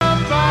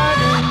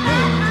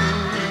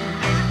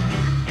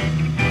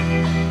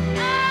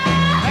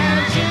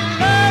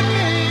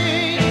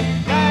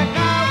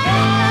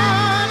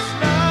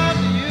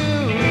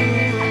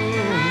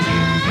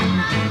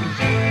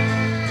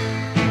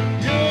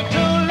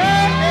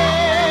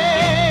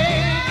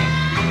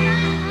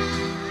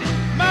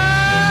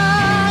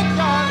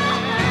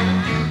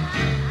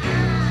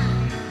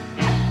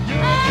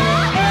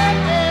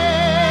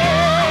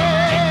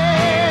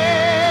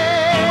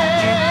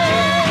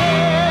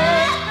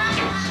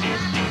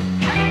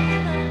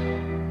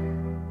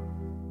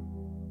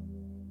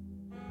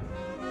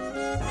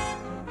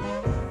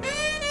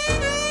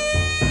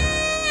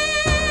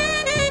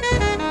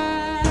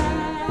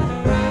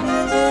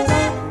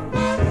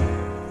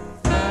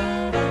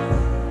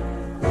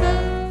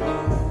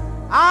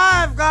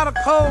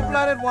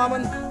cold-blooded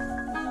woman.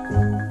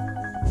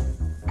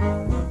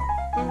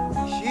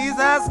 She's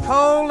as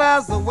cold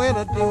as the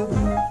winter dew.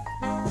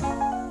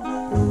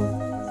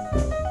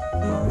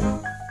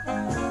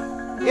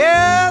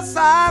 Yes,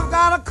 I've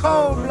got a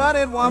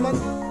cold-blooded woman.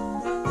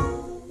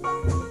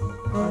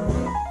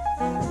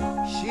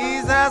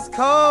 She's as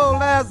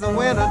cold as the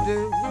winter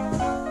dew.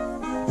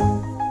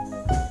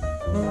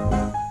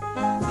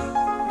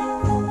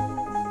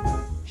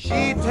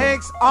 She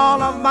takes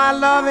all of my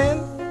loving,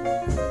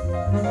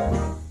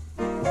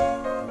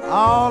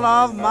 all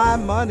of my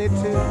money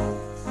too.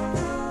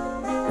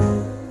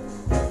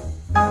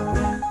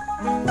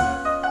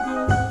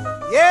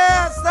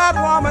 Yes, that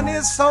woman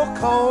is so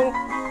cold.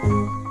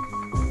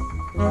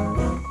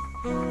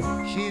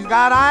 She's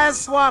got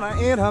ice water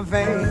in her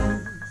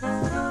veins.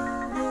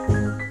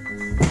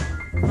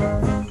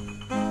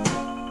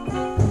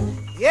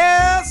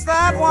 Yes,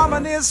 that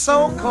woman is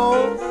so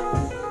cold.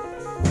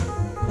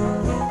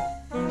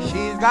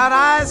 She's got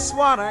ice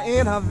water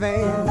in her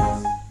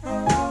veins.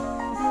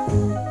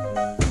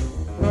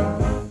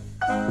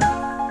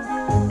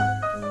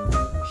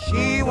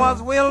 She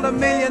was willed $1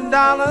 million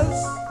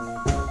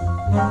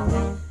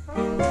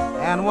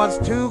and was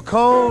too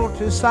cold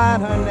to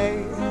sign her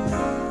name.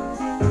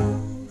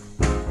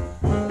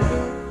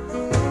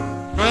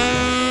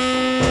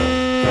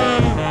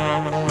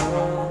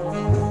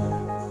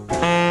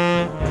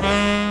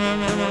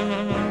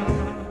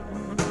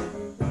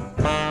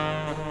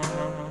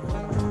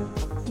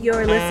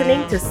 You're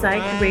listening to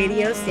Psych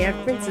Radio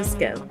San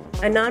Francisco,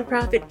 a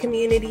nonprofit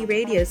community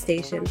radio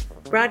station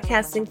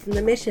broadcasting from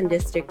the Mission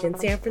District in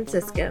San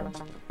Francisco.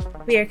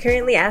 We are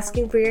currently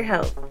asking for your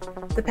help.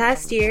 The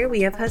past year,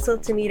 we have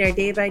hustled to meet our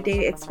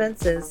day-by-day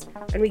expenses,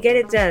 and we get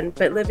it done,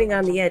 but living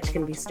on the edge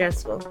can be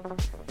stressful.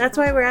 That's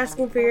why we're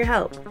asking for your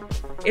help.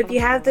 If you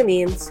have the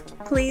means,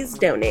 please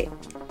donate.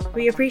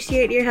 We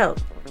appreciate your help,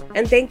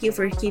 and thank you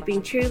for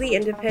keeping truly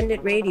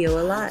independent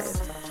radio alive.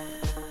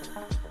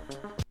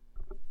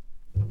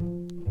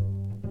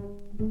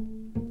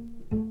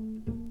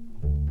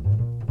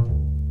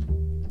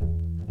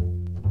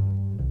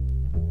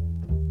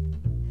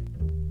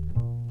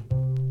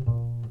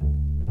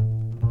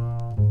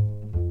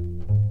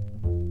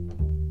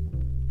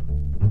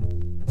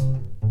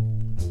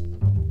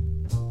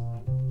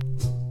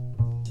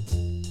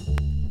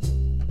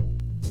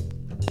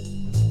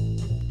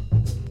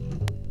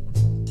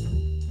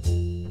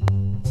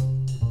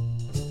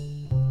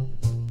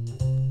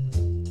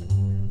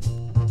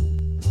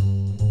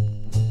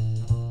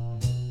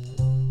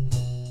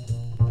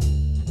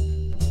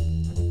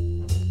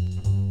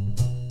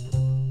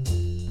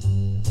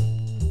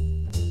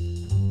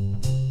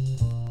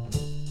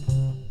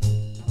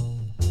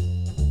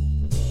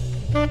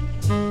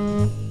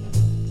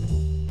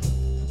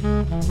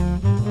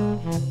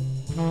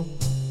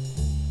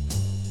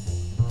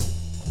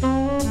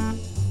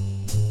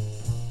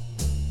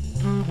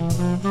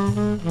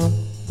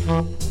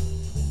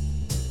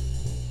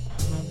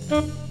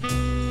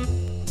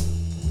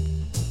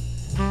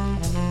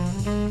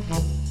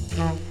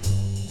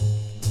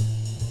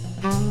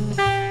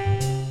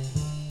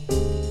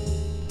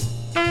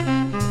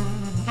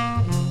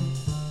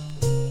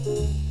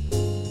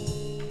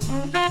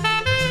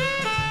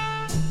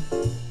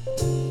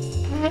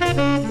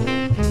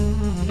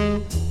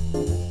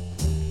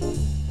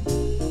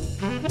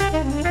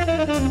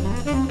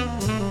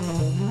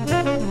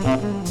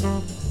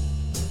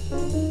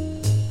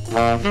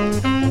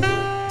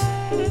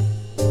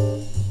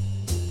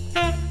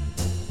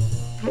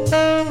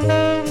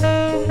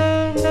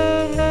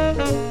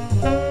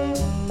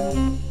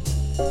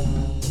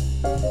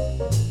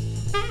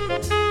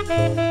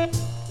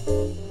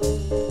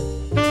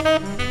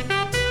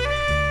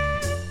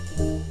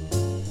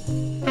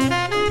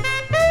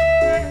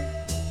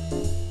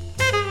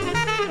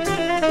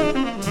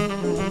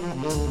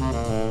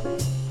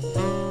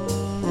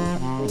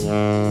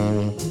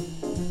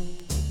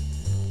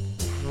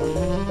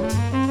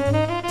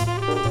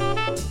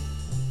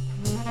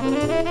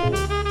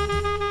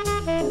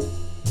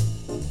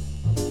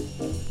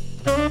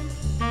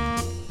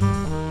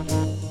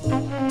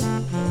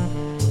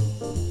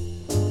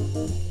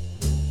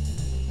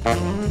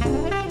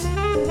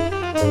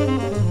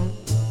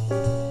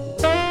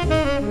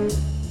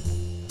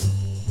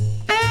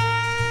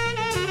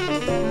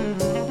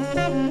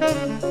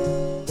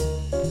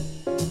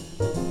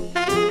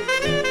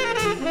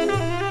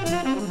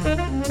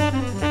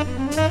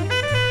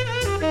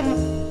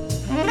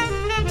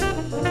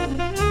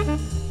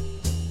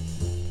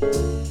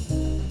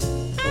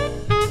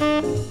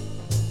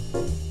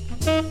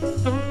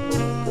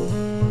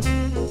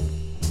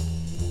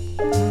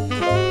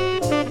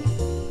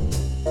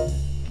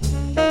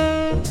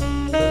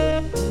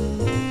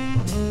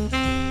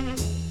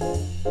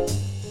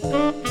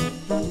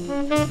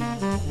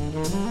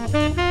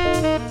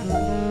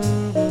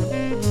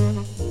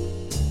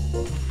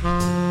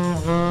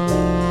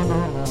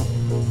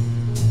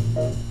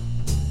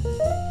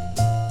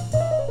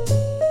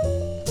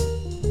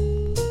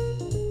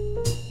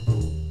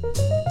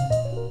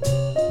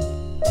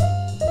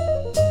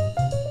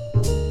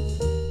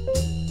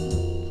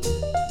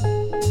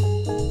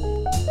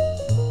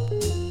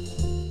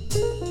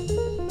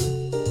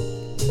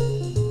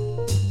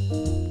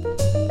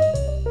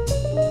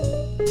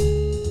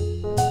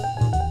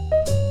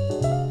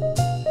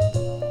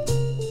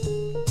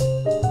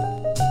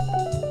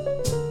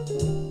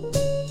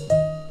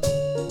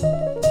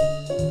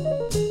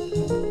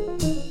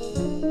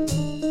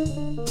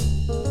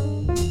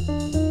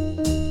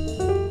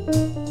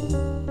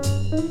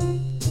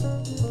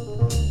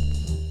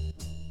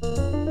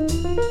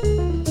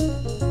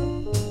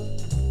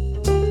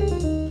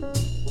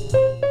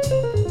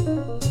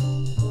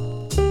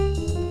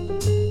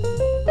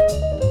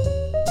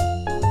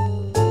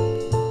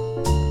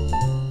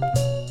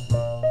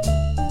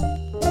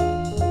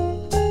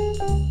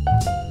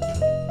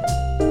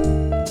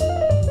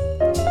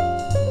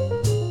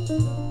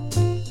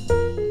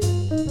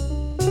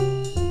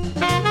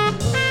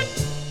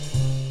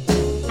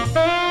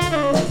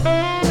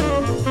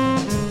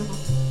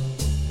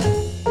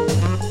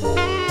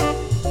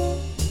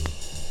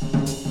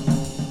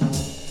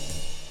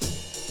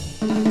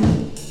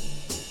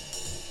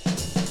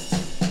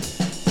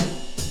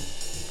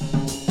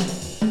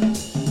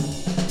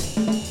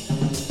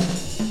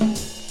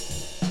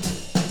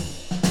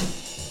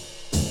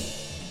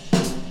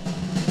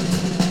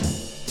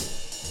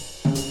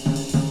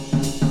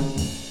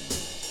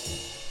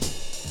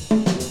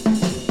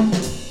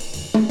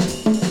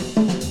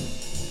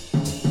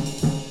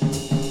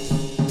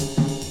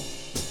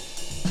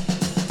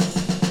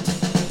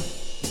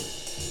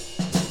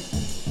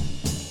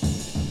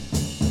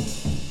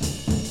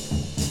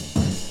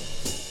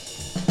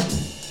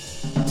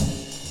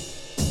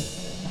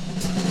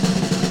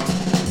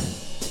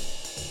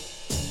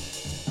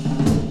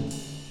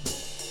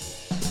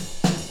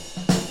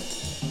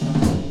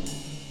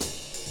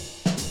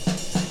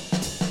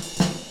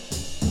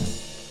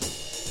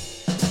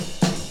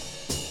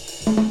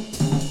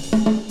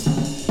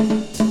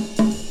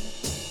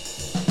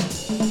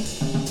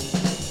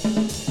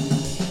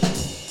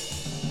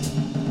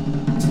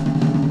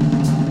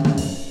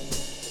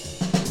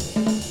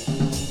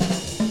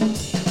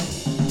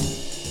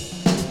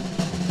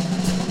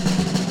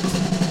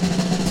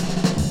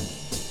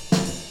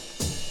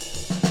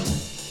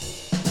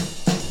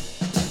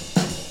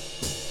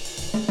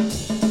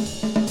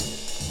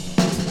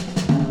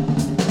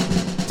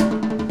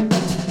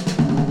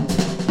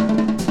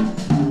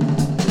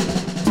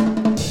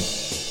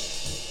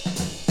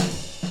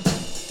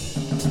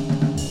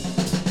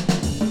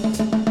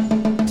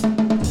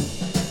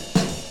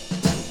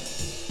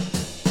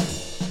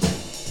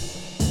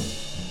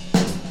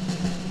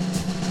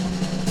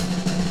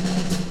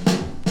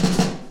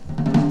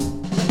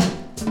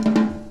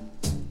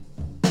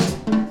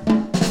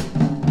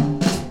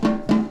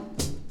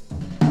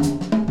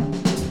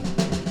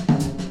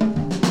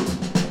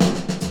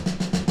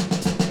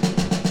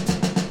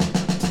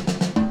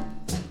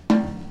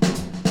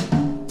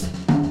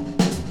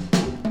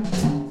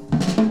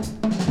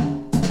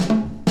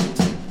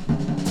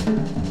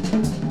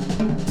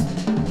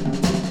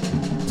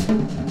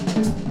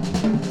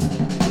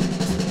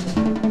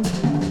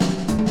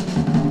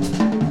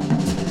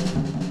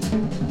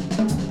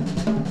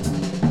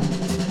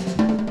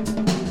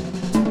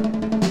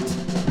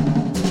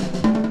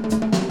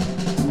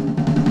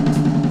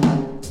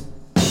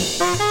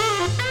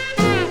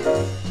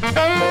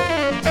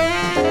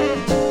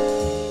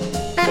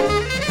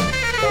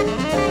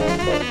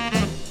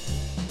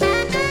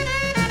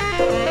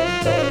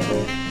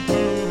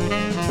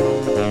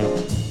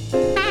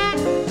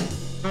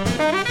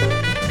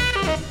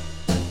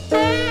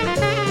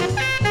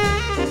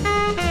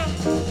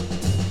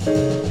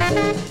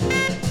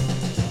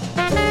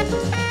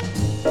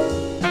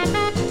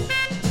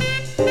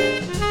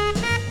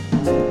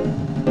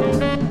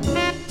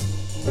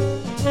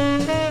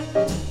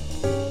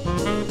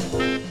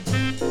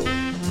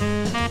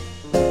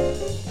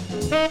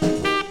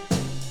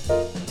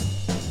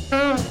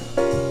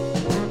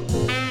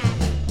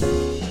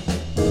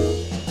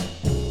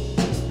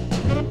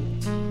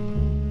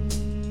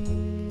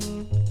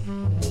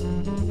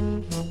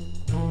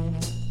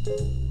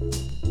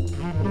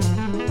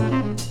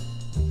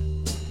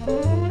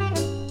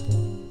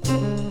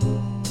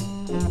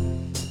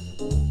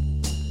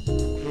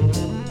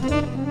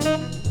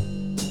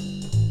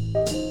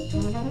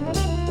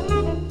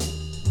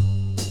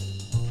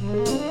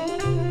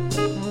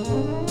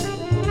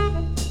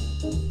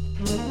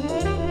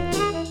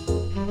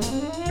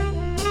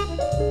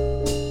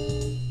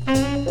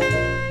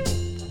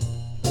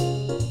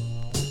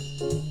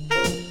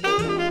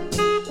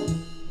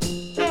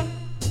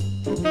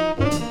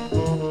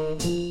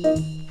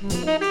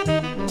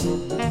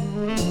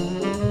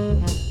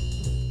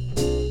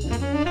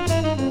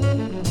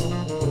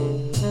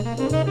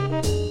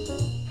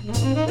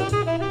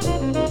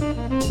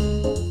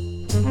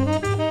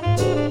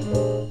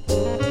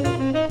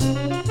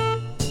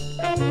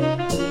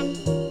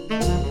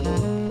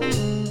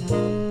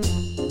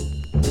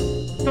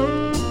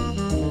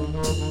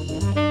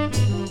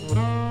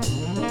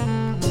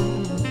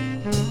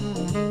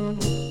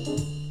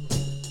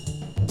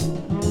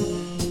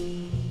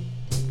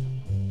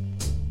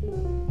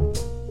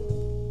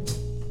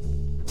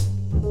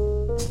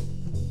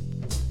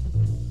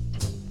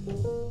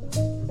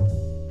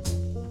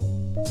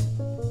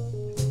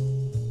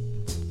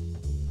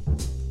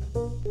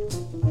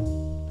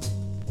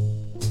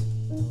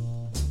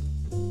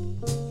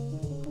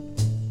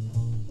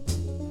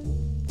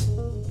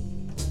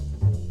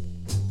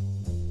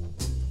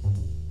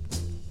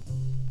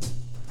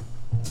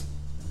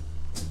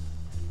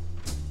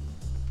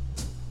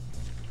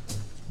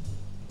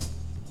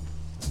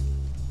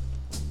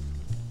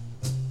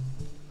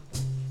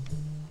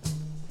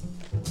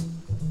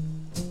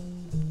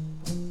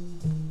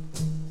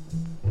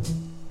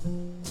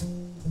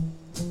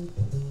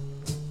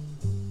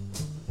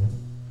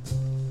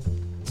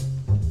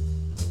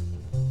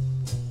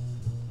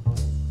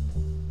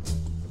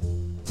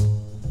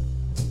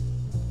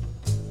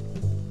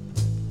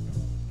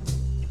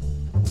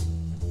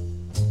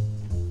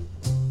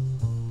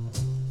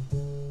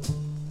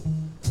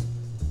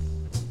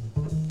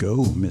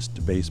 Go,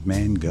 Mr.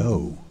 Bassman,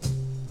 go.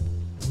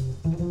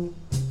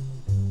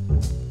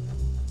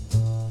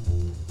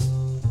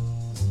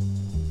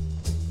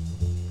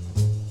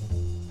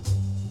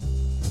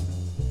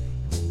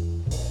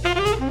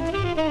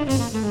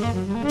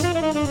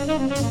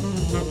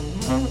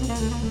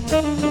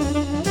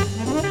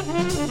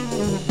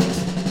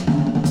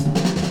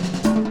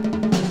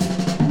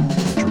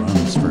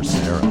 Drums for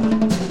Sarah.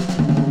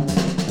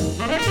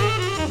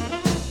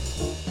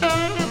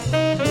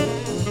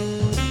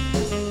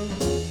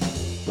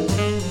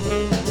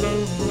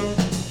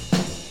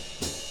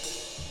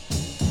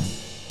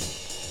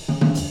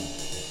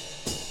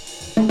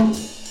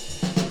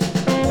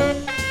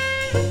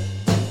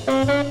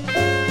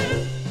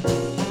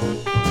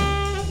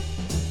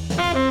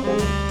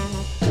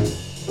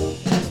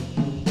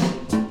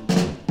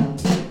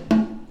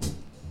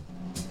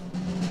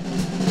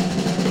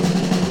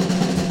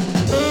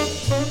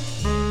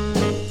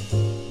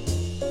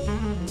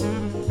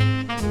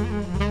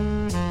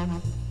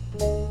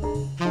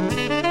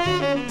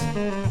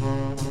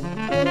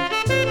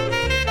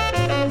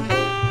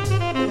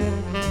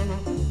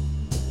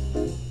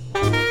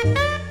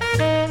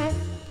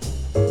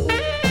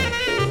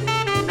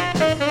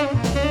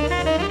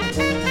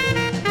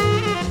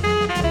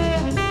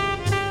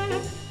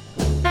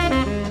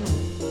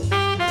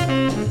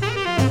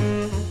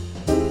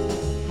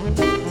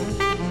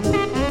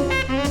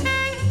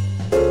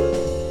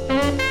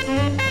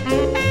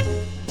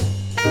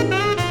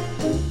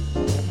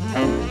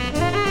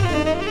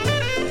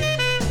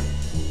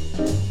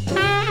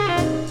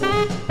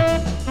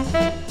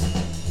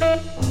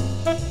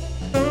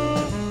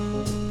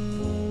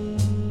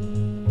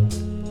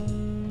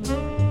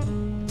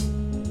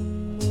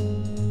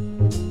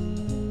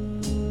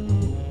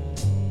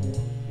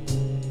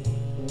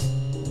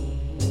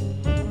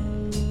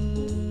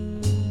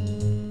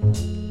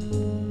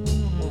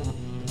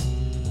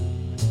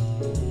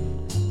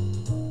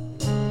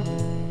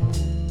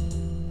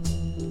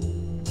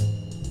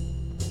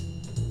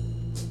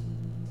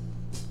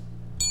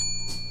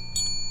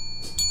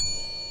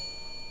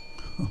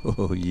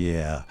 Oh,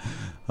 yeah.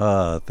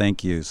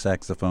 Thank you,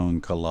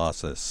 Saxophone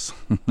Colossus,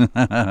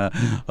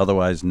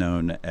 otherwise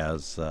known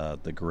as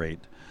the great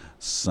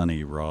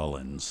Sonny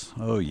Rollins.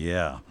 Oh,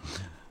 yeah.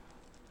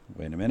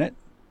 Wait a minute.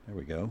 There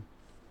we go.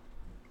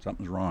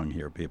 Something's wrong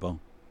here, people.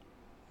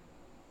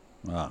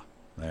 Ah,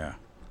 there.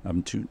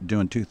 I'm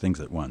doing two things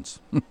at once.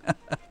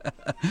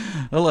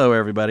 Hello,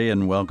 everybody,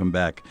 and welcome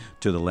back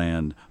to the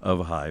Land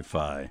of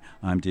Hi-Fi.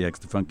 I'm DX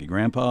the Funky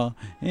Grandpa,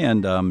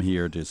 and I'm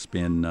here to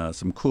spin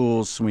some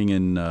cool,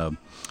 swinging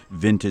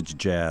vintage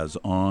jazz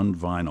on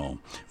vinyl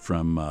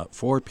from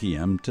 4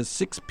 p.m. to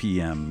 6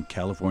 p.m.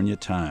 California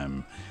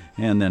time.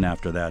 And then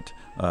after that,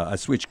 I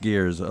switch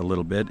gears a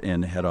little bit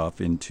and head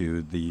off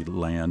into the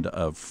land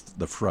of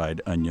the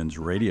Fried Onions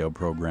radio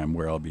program,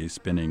 where I'll be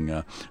spinning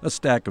a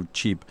stack of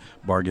cheap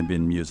bargain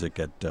bin music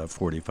at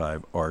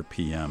 45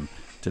 RPM.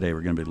 Today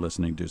we're going to be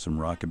listening to some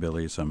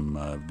rockabilly,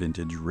 some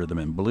vintage rhythm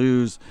and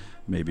blues,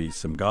 maybe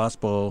some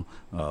gospel,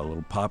 a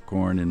little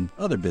popcorn, and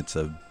other bits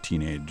of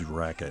teenage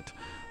racket.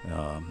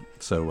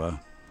 So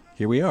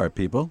here we are,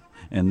 people,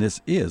 and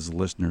this is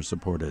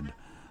listener-supported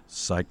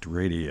Psyched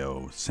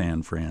Radio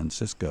San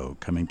Francisco,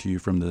 coming to you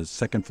from the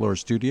second floor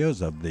studios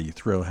of the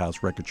Thrill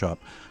House Record Shop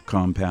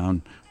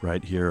compound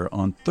right here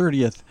on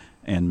 30th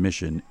and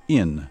Mission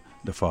in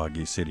the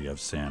foggy city of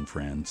San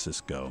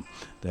Francisco.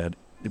 That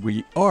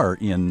we are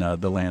in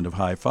the Land of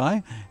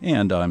Hi-Fi,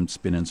 and I'm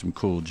spinning some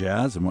cool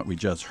jazz, and what we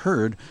just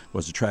heard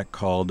was a track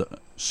called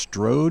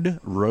Strode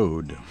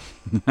Road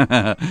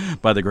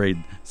by the great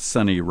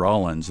Sonny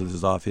Rollins. This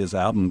is off his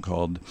album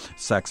called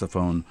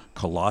Saxophone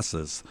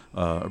Colossus,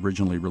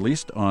 originally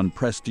released on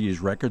Prestige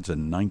Records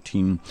in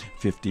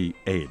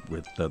 1958,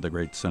 with the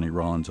great Sonny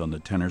Rollins on the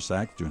tenor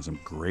sax, doing some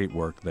great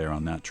work there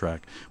on that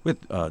track,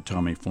 with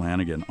Tommy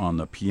Flanagan on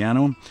the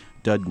piano,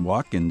 Doug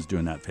Watkins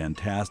doing that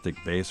fantastic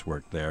bass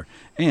work there,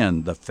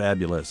 and the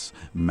fabulous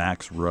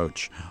Max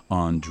Roach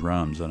on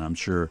drums. And I'm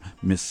sure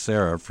Miss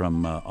Sarah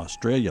from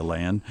Australia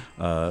land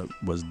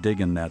was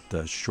digging that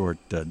short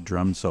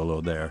drum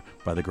solo there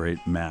by the great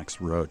Max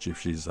Roach, if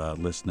she's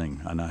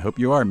listening. And I hope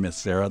you are, Miss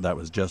Sarah. That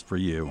was just for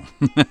you.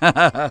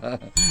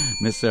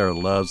 Miss Sarah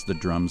loves the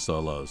drum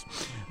solos.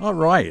 All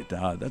right.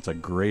 That's a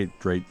great,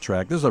 great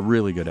track. This is a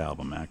really good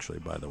album, actually,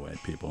 by the way,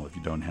 people. If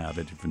you don't have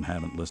it, if you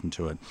haven't listened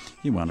to it,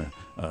 you want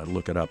to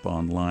look it up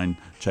online,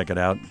 check it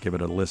out, give it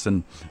a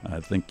listen.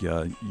 I think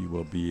you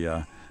will be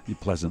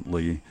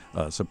pleasantly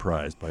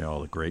surprised by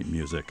all the great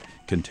music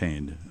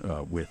contained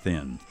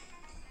within.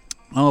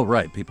 All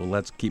right, people,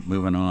 let's keep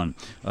moving on.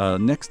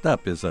 Next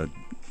up is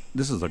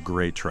this is a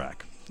great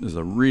track. This is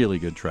a really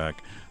good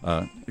track,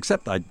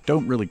 except I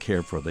don't really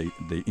care for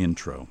the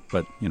intro.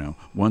 But, you know,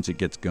 once it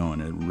gets going,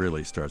 it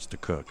really starts to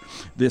cook.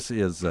 This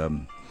is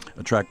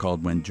a track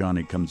called When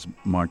Johnny Comes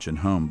Marching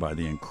Home by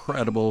the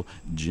incredible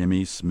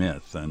Jimmy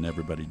Smith. And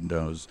everybody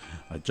knows,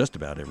 just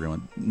about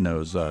everyone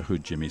knows who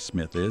Jimmy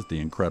Smith is, the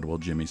incredible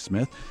Jimmy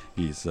Smith.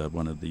 He's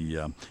one of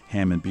the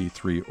Hammond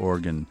B3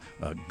 organ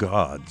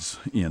gods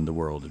in the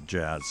world of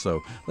jazz.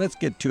 So let's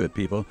get to it,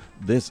 people.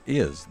 This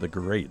is the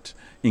great,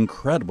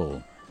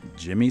 incredible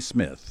Jimmy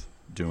Smith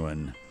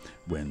doing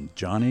When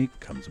Johnny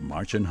Comes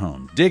Marching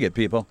Home. Dig it,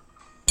 people.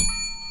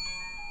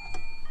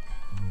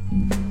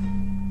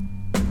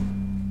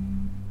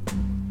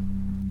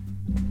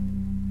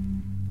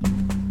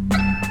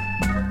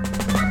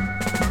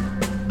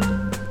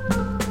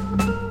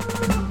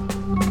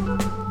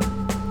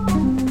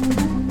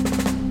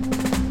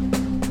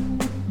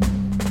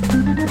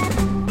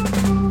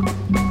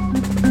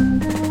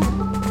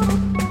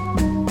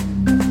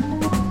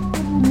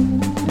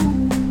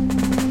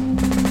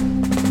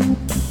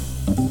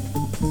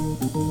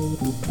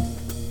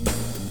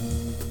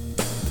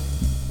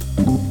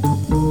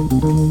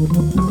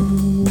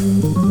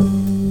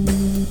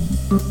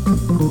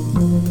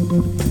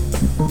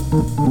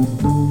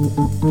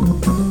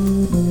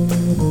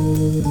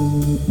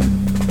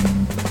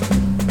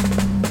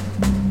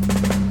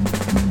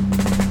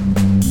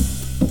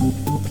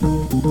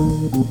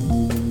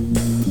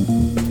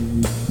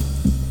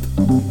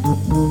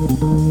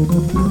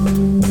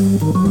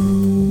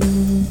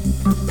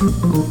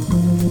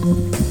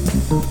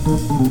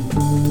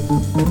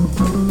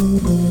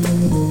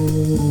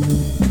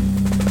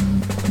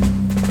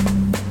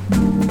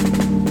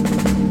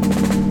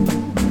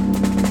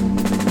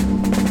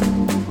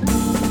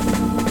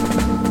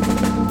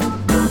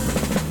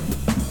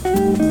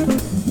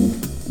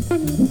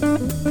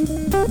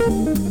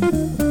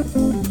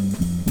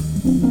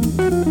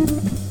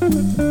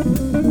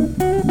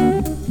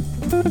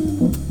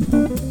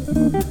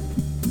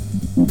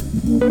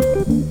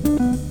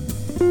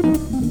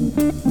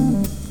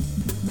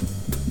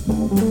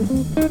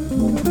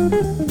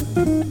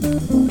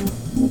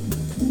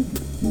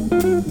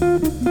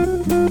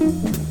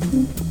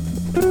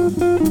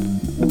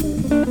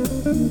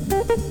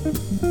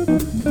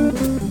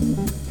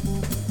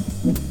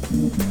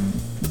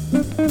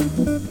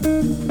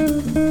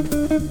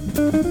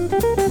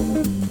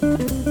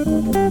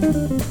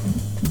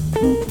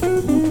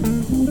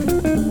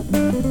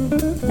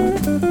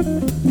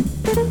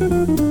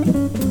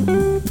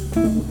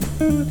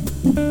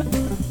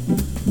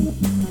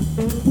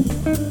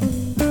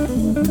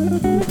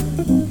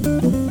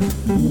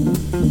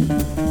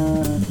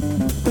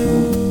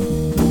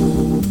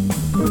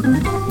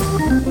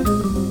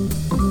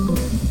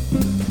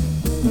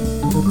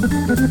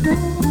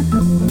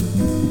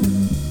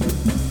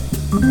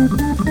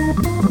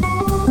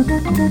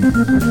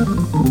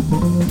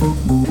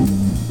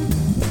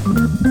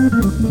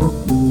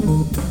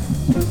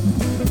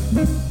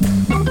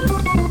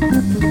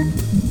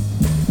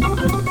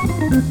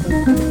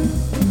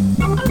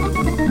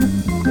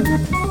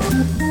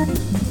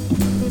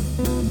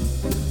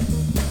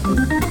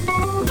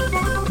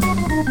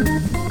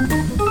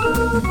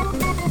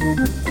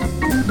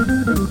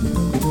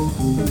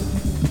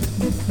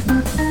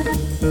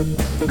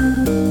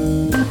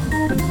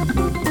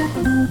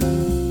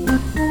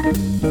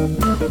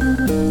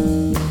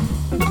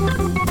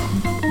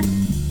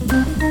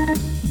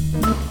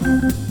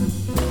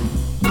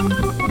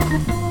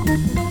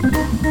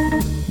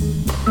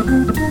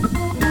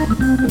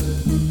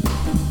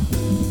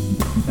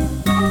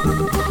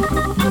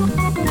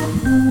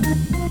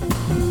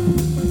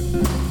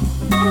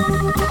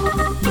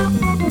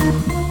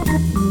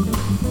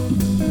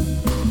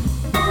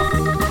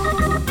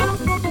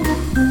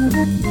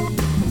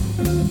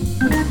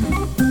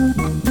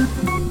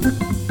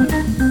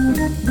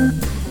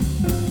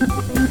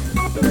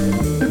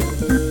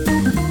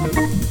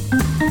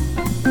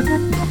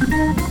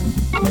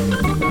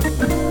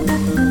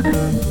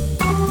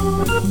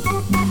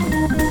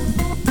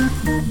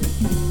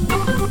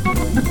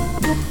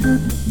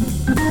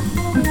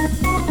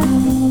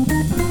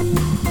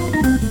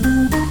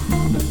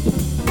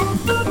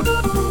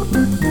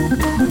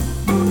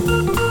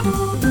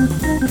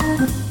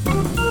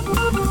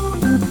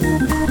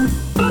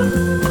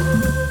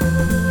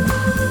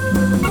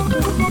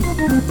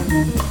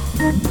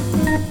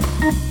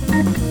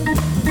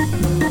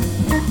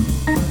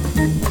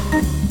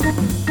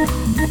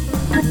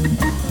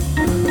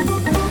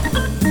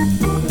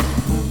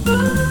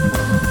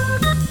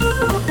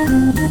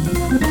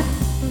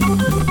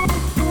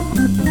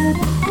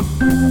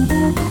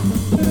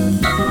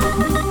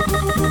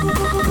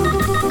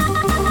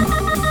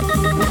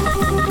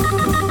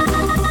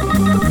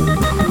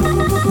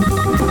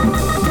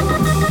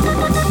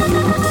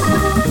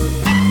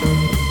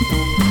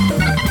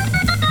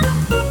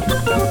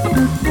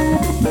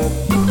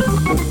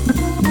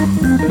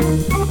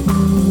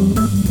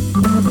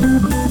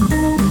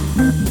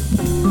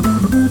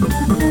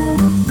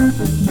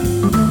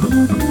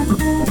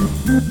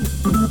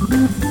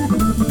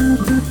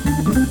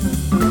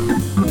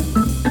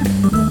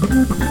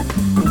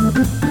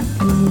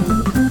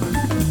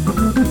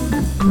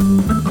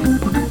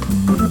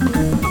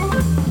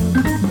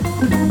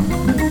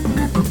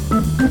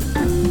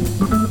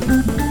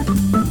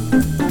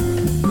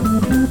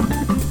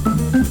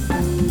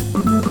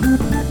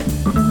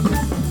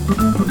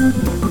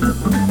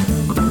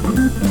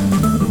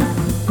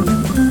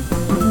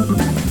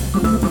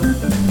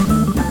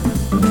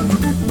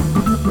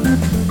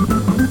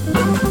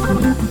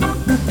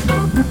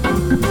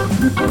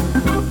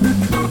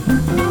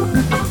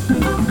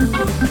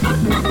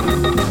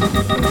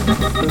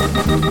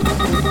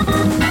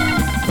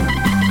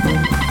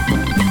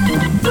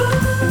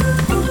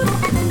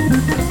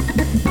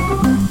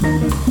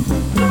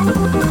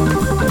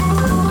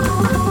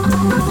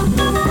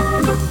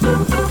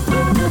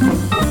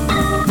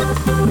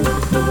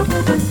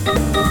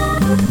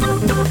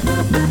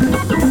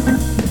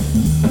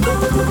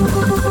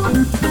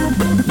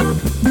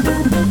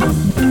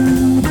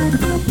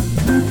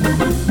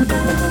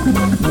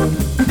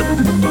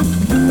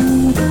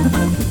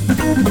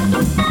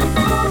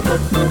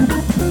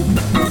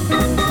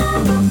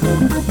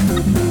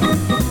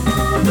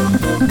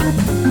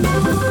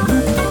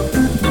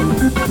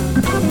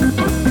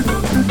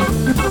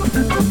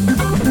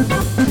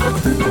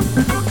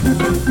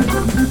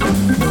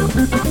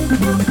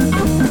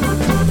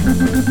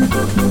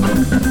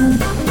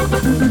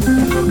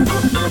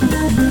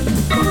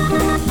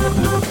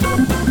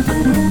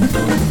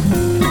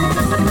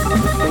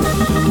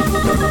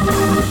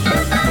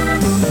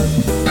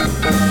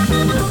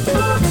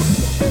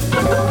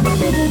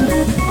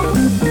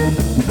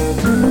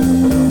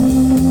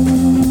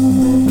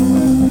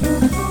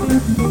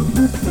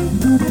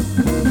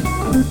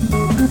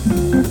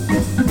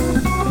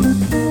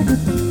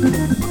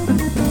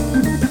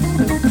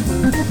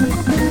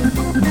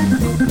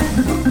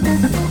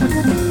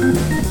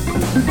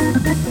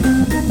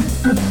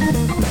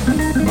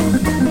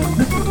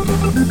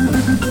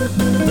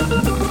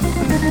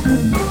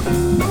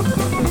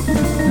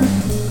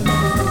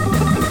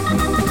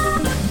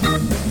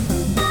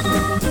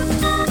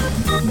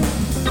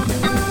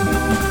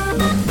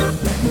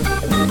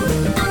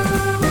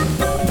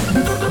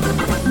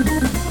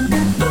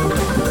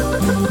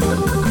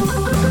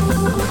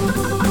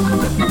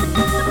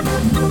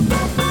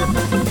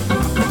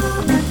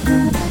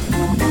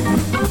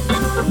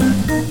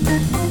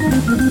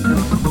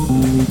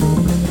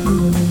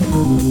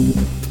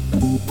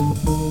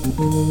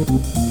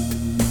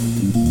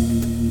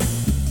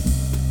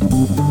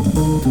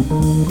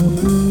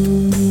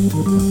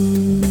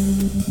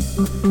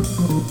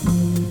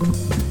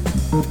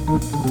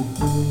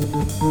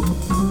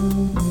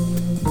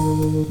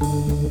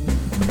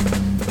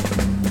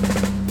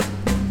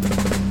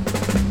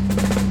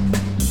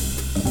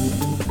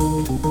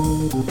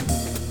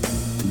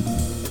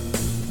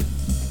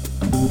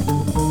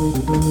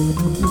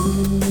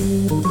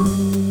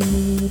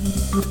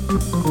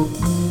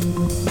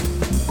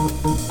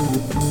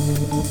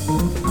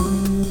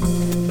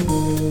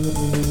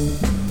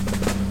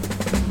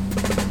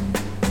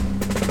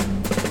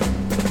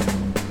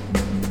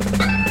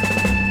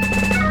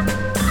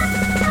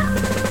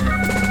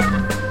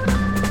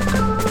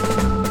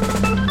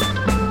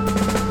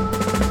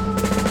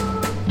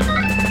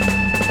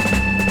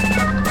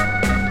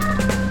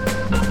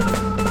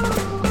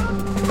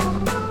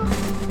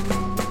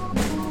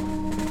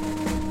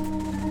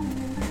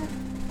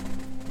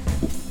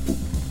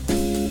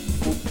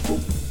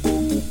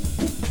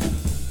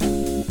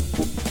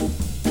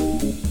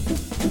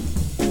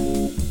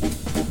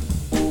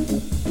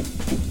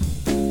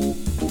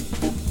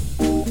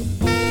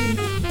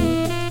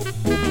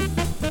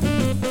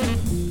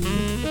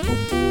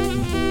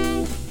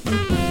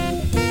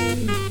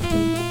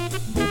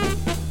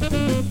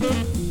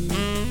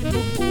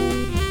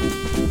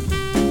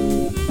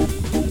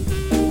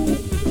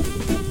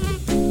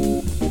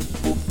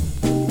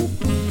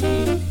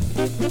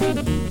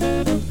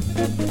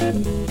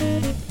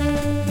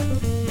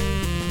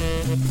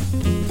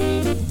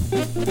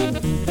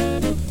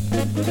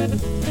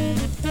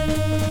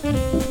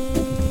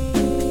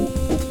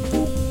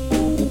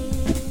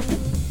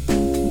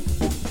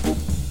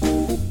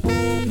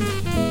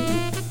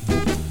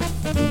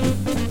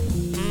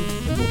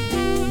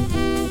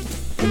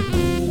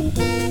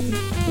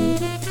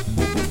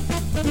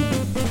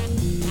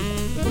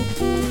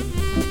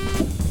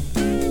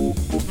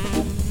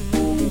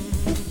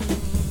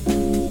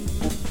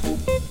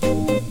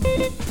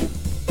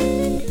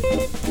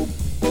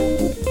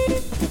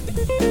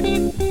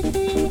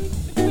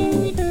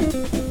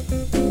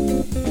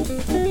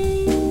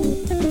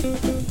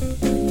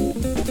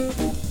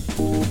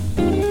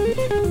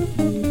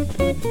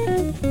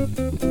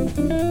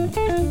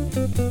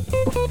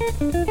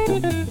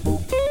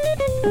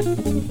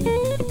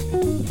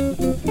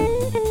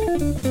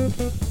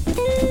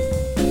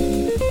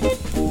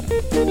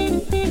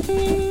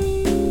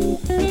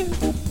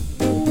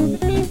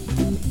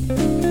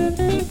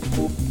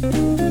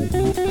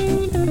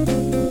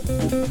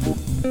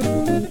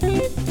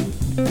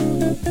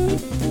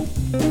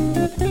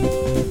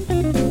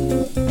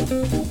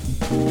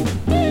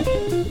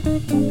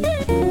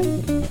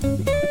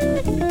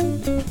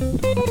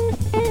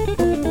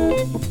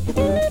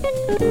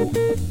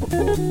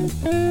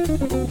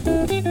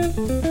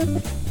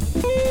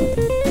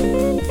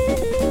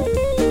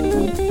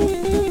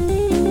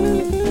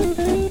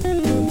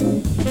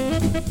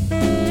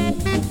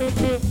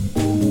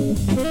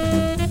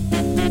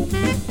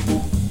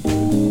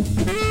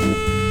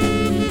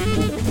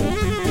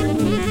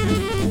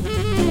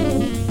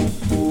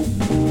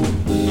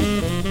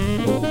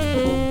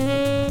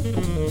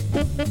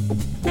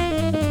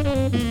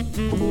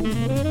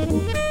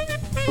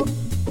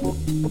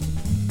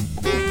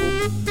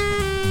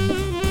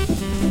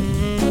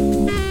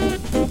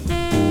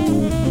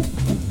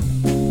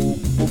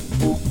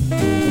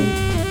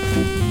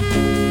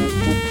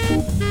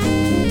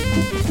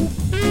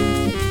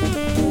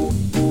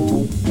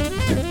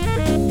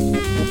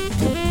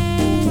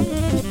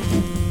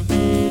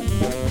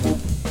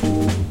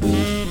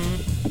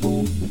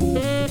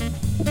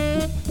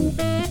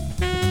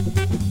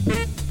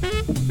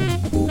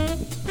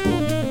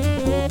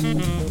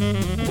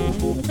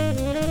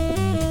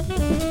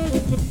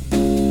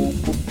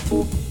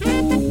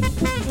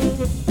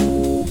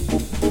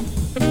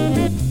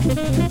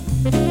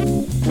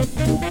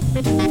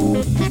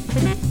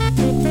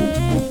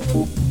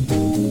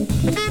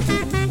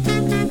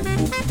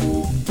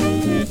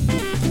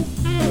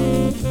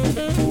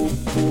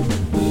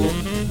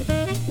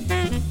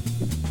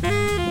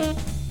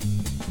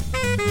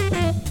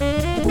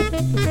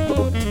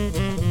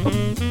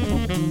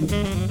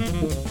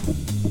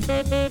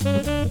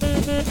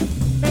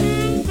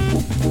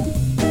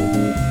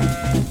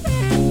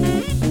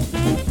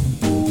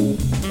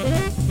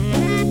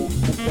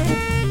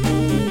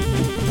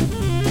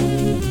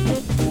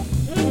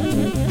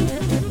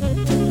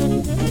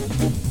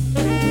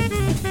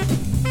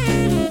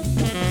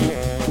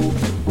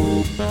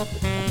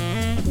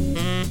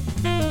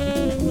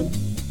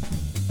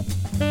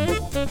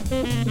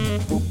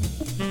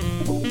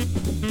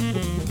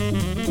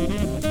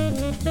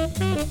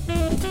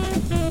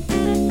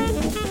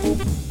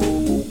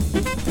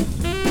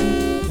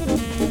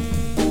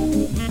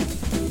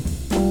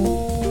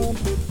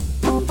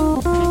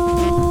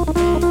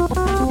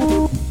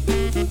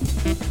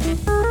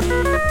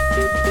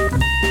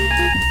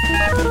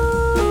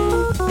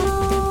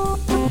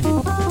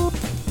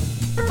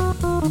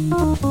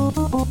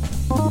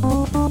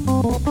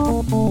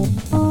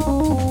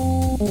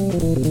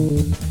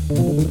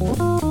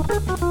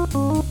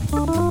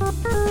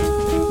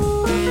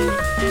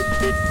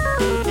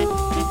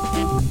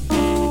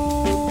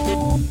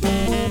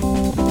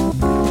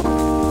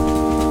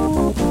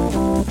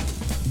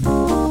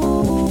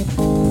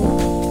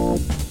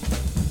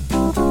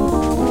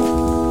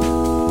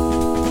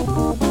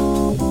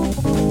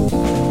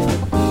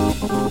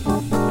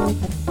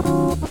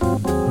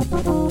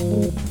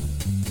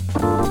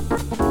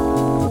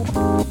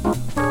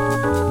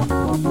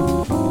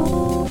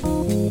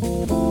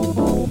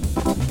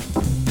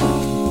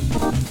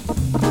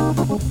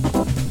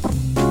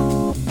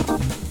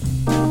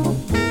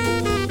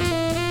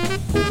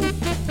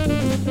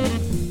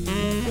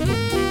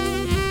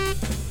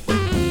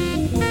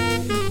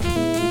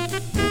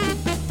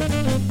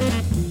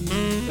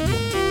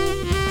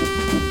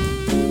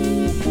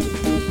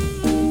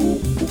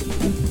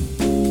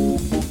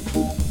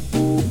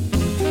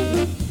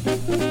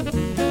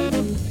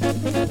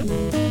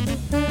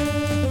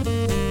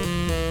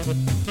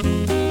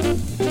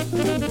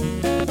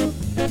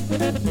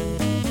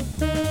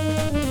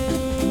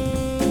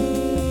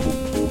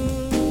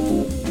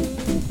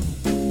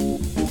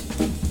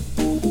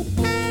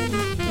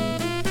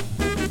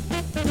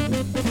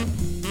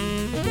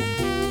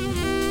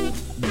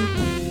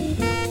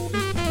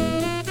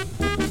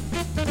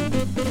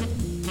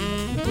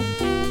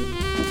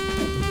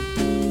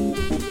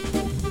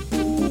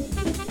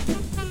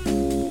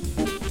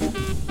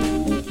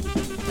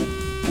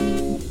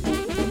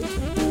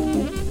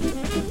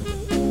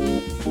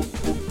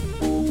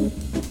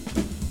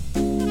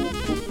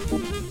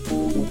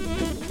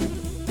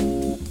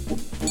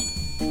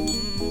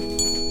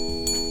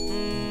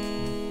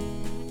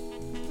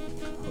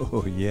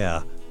 Oh,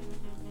 yeah.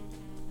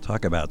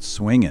 Talk about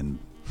swinging.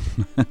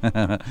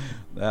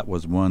 That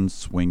was one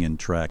swinging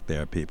track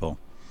there, people.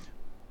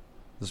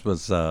 This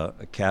was a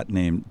cat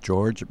named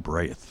George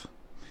Braith.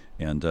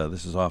 And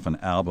this is off an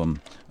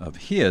album of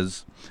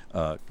his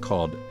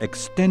called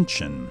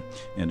Extension.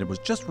 And it was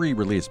just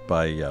re-released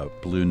by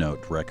Blue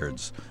Note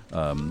Records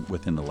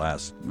within the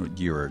last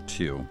year or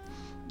two.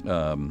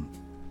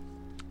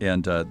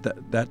 And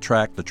that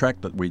track, the track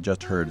that we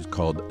just heard, is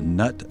called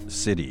Nut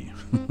City.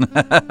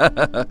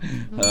 I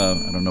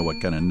don't know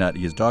what kind of nut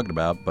he's talking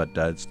about, but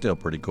it's still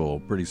pretty cool,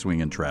 pretty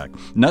swinging track.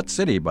 Nut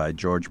City by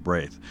George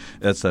Braith.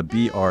 That's a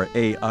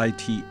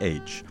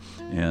Braith.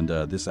 And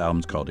this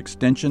album's called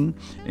Extension,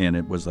 and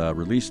it was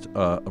released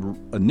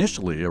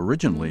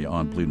originally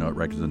on Blue Note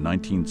Records in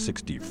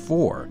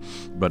 1964.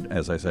 But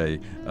as I say,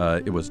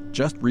 it was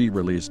just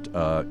re-released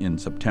in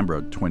September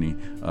of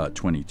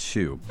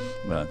 2022.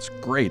 It's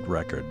a great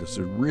record. There's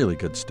really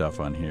good stuff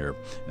on here,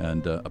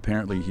 and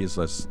apparently he was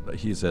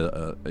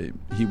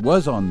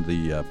on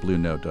the Blue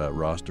Note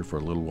roster for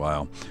a little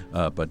while,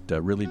 but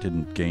really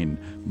didn't gain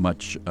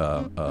much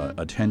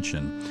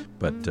attention.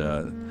 But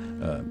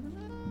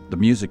the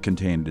music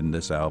contained in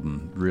this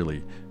album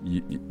really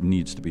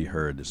needs to be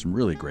heard. There's some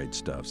really great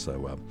stuff,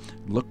 so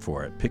look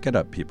for it. Pick it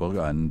up, people,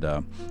 and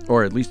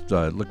or at least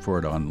look for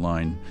it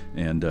online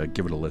and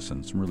give it a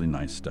listen. Some really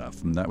nice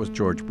stuff. And that was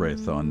George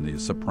Braith on the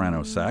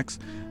soprano sax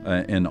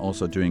and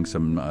also doing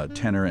some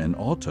tenor and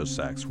alto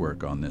sax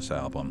work on this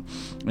album.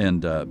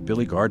 And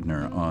Billy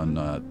Gardner on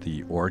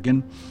the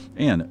organ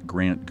and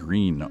Grant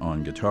Green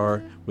on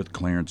guitar with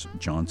Clarence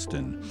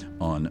Johnston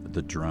on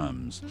the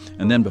drums.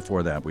 And then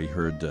before that, we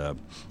heard a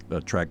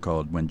track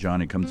called When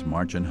Johnny Comes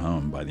Marching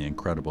Home by the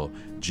incredible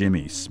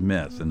Jimmy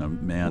Smith.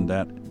 And man,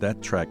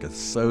 that track is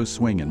so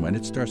swinging. When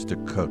it starts to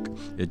cook,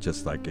 it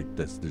just like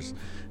there's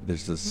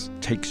this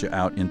takes you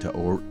out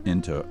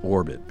into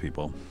orbit,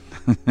 people.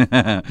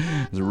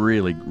 It's a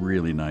really,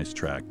 really nice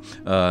track.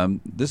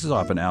 This is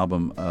off an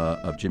album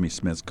of Jimmy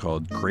Smith's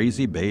called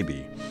Crazy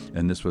Baby,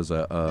 and this was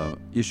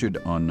issued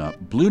on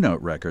Blue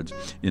Note Records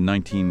in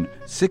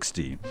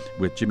 1960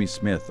 with Jimmy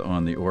Smith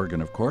on the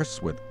organ, of course,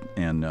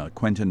 and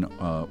Quentin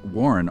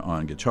Warren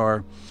on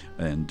guitar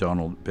and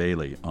Donald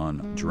Bailey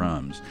on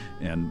drums.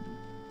 And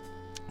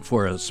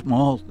for a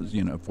small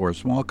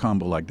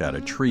combo like that,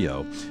 a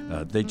trio,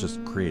 they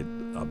just create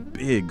a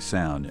big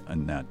sound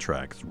in that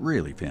track. It's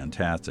really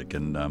fantastic.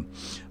 And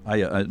I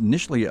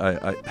initially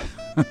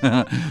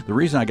the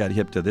reason I got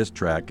hip to this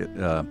track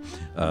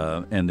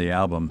and the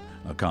album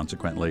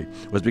consequently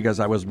was because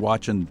I was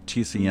watching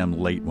TCM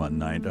late one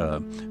night,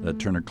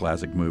 Turner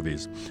Classic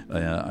Movies.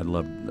 I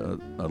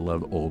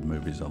love old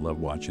movies. I love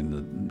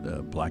watching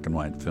the black and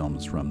white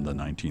films from the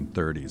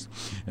 1930s.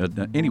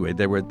 Anyway,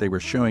 they were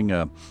showing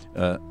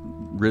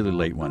really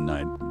late one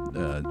night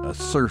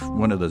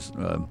one of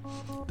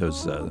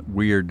those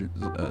weird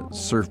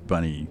surf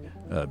bunny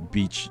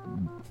beach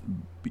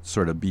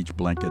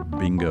blanket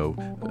bingo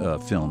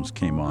films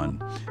came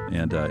on,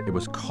 and it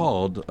was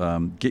called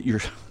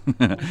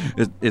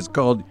it's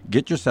called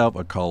Get Yourself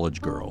a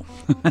College Girl.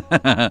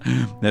 That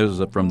was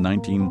from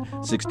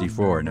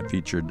 1964, and it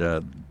featured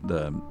the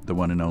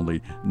one and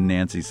only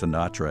Nancy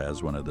Sinatra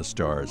as one of the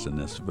stars in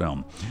this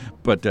film.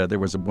 But there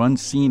was one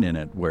scene in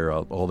it where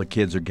all the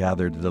kids are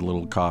gathered at a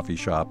little coffee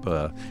shop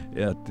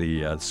at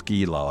the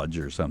ski lodge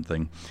or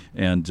something,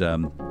 and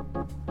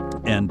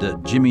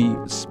Jimmy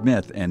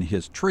Smith and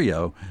his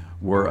trio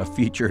were a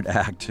featured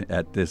act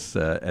at this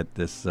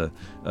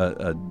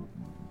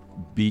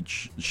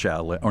beach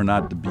chalet, or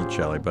not the beach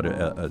chalet, but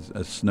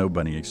a snow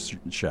bunny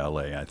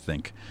chalet, I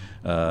think.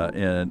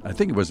 And I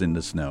think it was in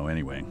the snow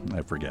anyway.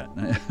 I forget.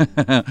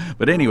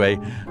 But anyway,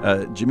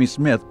 Jimmy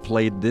Smith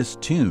played this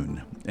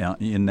tune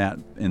in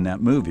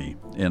that movie,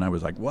 and I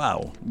was like,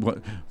 wow.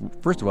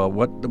 First of all,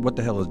 what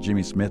the hell is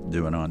Jimmy Smith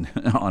doing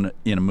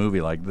in a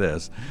movie like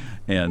this?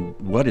 And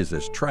what is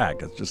this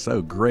track? It's just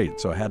so great.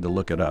 So I had to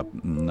look it up,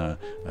 and I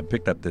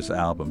picked up this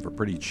album for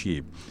pretty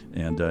cheap.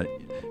 And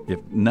if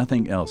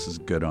nothing else is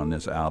good on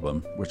this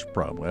album, which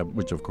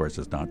of course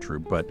is not true,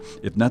 but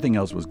if nothing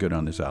else was good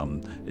on this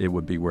album, it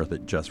would be worth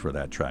it just for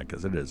that track,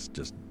 because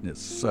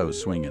it's so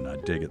swinging. I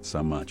dig it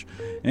so much.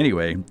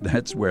 Anyway,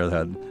 that's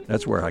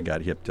where I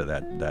got hip to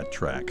that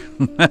track.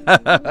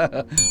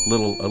 a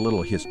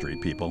little history,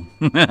 people,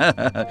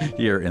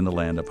 here in the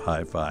Land of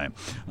Hi-Fi.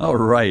 All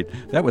right,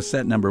 that was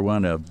set number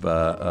 1 of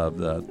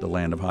the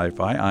Land of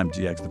Hi-Fi. I'm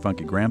GX the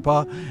Funky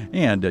Grandpa,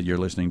 and you're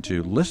listening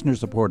to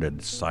listener-supported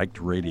Psyched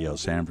Radio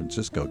San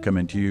Francisco,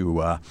 coming to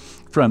you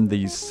from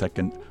the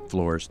second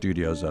floor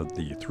studios of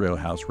the Thrill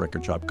House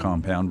Record Shop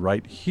compound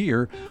right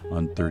here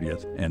on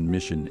 30th and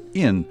Mission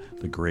in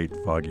the great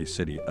foggy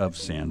city of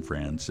San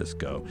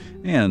Francisco.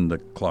 And the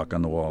clock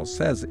on the wall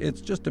says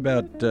it's just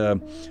about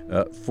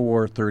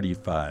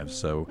 4:35,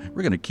 so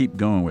we're going to keep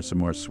going with some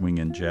more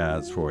swinging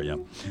jazz for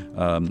you.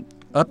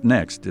 Up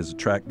next is a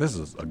track. This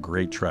is a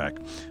great track.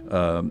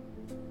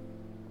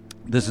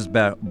 This is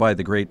by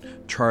the great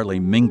Charlie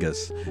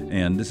Mingus,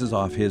 and this is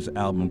off his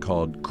album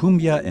called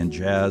Cumbia and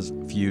Jazz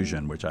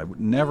Fusion, which I've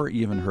never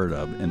even heard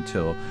of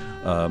until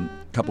a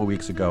couple of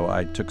weeks ago.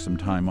 I took some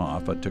time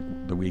off. I took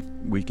the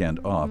weekend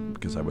off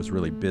because I was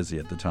really busy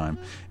at the time,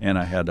 and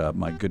I had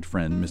my good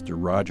friend Mr.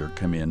 Roger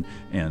come in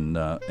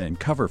and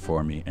cover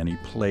for me, and he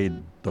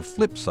played the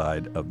flip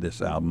side of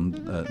this album,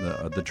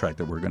 the track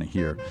that we're going to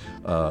hear.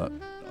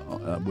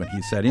 When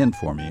he set in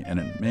for me,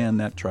 and man,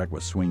 that track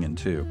was swinging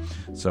too.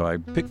 So I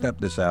picked up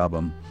this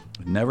album,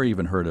 never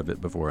even heard of it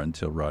before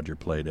until Roger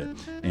played it,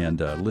 and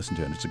listened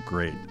to it.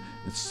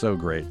 It's so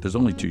great. There's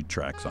only 2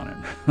 tracks on it,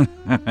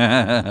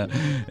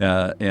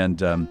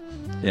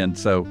 and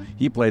so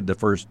he played the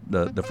first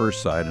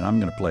side, and I'm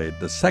going to play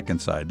the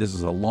second side. This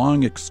is a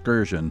long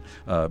excursion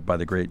by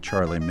the great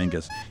Charlie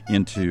Mingus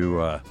into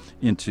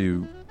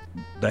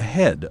the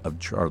head of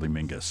Charlie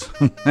Mingus.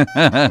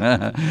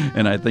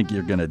 And I think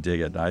you're going to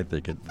dig it. I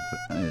dig it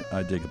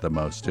the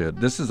most too.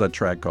 This is a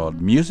track called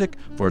Music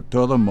for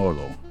Todo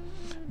Modo.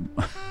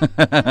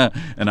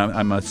 And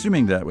I'm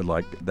assuming that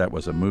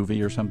was a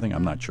movie or something.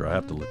 I'm not sure. I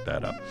have to look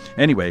that up.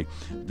 Anyway,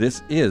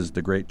 this is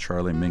the great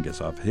Charlie Mingus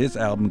off his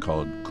album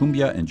called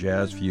Cumbia and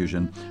Jazz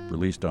Fusion,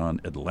 released on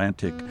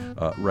Atlantic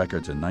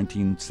Records in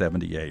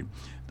 1978.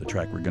 The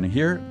track we're going to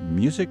hear,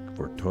 Music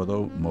for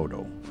Todo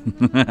Modo.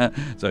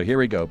 So here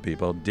we go,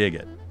 people. Dig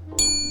it.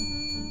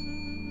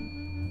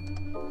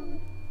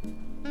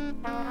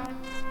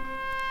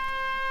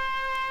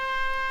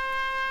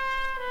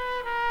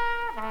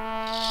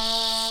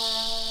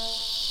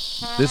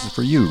 This is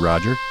for you,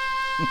 Roger.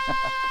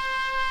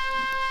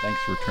 Thanks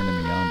for turning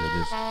me on to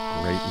this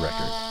great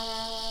record.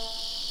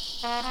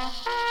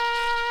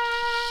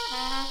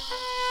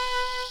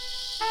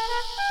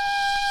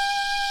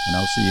 And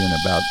I'll see you in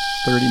about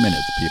 30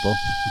 minutes, people.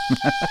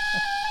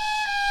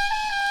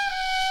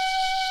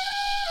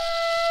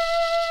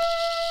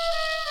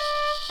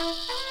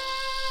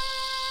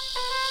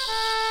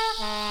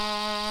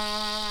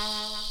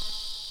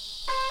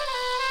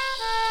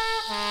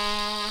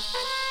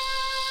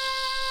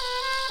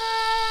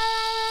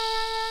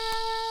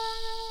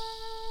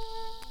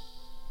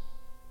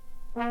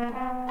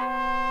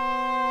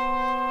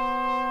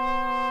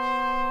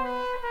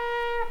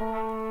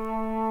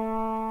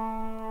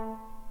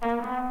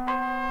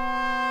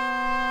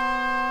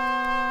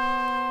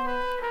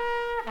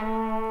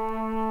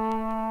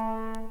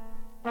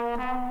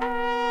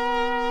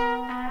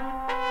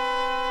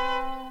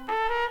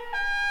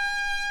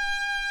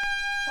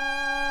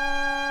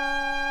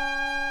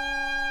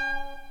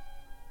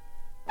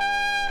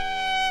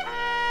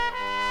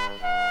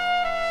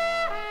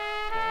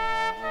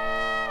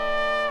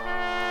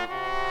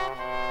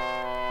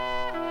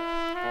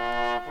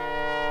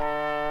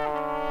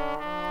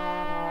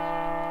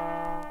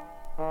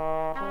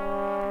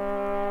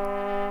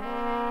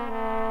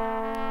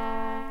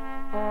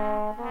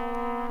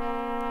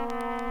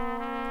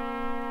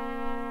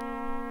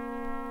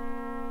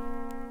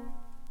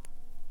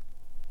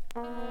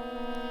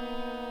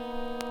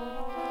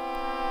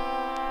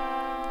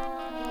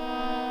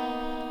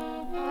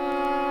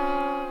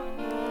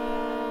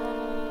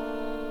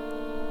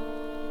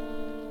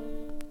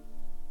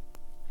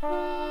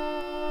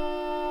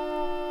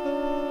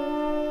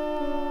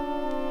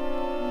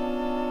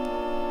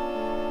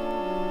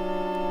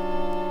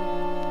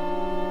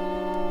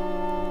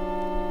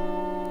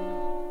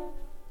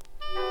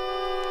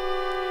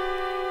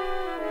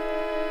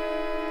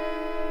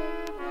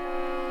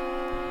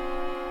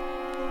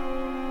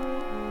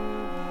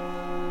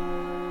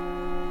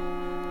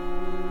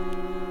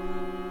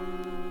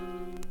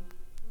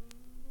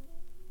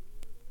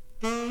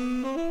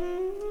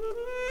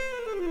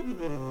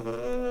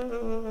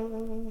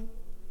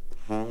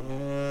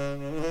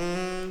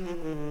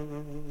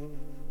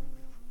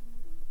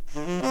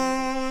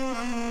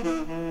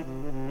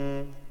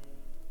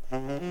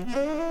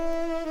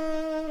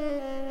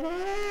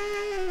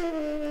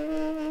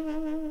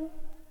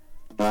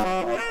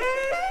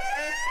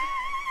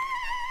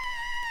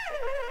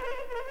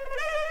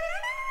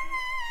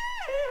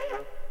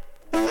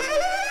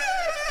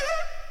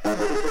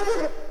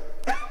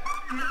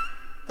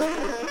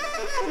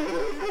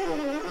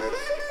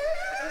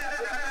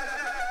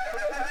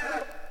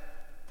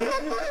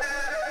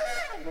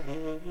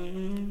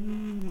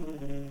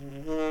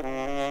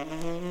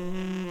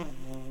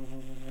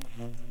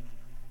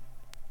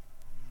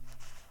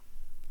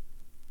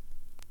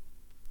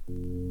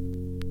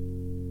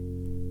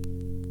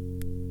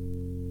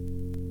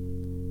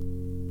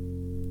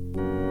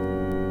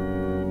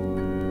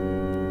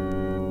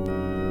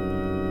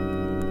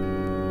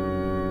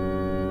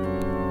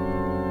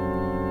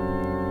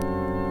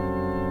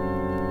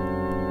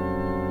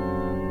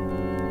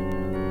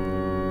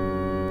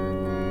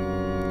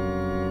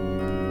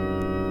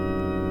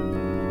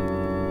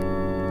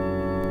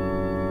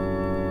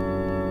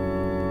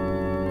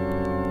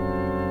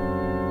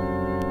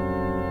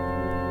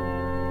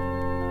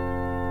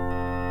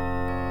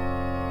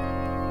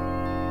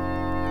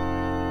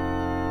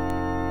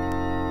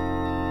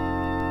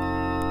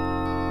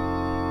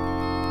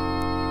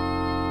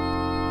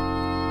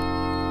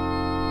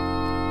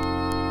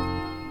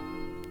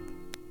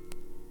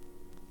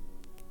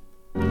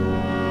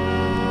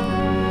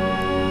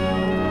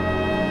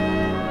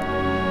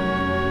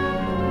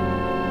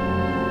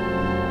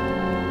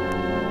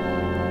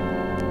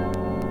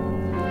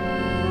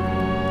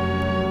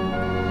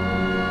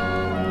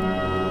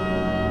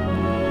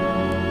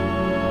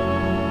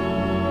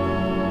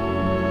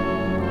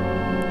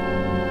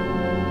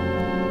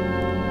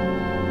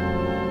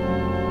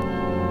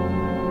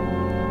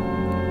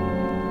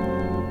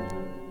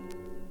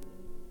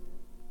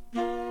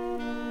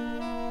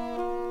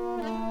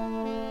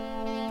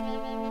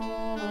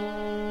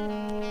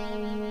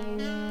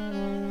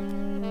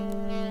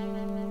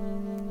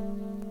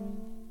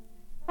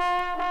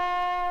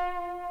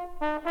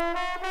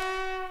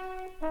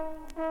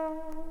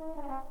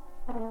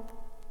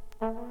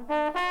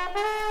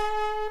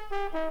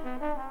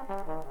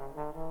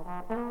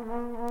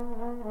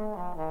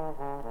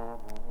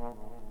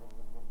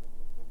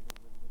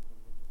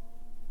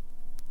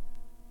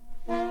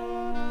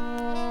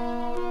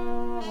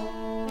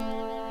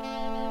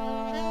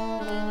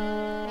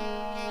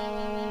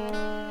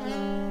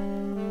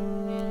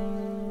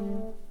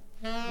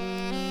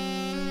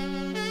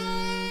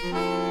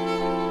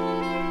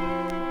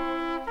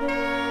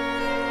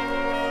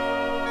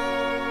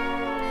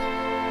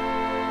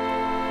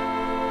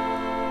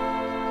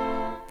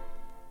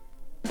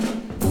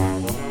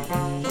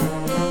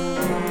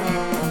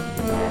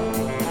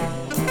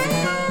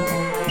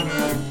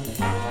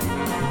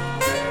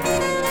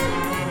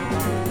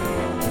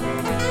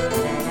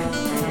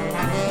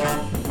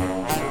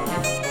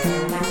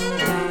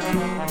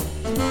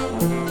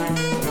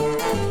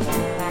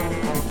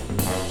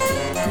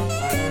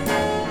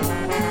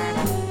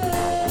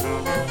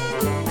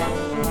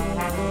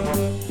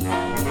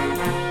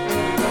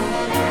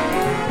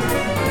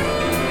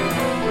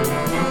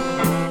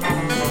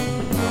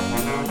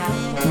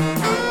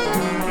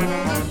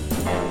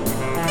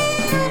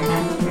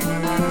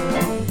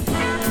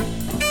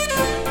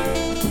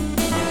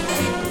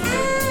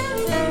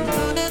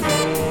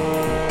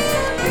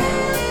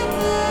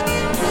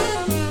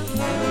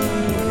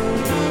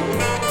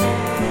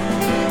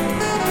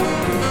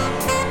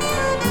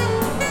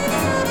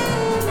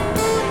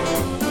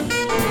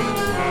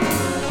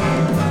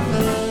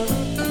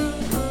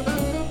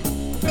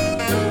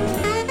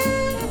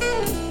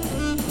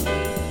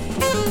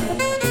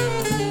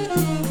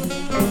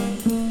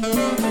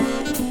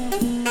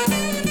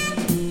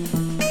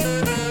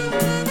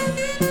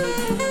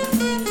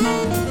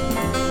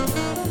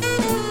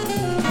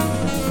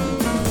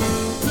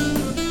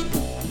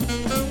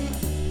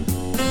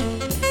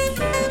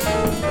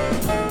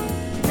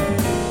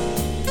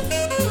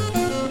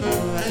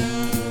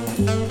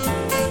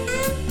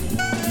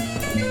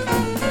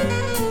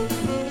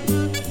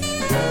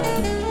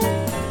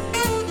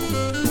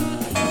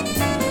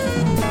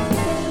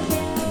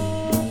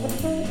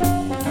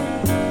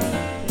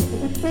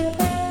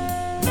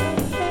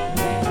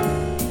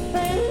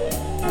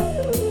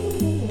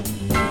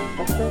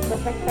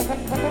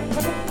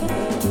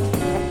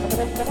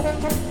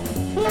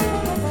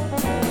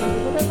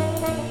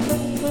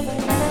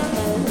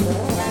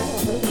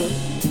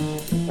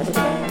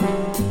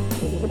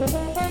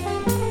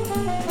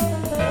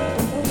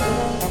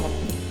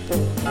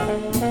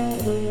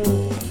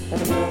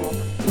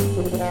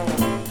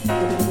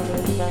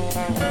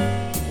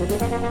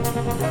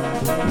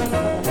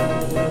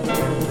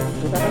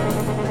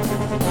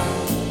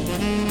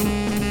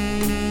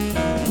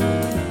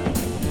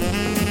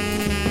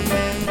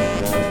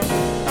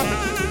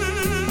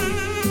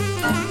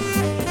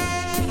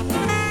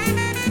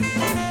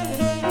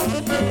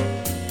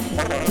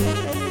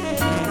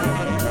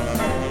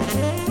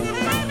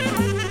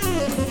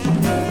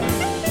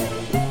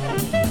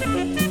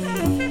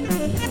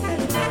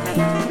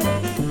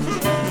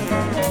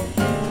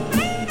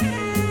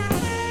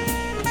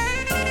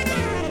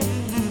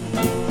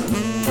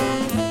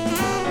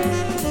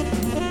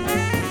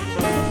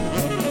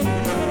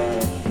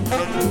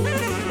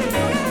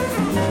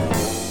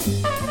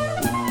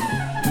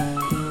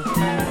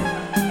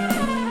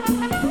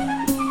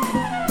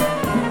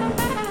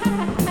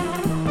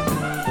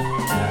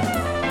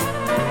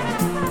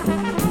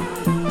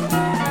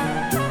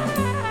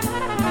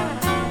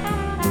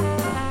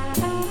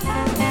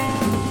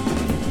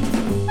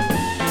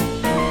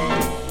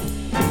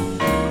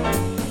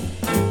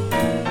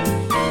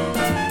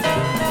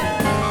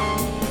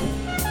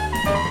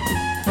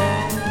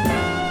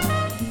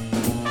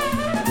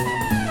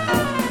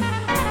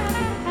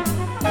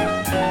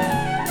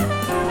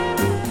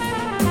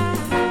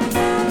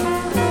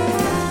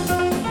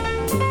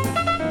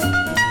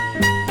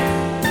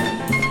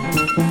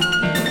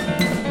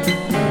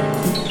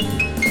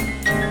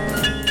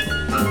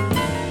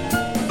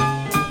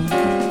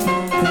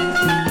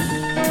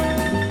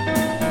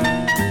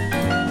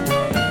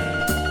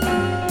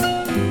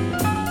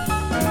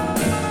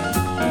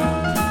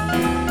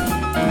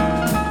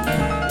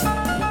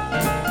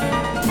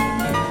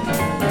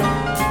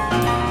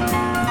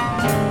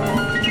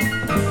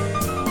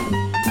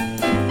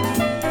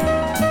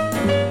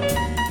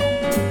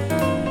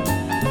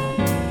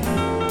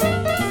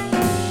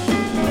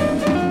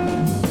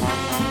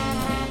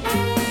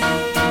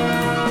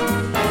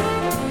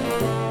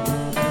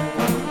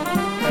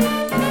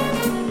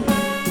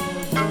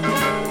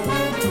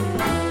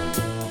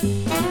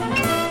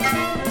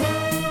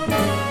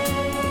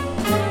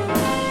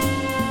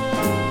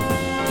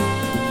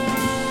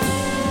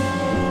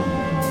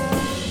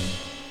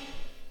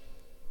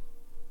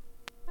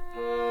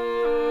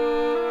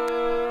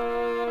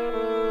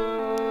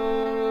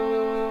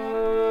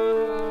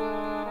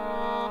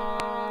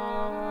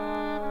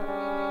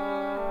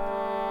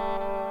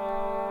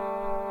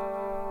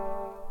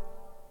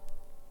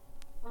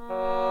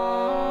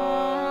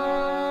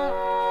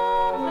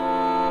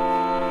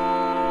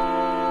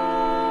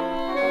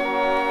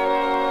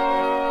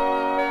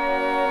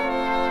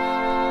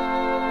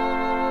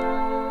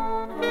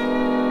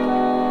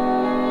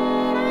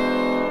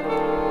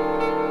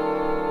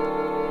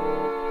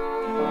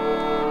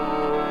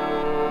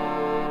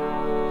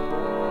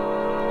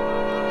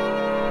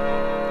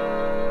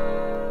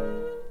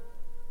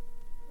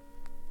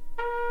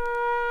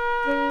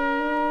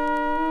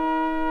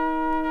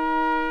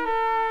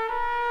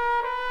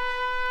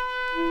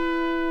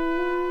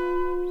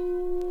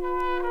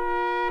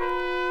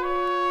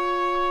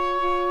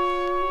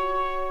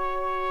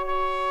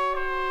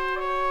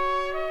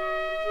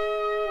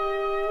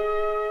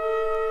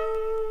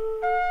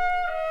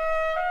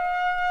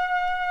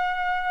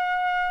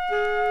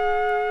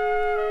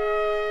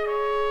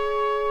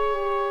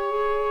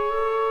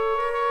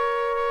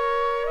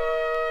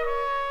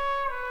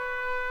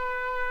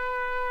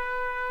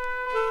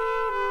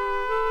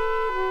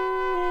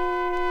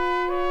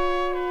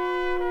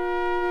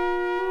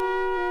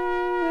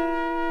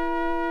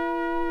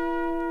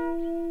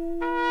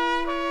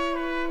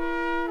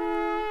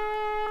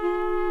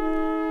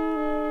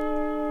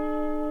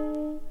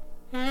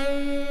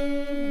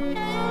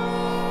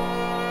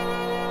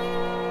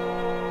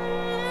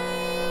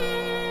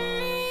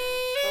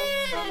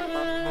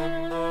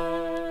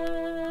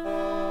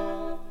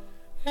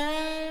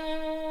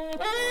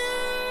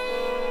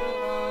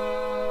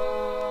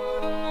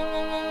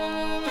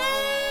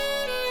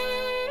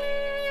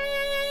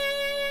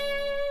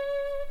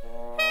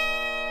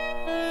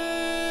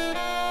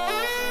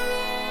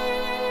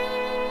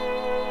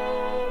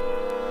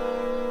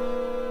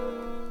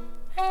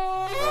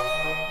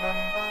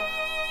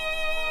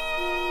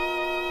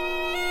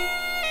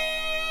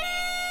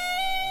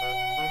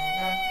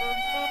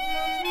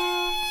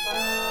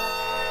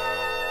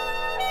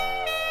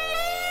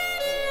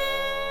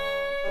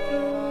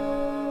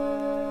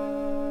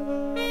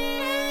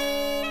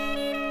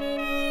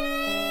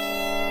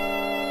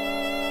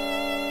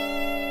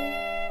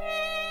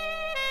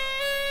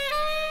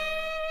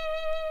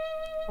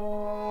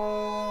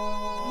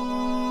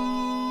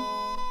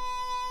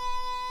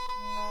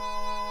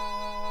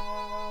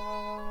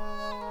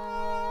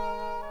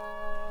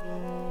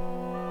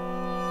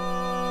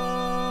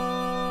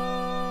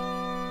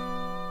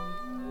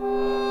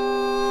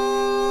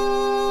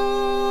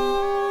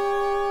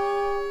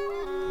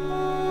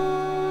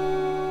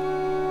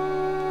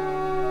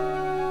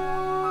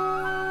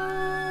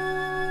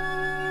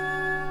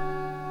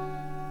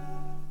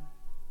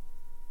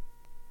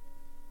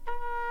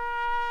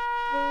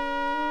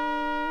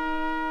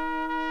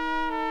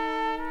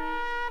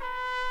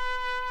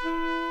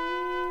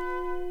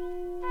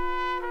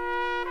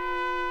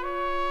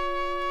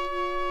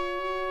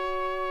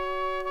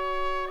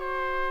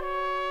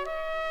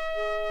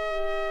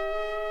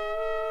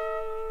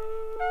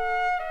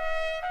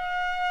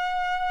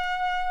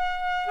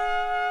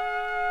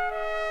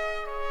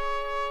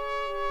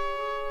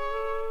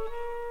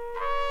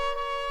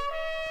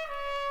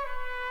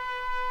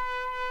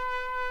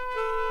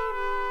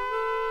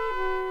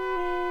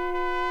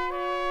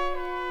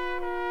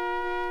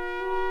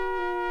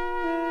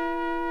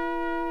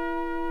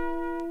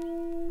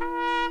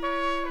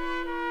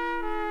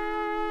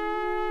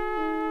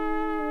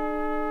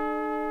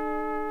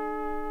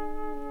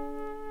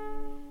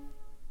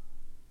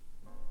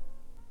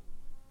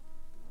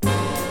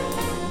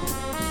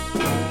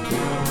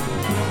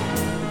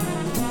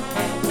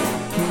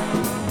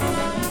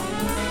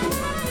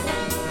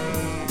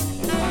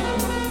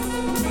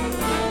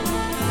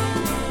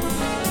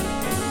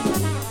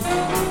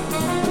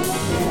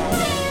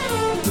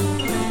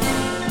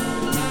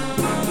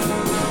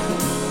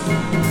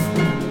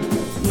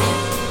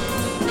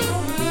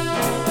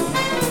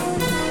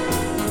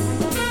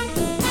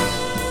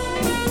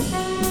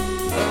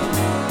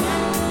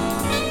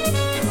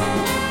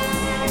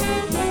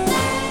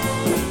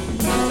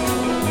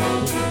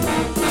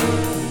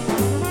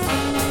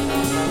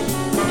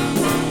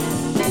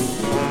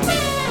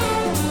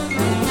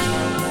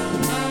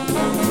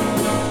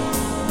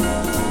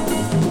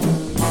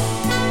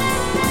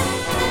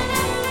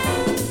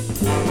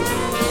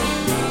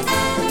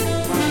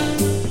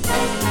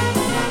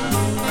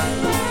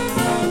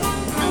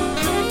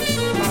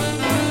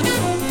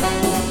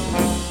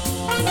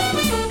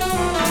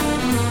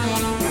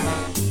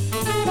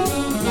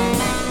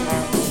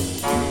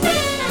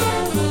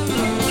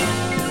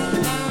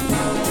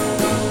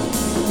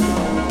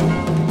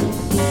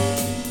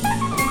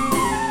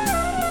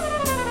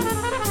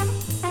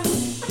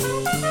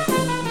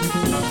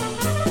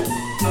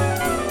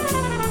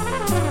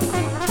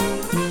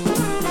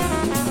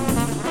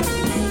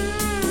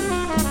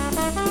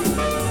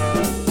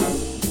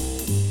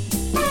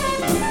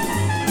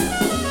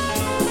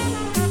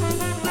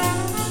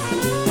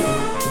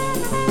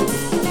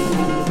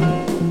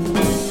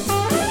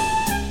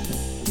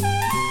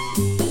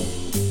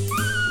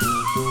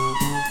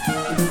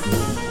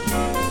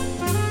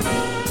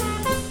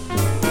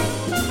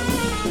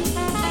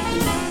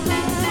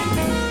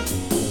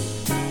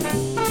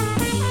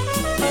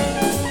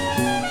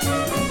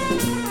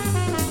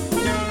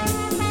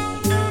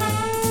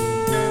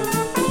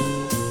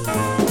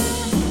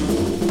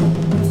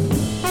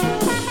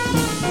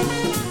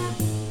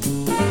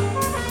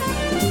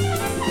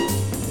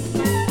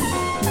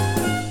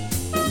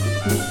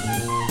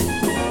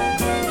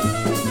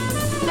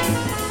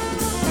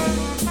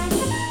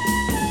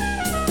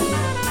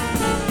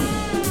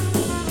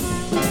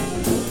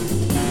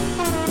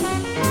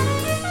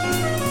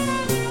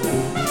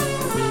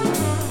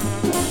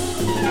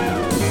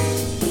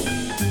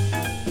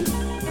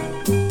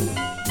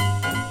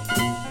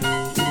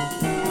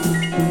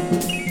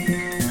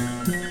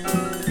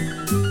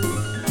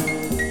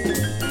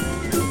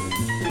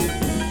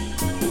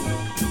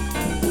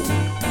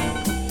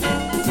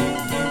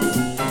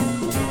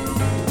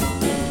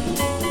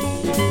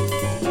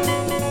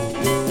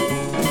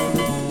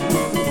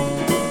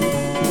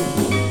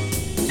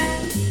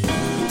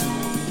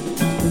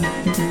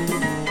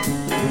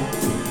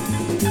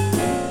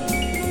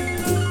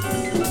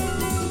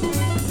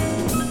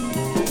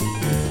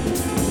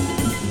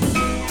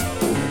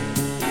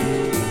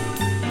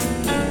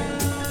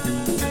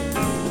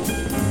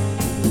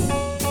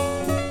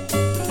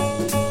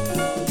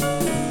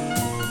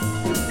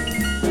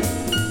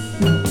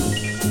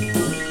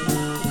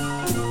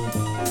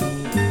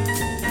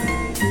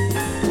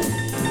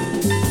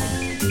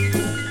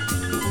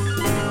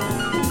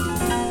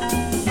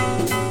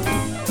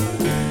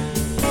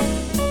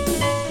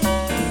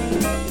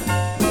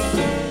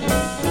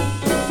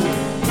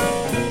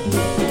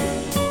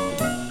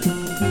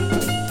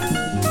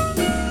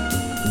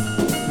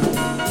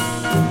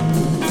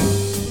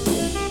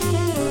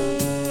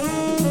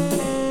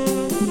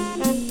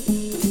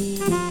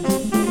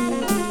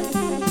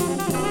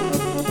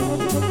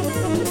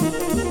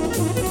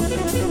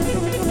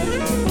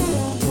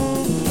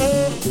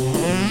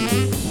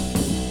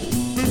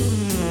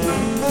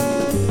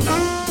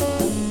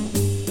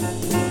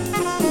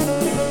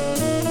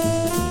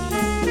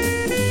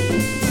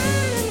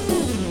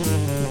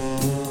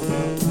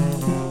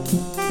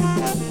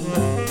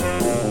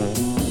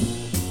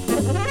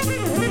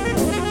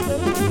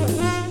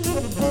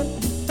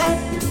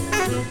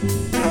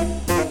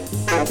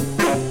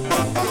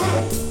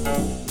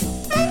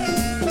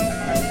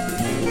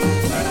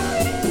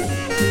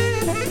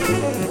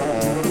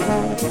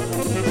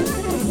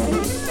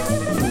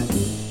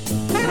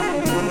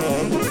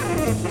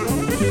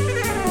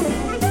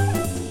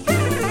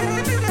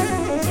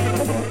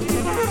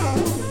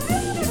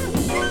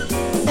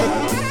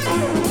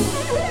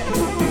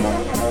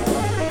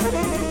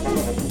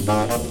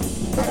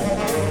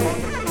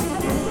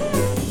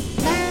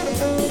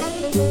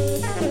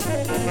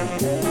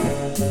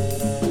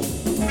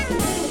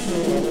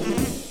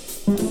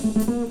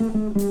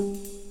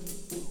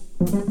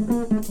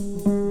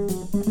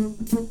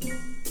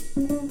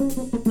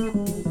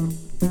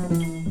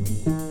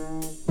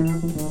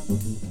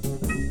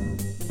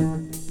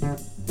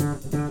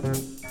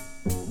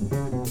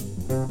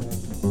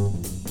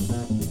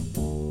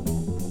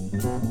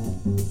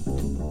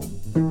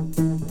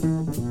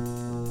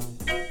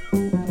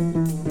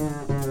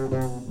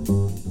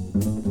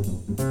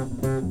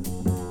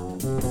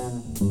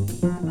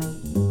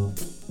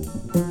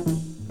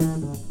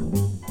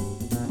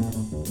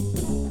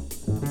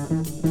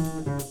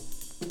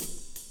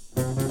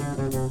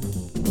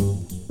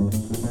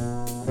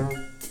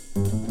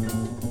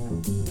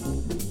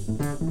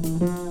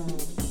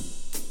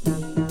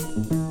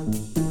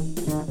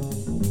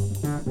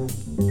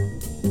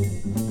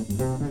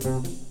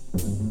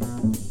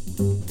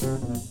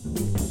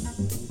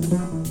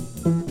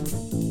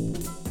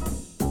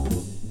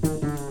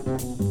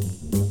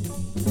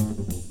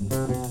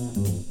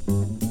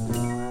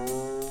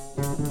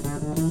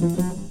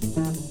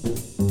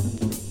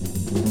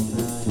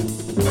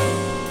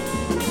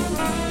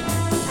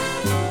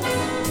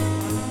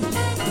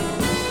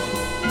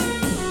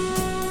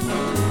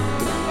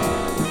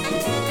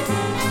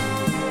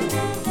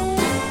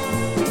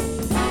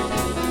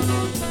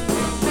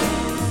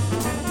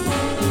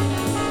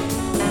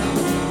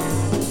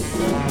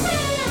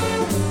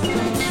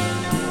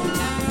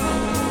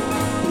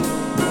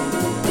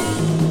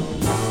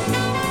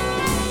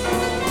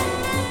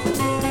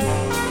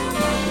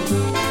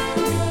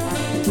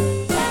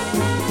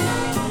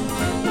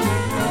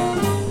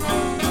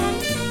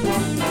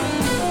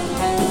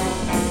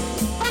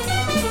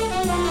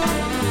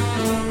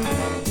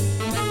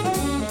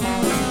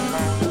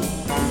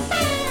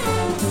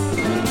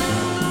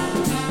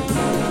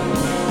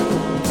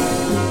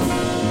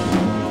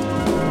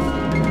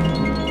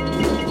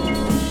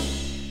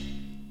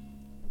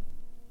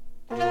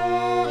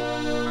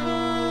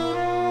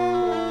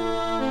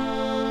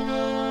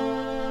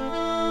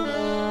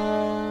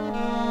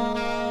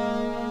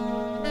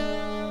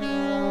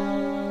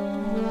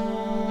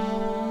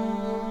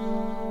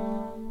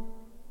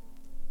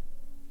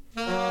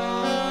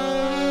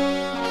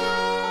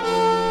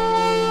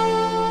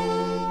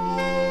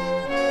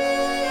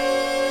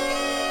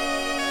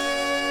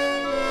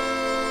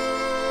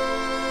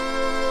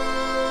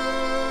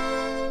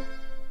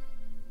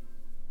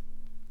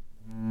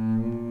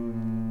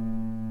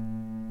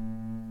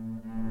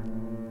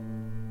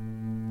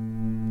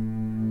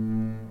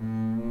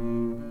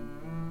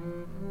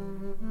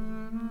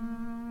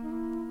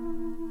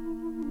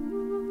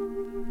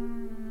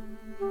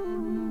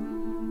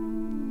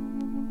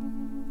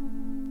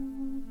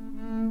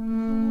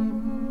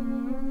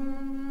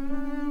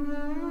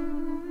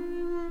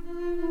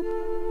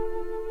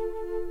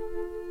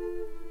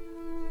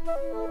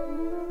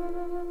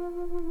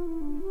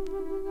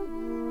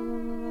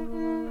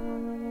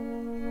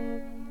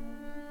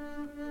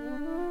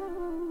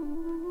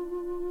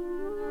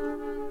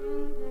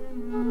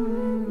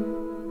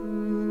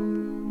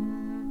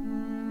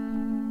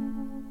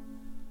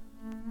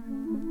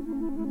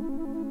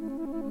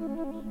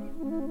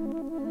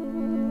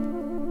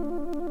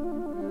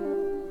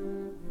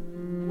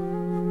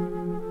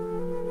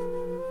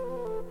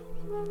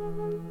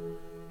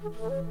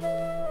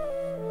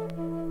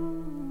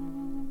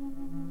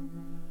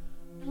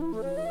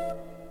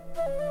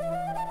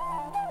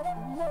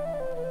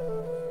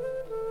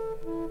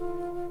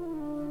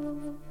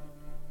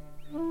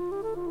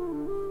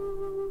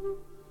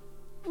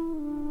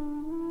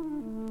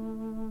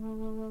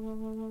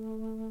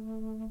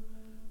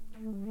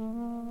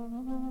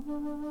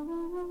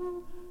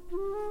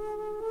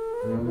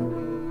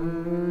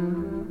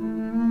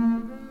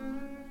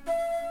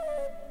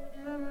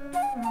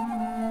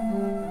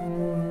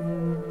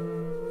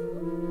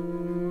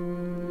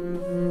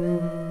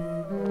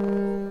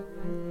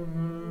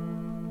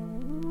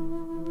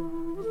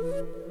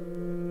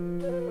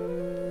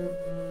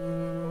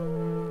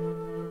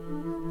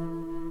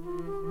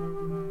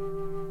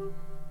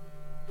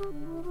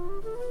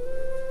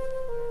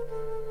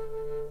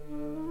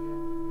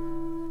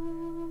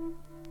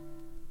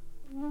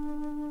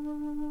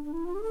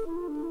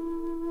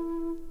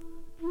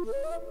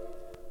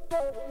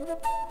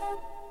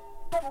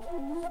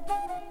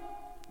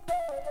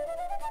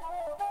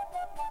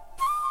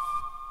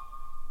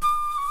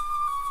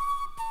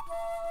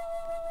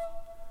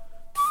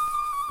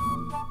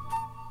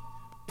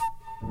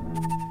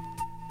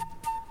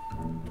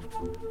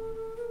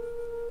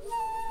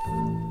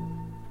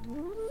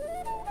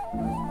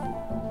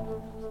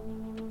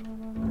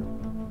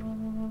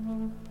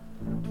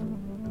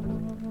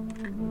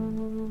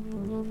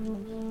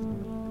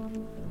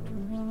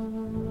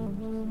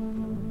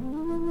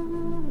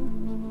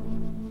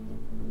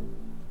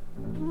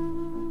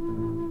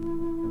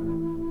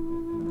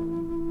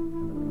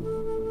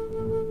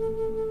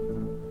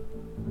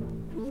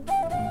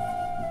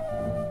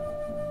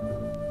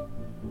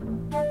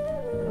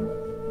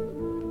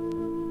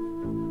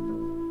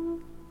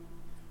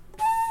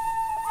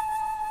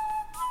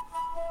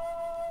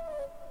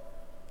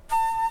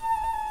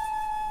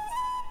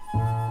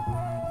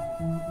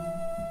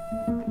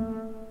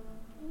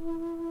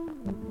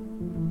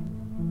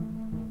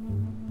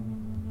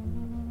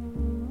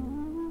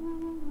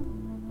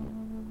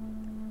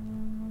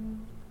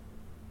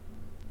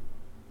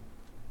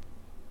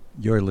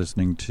 You're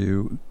listening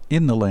to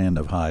In the Land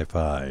of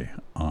HiFi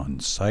on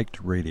Psyched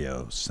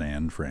Radio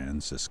San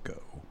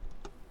Francisco.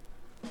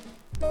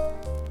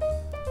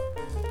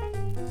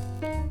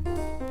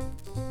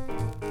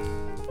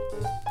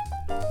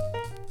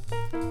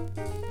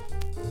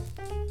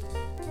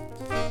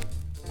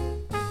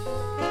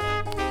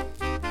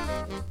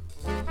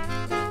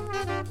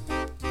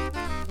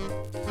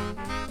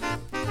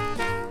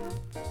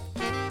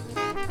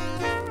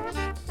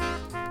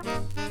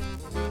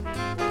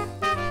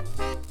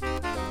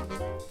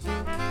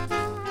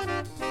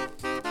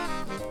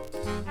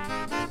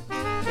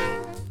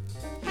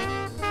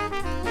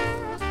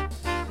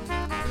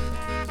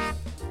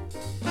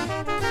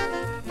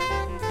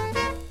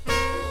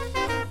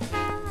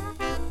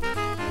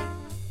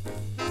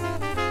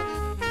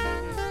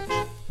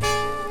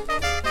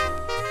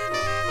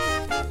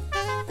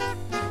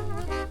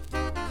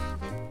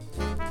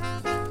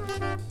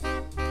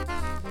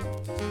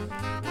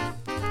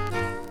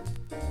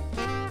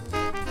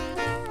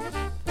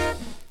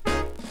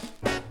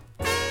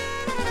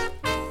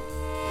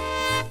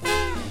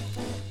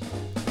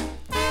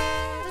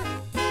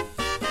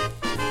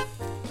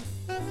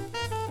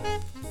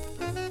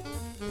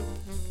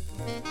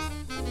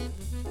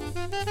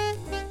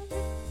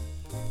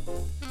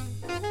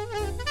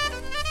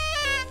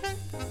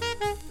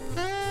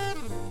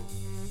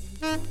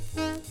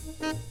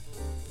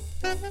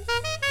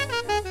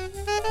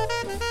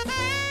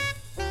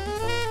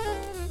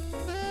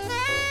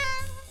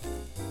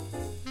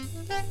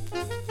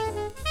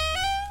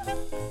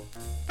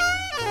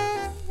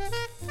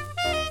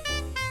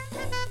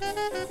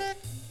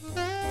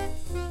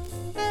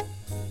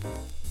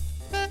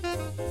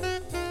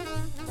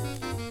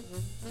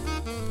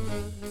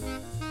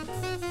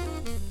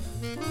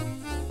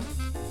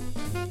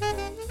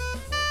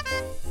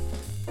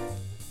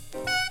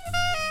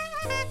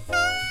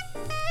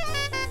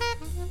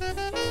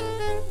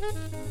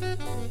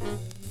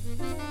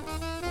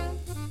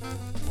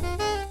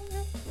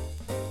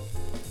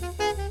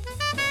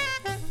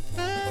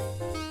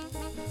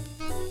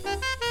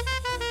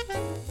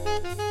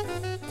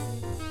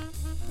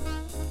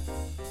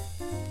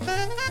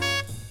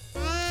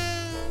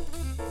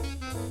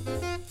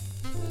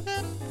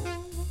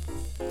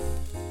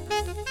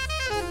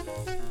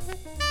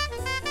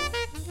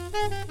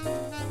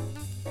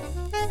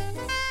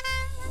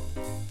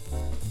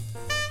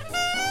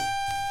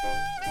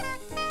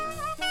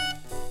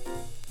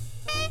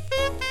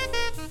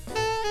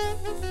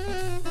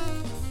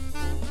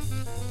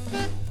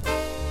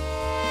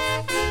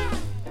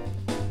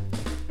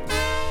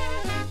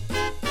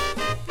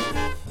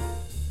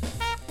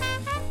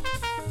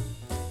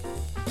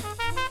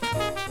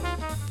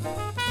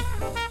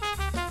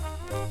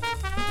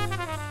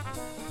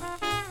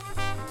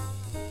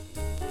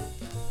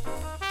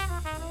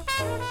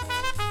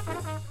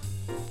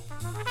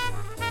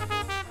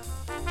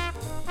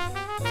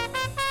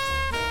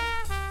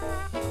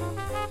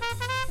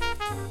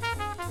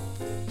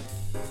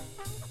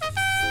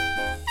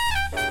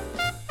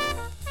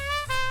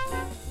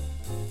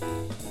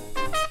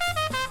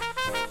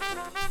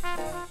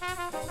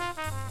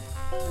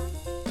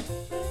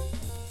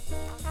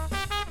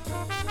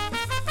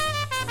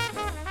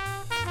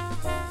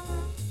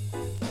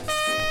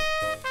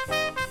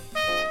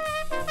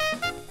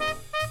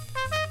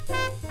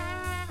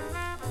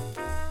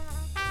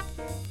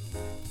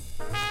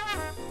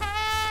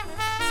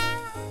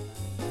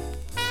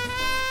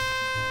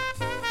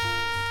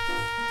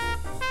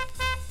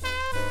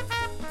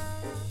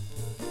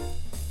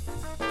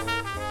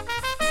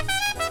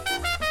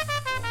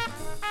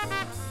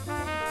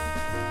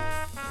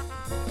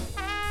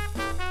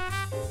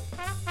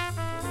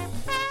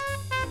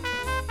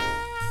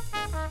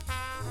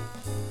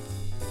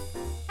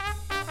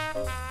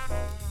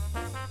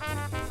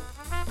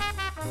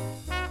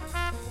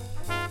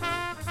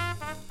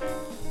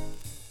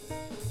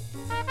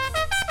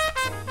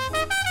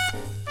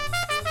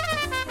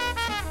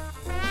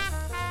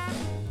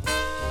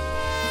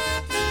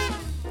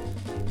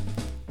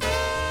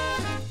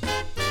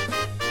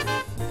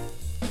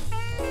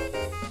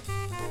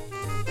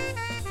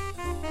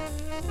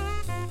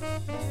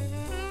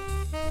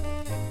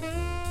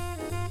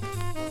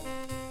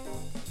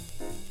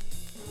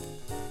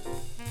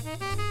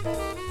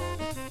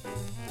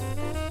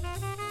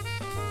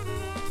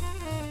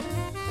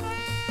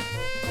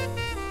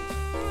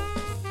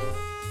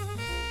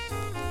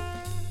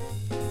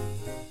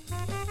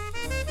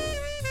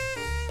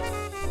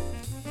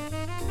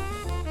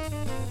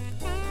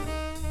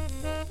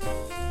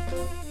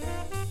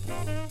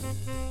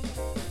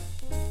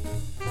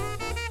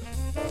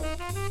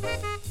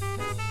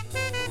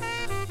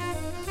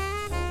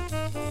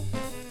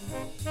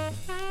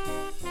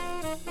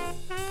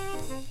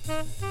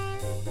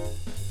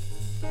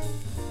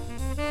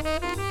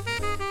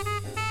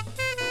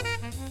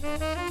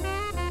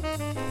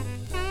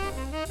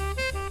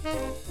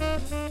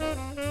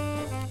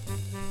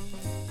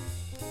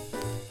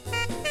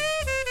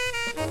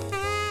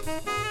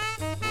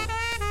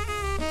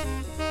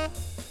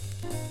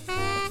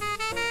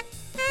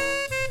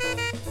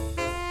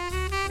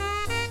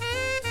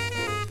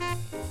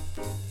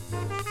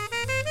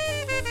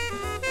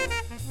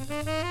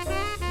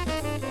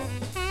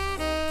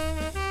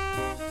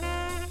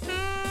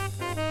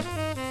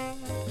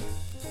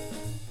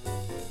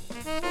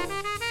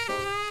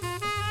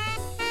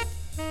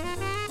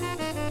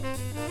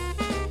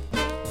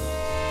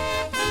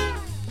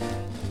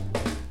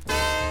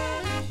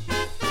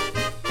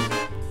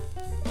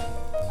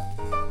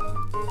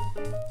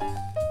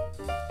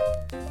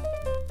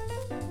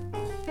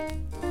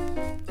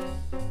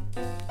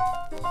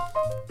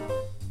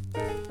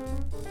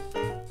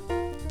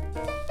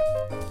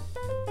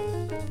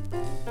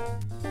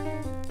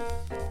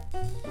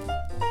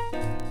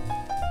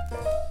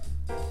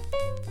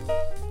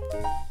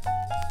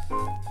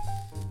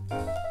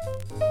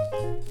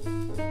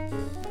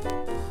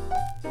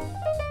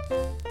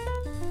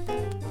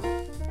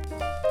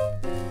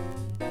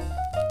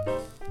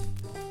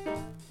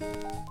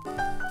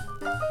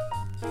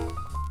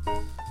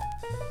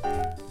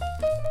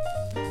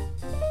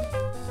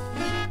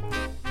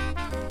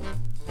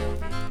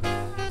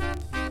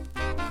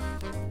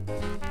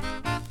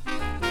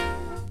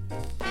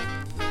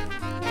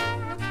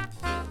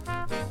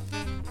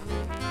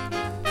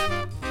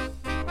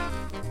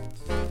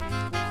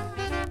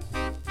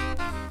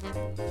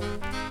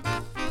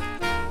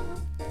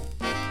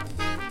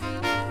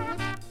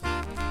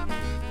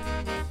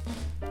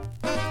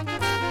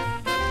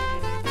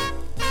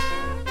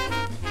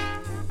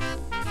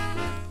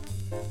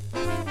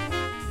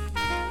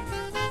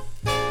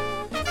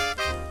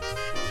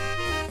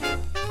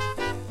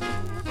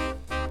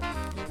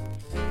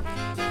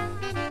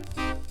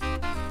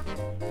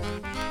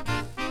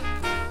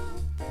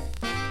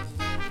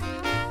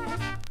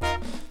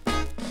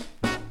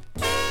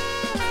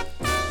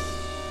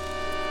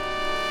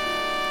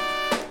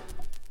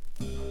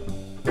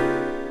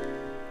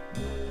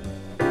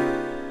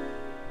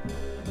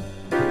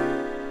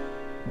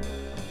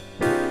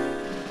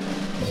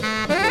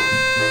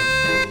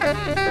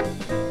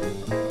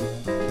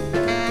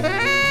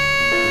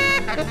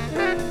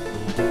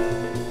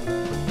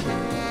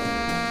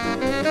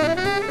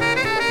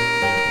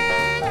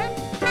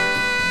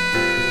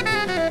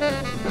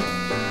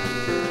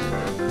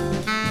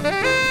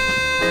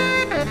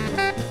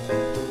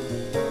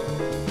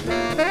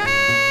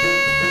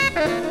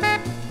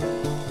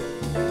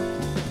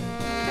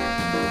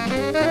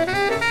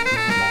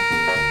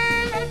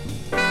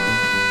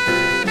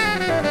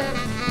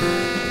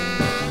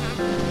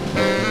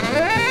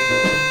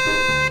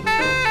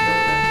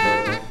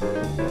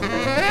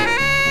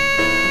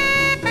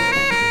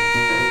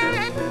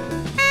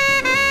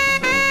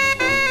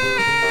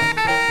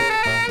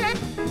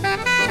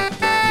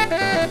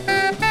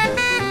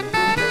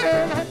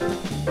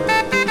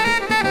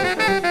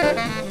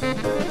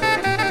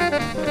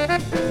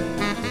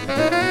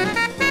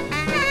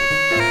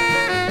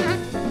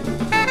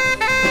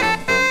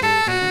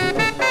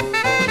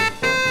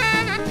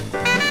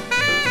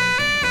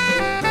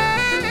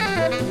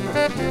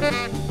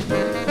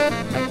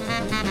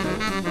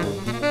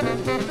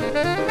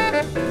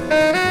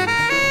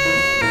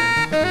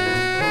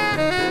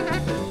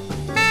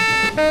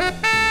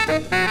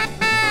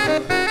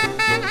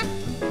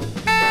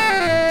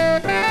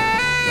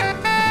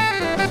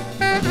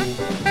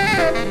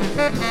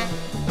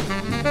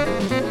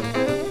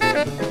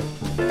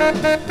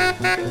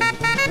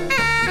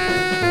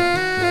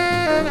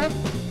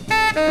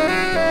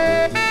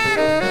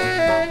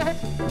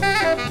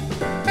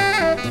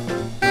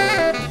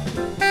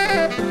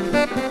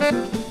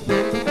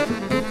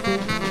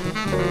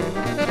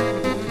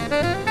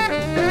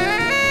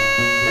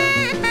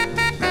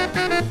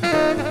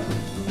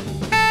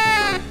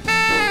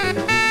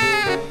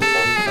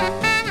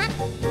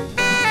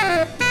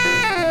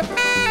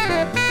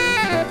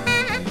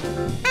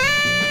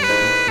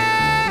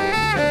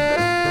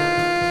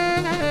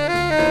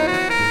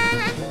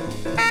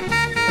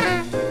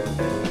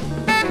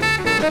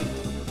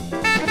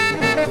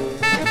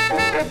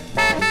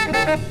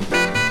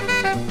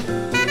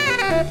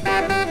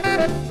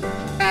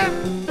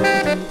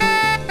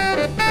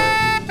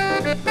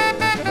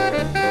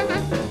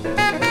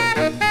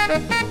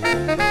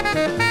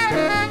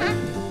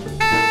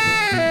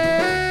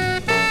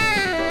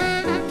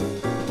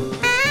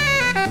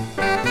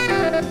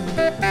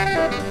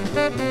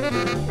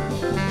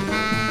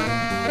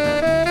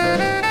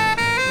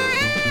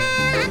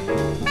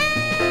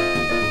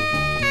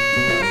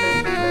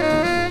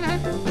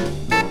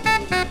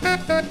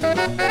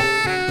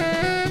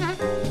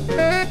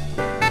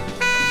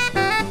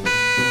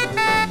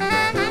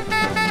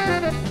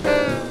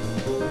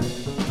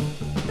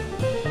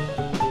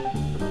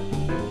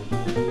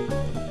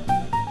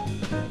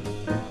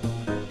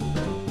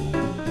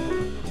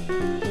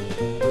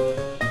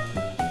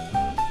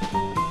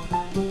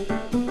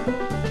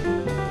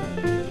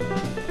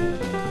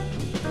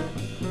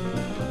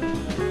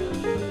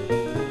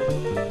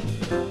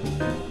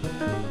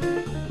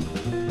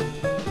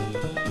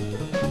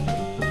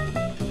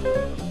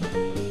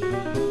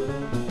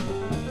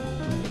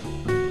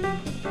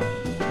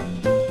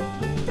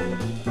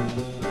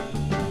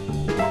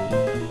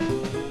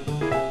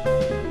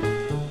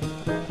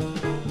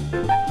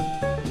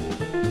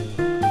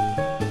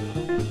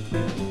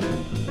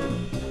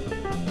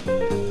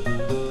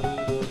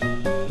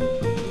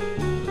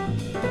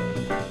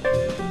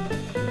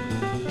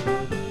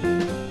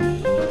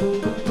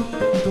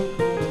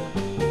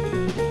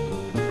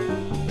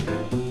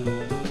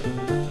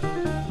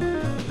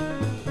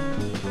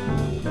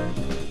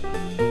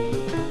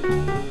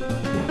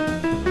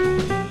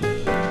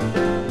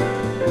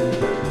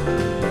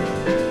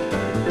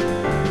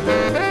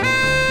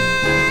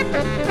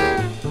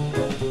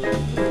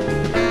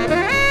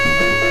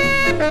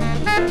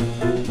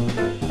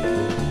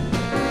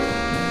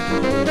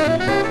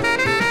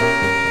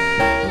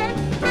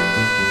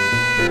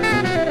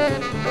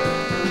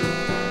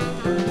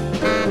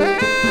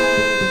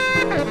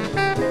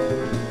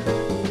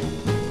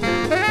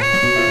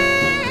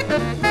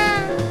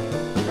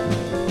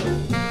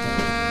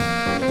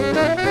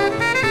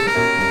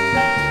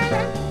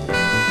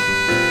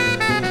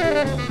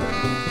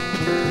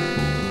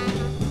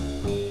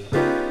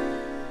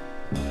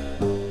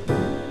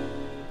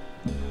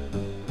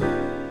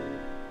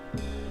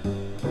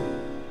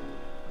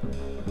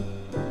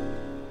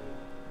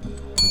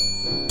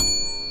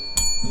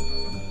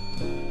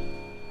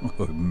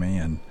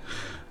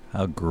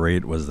 How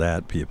great was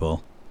that,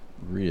 people?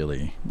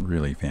 Really,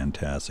 really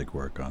fantastic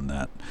work on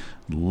that.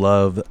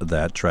 Love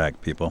that track,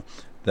 people.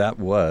 That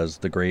was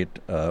the great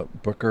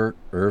Booker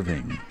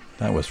Irving.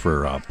 That was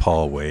for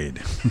Paul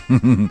Wade,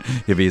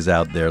 if he's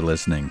out there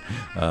listening.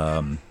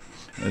 Paul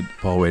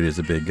Wade is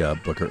a big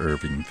Booker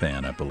Irving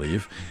fan, I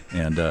believe,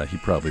 and he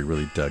probably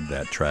really dug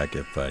that track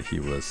if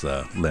he was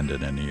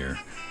lending an ear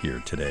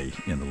here today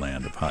in the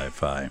land of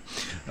hi-fi.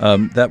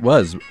 That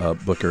was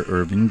Booker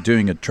Irving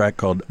doing a track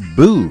called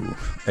Boo! !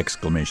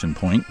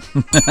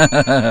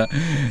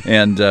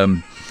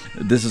 And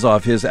this is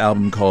off his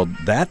album called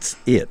That's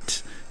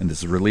It, and this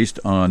is released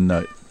on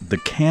the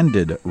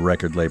Candid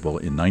record label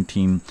in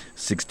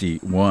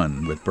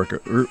 1961 with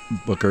Booker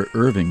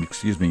Irving,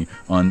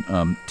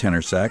 on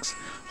tenor sax,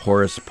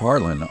 Horace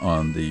Parlin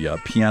on the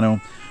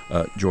piano,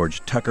 George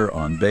Tucker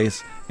on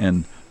bass,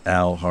 and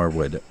Al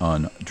Harwood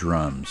on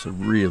drums.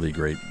 Really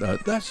great.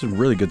 That's some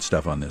really good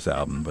stuff on this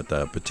album, but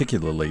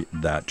particularly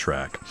that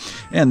track.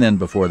 And then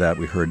before that,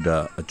 we heard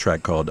a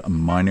track called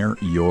Minor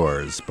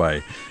Yours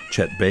by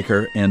Chet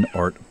Baker and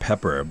Art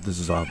Pepper. This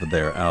is off of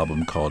their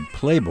album called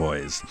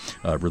Playboys,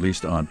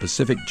 released on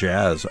Pacific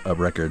Jazz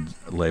record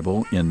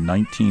label in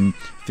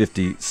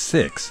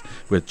 1956,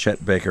 with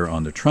Chet Baker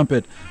on the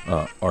trumpet,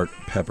 Art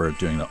Pepper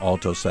doing the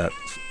alto sax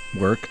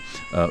work,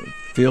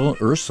 Phil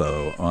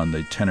Urso on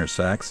the tenor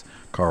sax,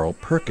 Carl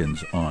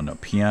Perkins on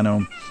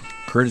piano,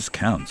 Curtis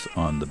Counts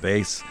on the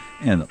bass,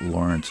 and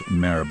Lawrence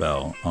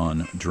Marabelle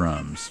on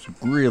drums.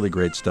 Really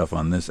great stuff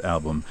on this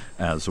album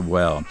as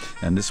well.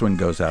 And this one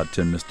goes out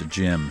to Mr.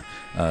 Jim.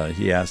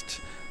 He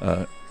asked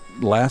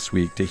last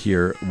week to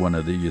hear one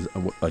of these,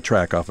 a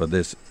track off of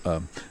this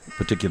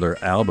particular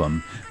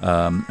album,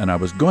 and I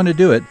was going to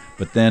do it,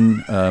 but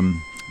then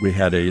we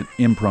had an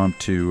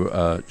impromptu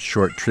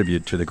short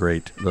tribute to the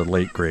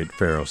late great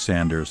Pharoah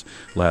Sanders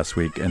last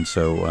week, and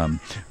so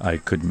I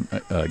couldn't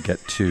get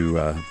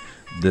to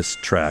this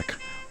track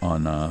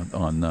on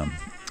the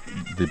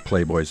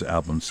Playboys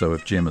album. So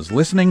if Jim is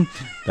listening,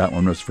 that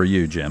one was for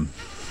you, Jim.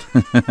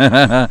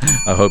 I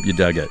hope you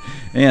dug it.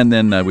 And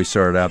then we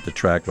started out the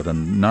track with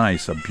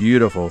a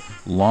beautiful,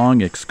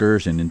 long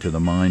excursion into the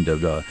mind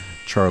of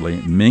Charlie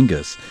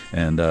Mingus.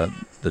 And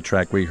the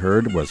track we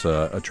heard was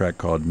a track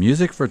called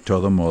Music for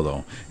Todo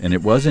Modo. And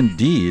it was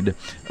indeed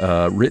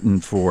written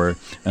for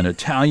an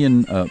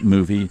Italian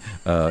movie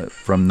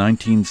from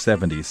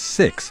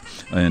 1976.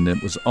 And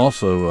it was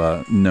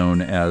also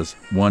known as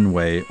One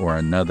Way or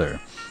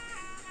Another.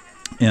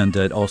 And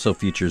it also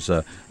features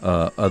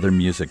other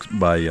music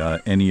by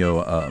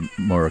Ennio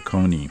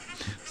Morricone.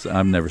 So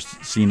I've never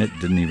seen it,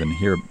 didn't even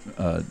hear,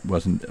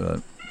 wasn't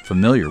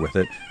familiar with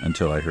it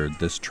until I heard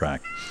this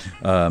track.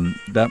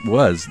 That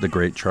was the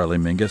great Charlie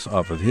Mingus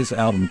off of his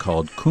album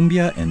called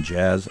Cumbia and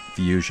Jazz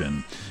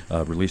Fusion,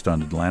 released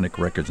on Atlantic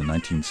Records in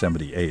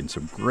 1978. And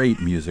some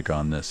great music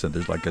on this. And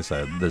there's, like I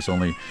said, there's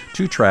only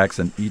 2 tracks,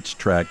 and each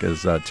track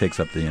takes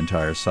up the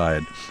entire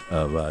side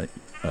of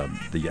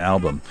the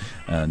album.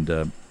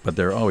 And but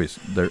they're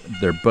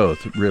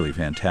both really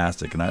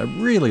fantastic, and I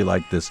really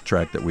like this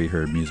track that we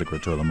heard, Music for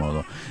Todo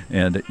Modo.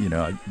 And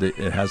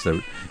it has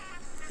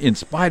in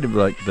spite of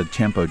like the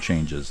tempo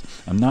changes,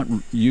 I'm not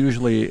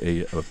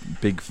usually a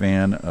big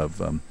fan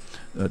of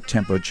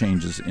tempo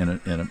changes in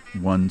a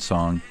one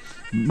song,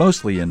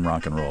 mostly in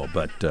rock and roll,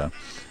 but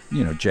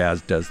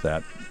jazz does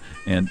that,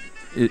 and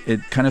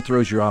it kind of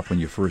throws you off when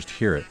you first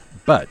hear it.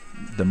 But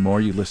the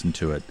more you listen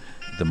to it,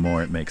 the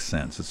more it makes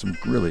sense. This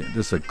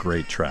is a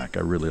great track. I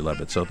really love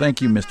it. So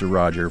thank you, Mr.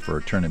 Roger, for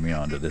turning me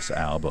on to this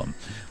album.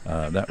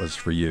 That was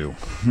for you,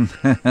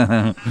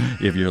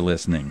 if you're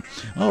listening.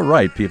 All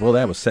right, people,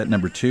 that was set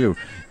number 2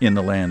 in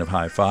the land of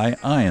hi-fi.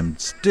 I am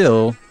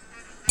still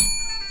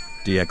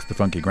DX the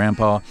Funky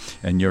Grandpa,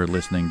 and you're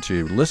listening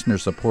to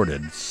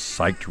listener-supported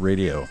Psyched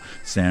Radio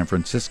San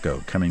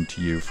Francisco, coming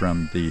to you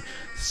from the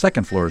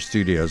second floor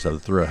studios of the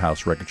Thrill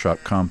House Record Shop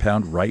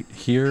compound right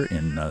here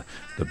in the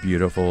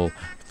beautiful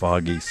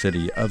foggy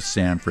city of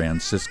San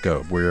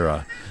Francisco.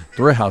 We're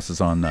Thrill House is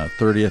on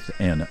 30th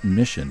and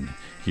Mission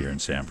here in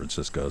San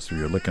Francisco. So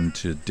you're looking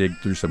to dig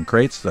through some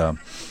crates.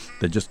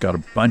 They just got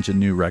a bunch of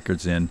new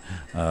records in.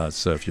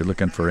 So if you're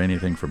looking for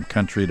anything from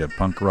country to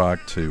punk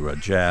rock to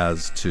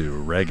jazz to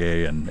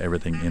reggae and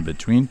everything in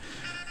between,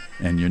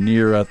 and you're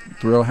near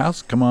Thrill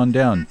House, come on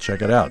down,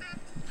 check it out.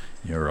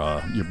 You're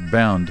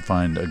bound to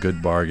find a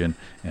good bargain,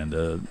 and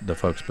the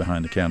folks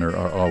behind the counter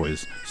are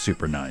always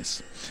super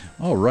nice.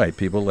 All right,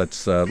 people, let's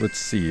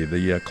see.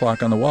 The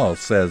clock on the wall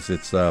says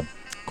it's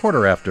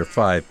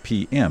 5:15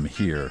 p.m.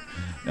 here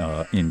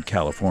in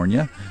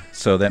California,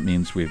 so that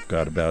means we've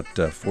got about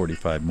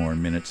 45 more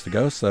minutes to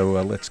go. So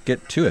let's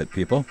get to it,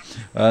 people.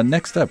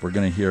 Next up, we're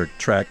going to hear a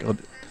track.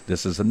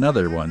 This is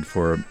another one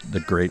for the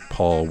great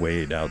Paul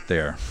Wade out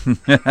there.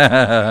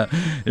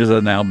 Here's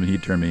an album he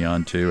turned me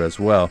on to as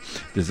well.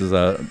 This is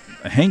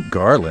Hank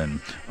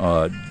Garland,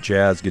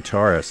 jazz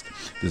guitarist.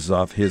 This is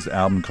off his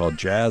album called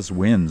Jazz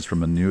Winds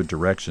from a New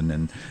Direction.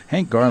 And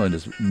Hank Garland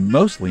is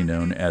mostly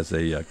known as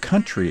a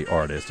country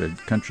artist, a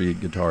country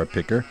guitar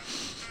picker.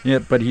 Yeah,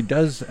 but he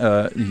does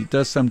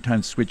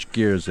sometimes switch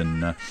gears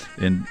and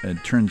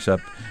turns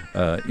up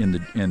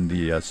in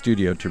the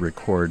studio to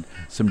record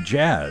some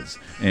jazz,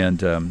 and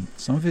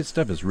some of his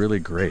stuff is really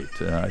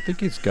great. I think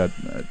he's got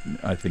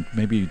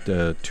maybe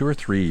 2 or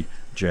 3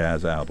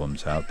 jazz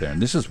albums out there, and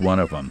this is one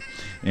of them.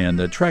 And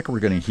the track we're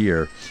going to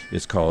hear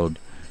is called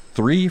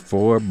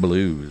 3/4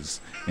 Blues,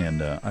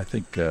 and I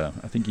think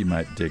you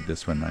might dig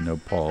this one. I know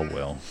Paul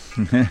will,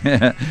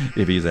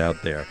 if he's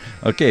out there.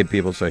 Okay,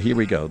 people. So here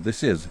we go.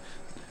 This is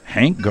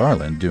Hank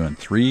Garland doing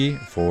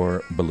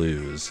 3/4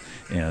 Blues,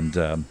 and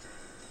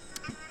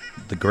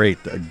the great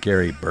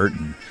Gary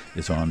Burton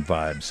is on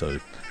vibe. So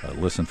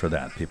listen for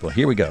that, people.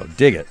 Here we go.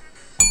 Dig it.